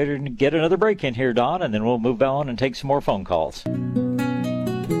probably better to get another break in here, Don, and then we'll move on and take some more phone calls.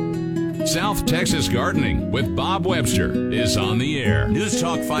 South Texas Gardening with Bob Webster is on the air. News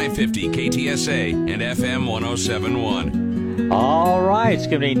Talk 550 KTSA and FM 1071. All right. It's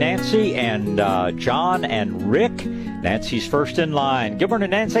going to be Nancy and John and Rick. Nancy's first in line. Good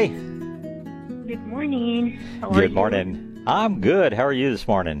morning, Nancy. Good morning. Good morning. I'm good. How are you this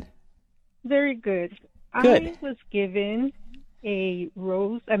morning? Very good. Good. I was given a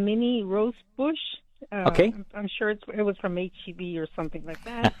mini rose bush. Okay. I'm sure it was from HEB or something like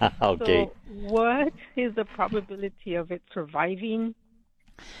that. Okay. So what is the probability of it surviving?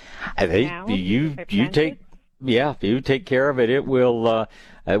 You take care of it. It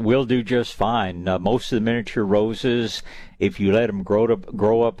will do just fine. Most of the miniature roses, if you let them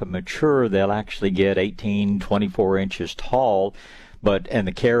grow up and mature, they'll actually get 18, 24 inches tall. And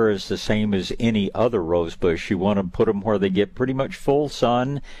the care is the same as any other rose bush. You want to put them where they get pretty much full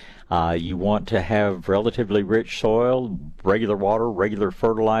sun. You want to have relatively rich soil, regular water, regular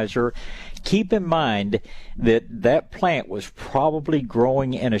fertilizer. Keep in mind that plant was probably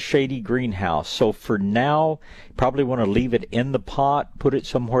growing in a shady greenhouse. So for now, probably want to leave it in the pot, put it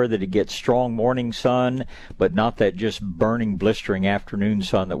somewhere that it gets strong morning sun, but not that just burning, blistering afternoon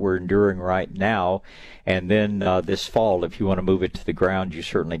sun that we're enduring right now. And then this fall, if you want to move it to the ground, you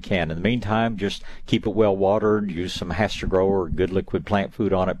certainly can. In the meantime, just keep it well watered, use some Hastra Grower or good liquid plant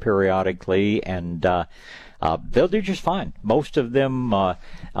food on it periodically, and they'll do just fine. Most of them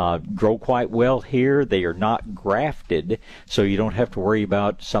grow quite well here. They are not grafted, so you don't have to worry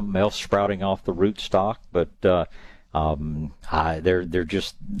about something else sprouting off the rootstock. But there are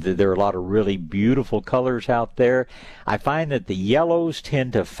a lot of really beautiful colors out there. I find that the yellows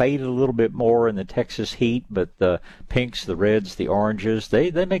tend to fade a little bit more in the Texas heat, but the pinks, the reds, the oranges,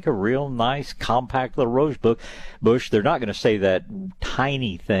 they make a real nice, compact little rose bush. They're not going to say that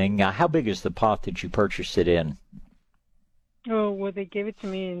tiny thing. How big is the pot that you purchased it in? Oh, well, they gave it to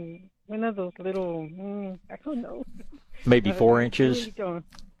me in one of those little, I don't know. Maybe 4 inches?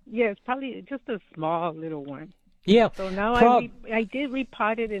 Yeah, it's probably just a small little one. Yeah. So now I did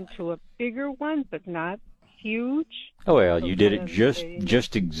repot it into a bigger one, but not huge. Oh, well, you did it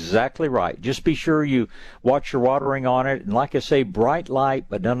just exactly right. Just be sure you watch your watering on it. And like I say, bright light,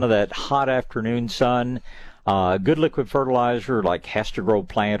 but none of that hot afternoon sun. Good liquid fertilizer like Hastra Grow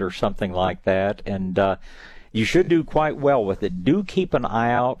Plant or something like that. And you should do quite well with it. Do keep an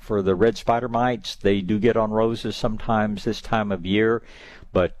eye out for the red spider mites. They do get on roses sometimes this time of year.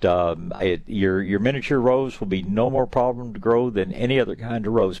 But your miniature rose will be no more problem to grow than any other kind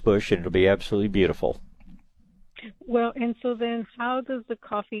of rose bush, and it'll be absolutely beautiful. Well, and so then how does the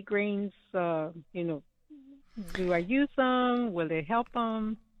coffee grains, do I use them? Will they help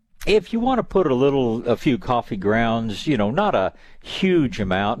them? If you want to put a few coffee grounds, not a huge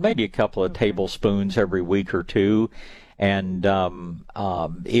amount, maybe a couple of tablespoons every week or two. And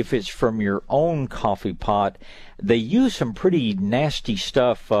if it's from your own coffee pot, they use some pretty nasty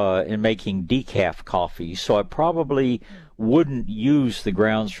stuff in making decaf coffee. So I probably wouldn't use the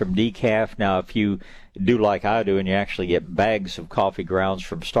grounds from decaf. Now, if you do like I do and you actually get bags of coffee grounds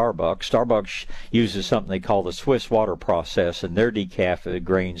from Starbucks uses something they call the Swiss water process, and their decaf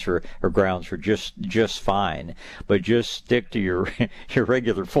grains or grounds are just fine. But just stick to your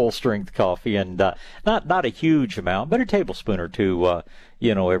regular full strength coffee, and not a huge amount, but a tablespoon or two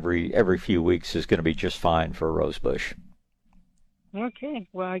every few weeks is going to be just fine for a rose bush. Okay,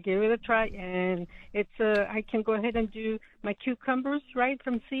 well, I gave it a try, and it's I can go ahead and do my cucumbers right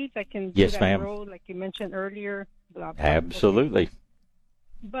from seeds. I can do that roll like you mentioned earlier. Blah, blah, absolutely. Okay.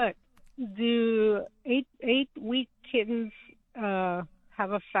 But do 8-week kittens have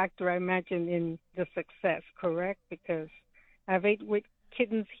a factor, I imagine, in the success? Correct, because I have 8-week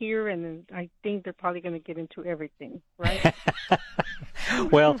kittens here, and I think they're probably going to get into everything, right?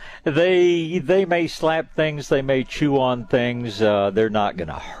 Well, they may slap things, they may chew on things. They're not going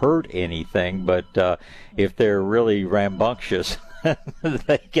to hurt anything, but if they're really rambunctious,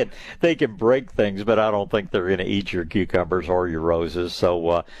 they can break things. But I don't think they're going to eat your cucumbers or your roses.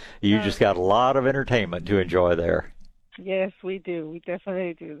 So you just got a lot of entertainment to enjoy there. Yes, we do. We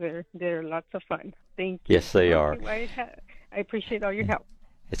definitely do. They're lots of fun. Thank you. Yes, they are. I appreciate all your help.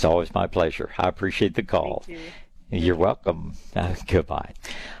 It's always my pleasure. I appreciate the call. Thank you. You're welcome. Goodbye.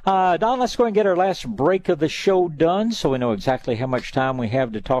 Don, let's go and get our last break of the show done so we know exactly how much time we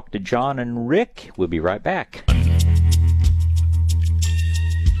have to talk to John and Rick. We'll be right back.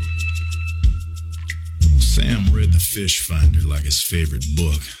 Sam read The Fish Finder like his favorite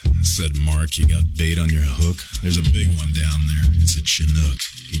book. Said, Mark, you got bait on your hook? There's a big one down there. It's a Chinook.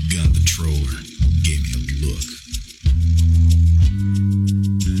 He gunned the troller. Gave me a look.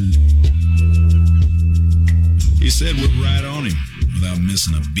 He said we're right on him. Without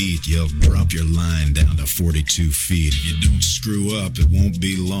missing a beat, yelled, drop your line down to 42 feet. If you don't screw up, it won't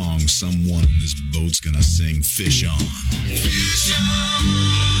be long. Someone in this boat's gonna sing Fish On. Fish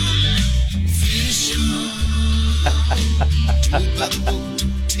on, fish on. Do it by the boat,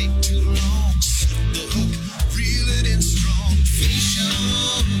 don't take too long. Slip the hook, reel it in strong. Fish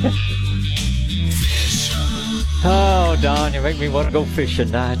on, fish John, you make me want to go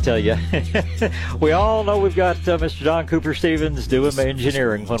fishing, I tell you. We all know we've got Mr. John Cooper Stevens doing the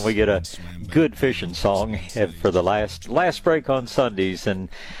engineering when we get a good fishing song for the last break on Sundays, and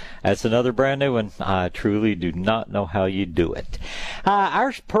that's another brand new one. I truly do not know how you do it.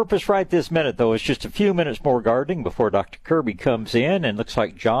 Our purpose right this minute, though, is just a few minutes more gardening before Dr. Kirby comes in, and looks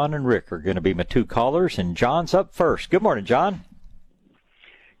like John and Rick are going to be my two callers, and John's up first. Good morning, John.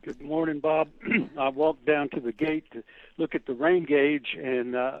 Good morning, Bob. I walked down to the gate to look at the rain gauge,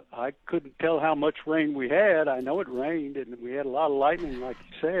 and I couldn't tell how much rain we had. I know it rained, and we had a lot of lightning, like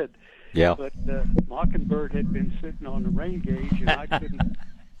you said. Yeah. But Mockingbird had been sitting on the rain gauge, and I couldn't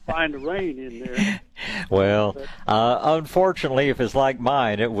find the rain in there. Well, unfortunately, if it's like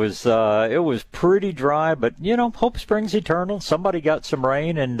mine, it was pretty dry. But you know, hope springs eternal. Somebody got some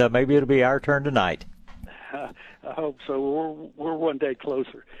rain, and maybe it'll be our turn tonight. I hope so. We're one day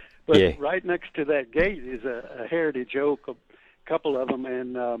closer. But yeah. Right next to that gate is a heritage oak, a couple of them,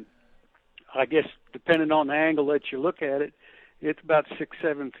 and I guess depending on the angle that you look at it, it's about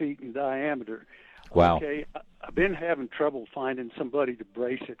 6-7 feet in diameter. Wow. Okay, I've been having trouble finding somebody to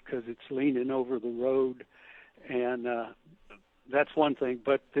brace it because it's leaning over the road, and that's one thing.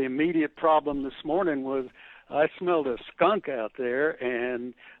 But the immediate problem this morning was I smelled a skunk out there,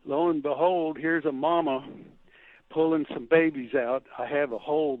 and lo and behold, here's a mama pulling some babies out. I have a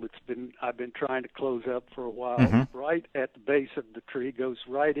hole I've been trying to close up for a while, right at the base of the tree, goes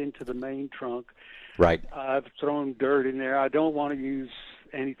right into the main trunk. Right. I've thrown dirt in there. I don't want to use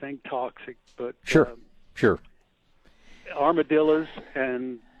anything toxic, but sure. Armadillos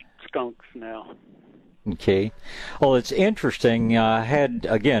and skunks now. Okay. Well, it's interesting. I had,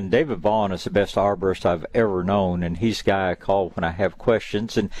 again, David Vaughn is the best arborist I've ever known, and he's the guy I call when I have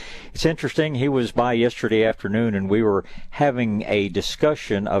questions. And it's interesting, he was by yesterday afternoon, and we were having a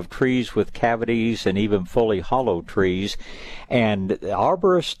discussion of trees with cavities and even fully hollow trees. And the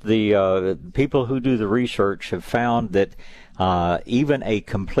arborists, the people who do the research, have found that even a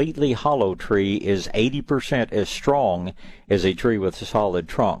completely hollow tree is 80% as strong as a tree with a solid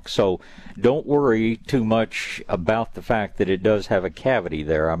trunk. So don't worry too much about the fact that it does have a cavity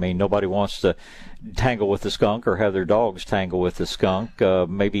there. I mean, nobody wants to tangle with the skunk or have their dogs tangle with the skunk.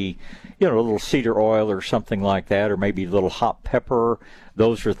 Maybe, a little cedar oil or something like that, or maybe a little hot pepper.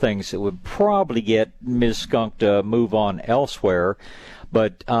 Those are things that would probably get Ms. Skunk to move on elsewhere.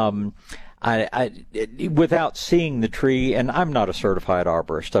 But I without seeing the tree, and I'm not a certified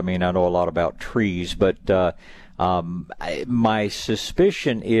arborist. I mean, I know a lot about trees, but my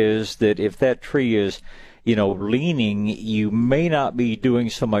suspicion is that if that tree is, leaning, you may not be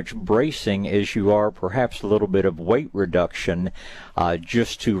doing so much bracing as you are perhaps a little bit of weight reduction,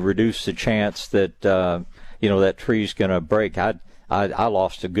 just to reduce the chance that, that tree's going to break. I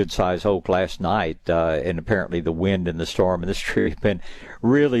lost a good-sized oak last night, and apparently the wind and the storm, and this tree has been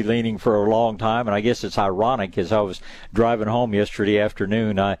really leaning for a long time. And I guess it's ironic, as I was driving home yesterday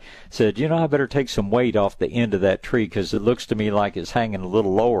afternoon, I said, I better take some weight off the end of that tree because it looks to me like it's hanging a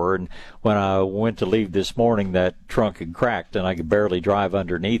little lower. And when I went to leave this morning, that trunk had cracked, and I could barely drive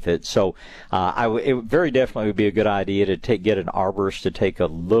underneath it. So it very definitely would be a good idea to get an arborist to take a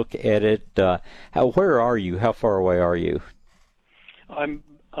look at it. Where are you? How far away are you? I'm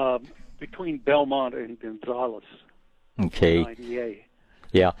between Belmont and Gonzales. Okay. 98.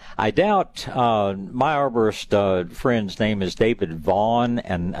 Yeah, I doubt my arborist friend's name is David Vaughn,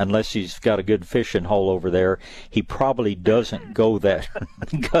 and unless he's got a good fishing hole over there, he probably doesn't go that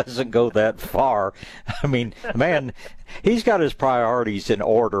far. I mean, man, he's got his priorities in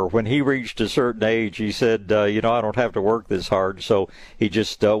order. When he reached a certain age, he said, I don't have to work this hard, so he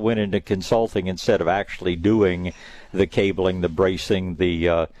just went into consulting instead of actually doing the cabling, the bracing,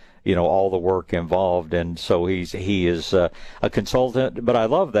 the all the work involved. And so he is a consultant. But I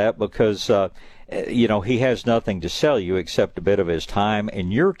love that because he has nothing to sell you except a bit of his time.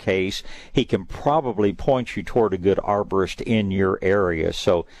 In your case, he can probably point you toward a good arborist in your area.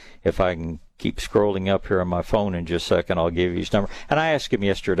 So if I can keep scrolling up here on my phone in just a second, I'll give you his number. And I asked him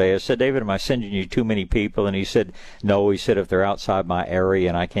yesterday, I said, David, am I sending you too many people? And he said, no. He said, if they're outside my area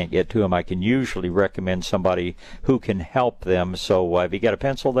and I can't get to them, I can usually recommend somebody who can help them. So have you got a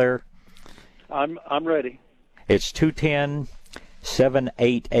pencil there? I'm ready. It's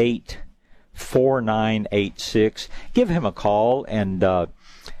 210-788-4986. Give him a call and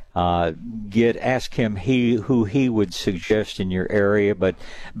ask him who he would suggest in your area. But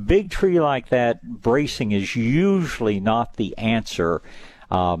big tree like that, bracing is usually not the answer.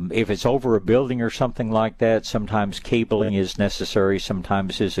 If it's over a building or something like that, sometimes cabling is necessary,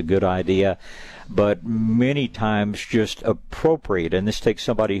 sometimes is a good idea. But many times just appropriate, and this takes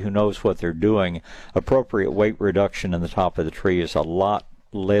somebody who knows what they're doing, appropriate weight reduction in the top of the tree is a lot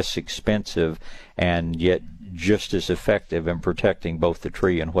less expensive and yet just as effective in protecting both the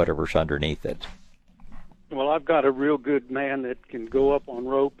tree and whatever's underneath it. Well, I've got a real good man that can go up on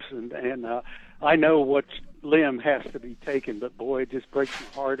ropes, and I know what limb has to be taken, but boy, it just breaks my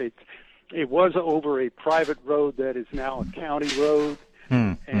heart. It was over a private road that is now a county road,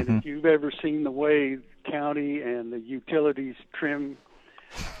 and if you've ever seen the way county and the utilities trim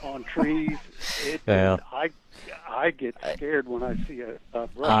on trees, I get scared when I see a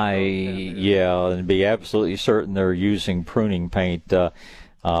brush. And be absolutely certain they're using pruning paint.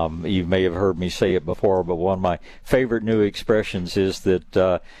 You may have heard me say it before, but one of my favorite new expressions is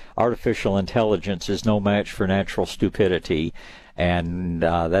that artificial intelligence is no match for natural stupidity. And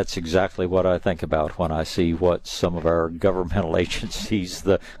that's exactly what I think about when I see what some of our governmental agencies,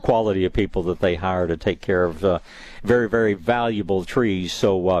 the quality of people that they hire to take care of very, very valuable trees.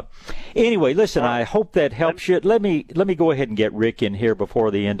 So anyway, listen, I hope that helps you. Let me go ahead and get Rick in here before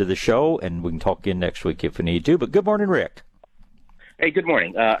the end of the show, and we can talk again next week if we need to. But good morning, Rick. Hey, good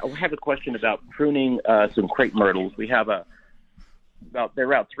morning. I have a question about pruning some crepe myrtles. We have they're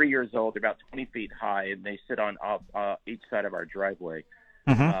about 3 years old. They're about 20 feet high, and they sit on each side of our driveway.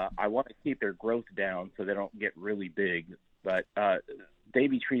 I want to keep their growth down so they don't get really big. But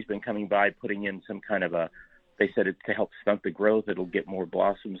Davy Tree's been coming by, putting in some kind of they said it's to help stunt the growth. It'll get more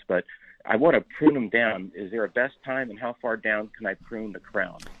blossoms. But I want to prune them down. Is there a best time, and how far down can I prune the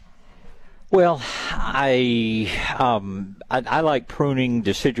crown? Well, I like pruning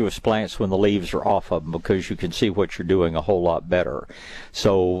deciduous plants when the leaves are off of them because you can see what you're doing a whole lot better.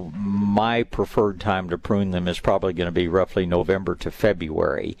 So my preferred time to prune them is probably going to be roughly November to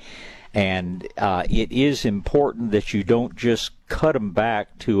February. And it is important that you don't just cut them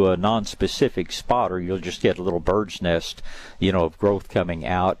back to a non-specific spot or you'll just get a little bird's nest, of growth coming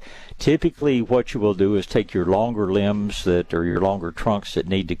out. Typically what you will do is take your longer limbs or your longer trunks that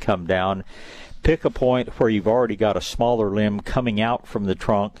need to come down, pick a point where you've already got a smaller limb coming out from the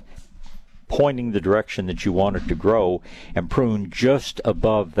trunk, pointing the direction that you want it to grow, and prune just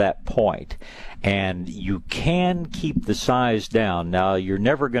above that point. And you can keep the size down. Now, you're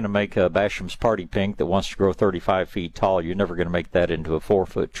never going to make a Basham's Party Pink that wants to grow 35 feet tall. You're never going to make that into a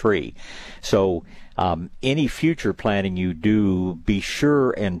 4-foot tree. So any future planting you do, be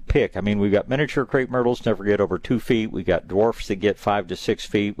sure and pick. I mean, we've got miniature crepe myrtles never get over 2 feet. We've got dwarfs that get 5 to 6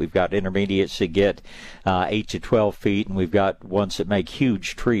 feet. We've got intermediates that get 8 to 12 feet. And we've got ones that make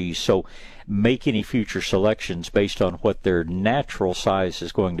huge trees. So make any future selections based on what their natural size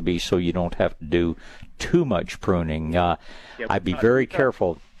is going to be so you don't have to do too much pruning. I'd be very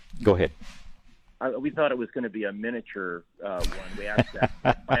careful. Go ahead. We thought it was going to be a miniature one. We asked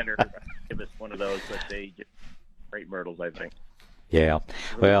that planter to give us one of those, but they just crepe myrtles, I think. Yeah.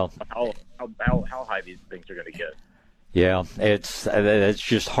 Well, how high these things are going to get. Yeah, it's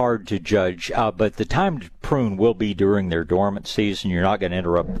just hard to judge. But the time to prune will be during their dormant season. You're not going to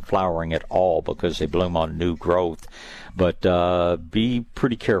interrupt flowering at all because they bloom on new growth. But be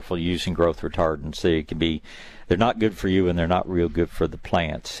pretty careful using growth retardants. They're not good for you, and they're not real good for the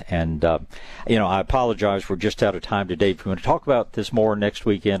plants. And I apologize, we're just out of time today. If you want to talk about this more next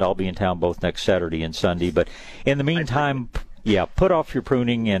weekend, I'll be in town both next Saturday and Sunday. But in the meantime, put off your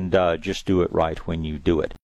pruning and just do it right when you do it.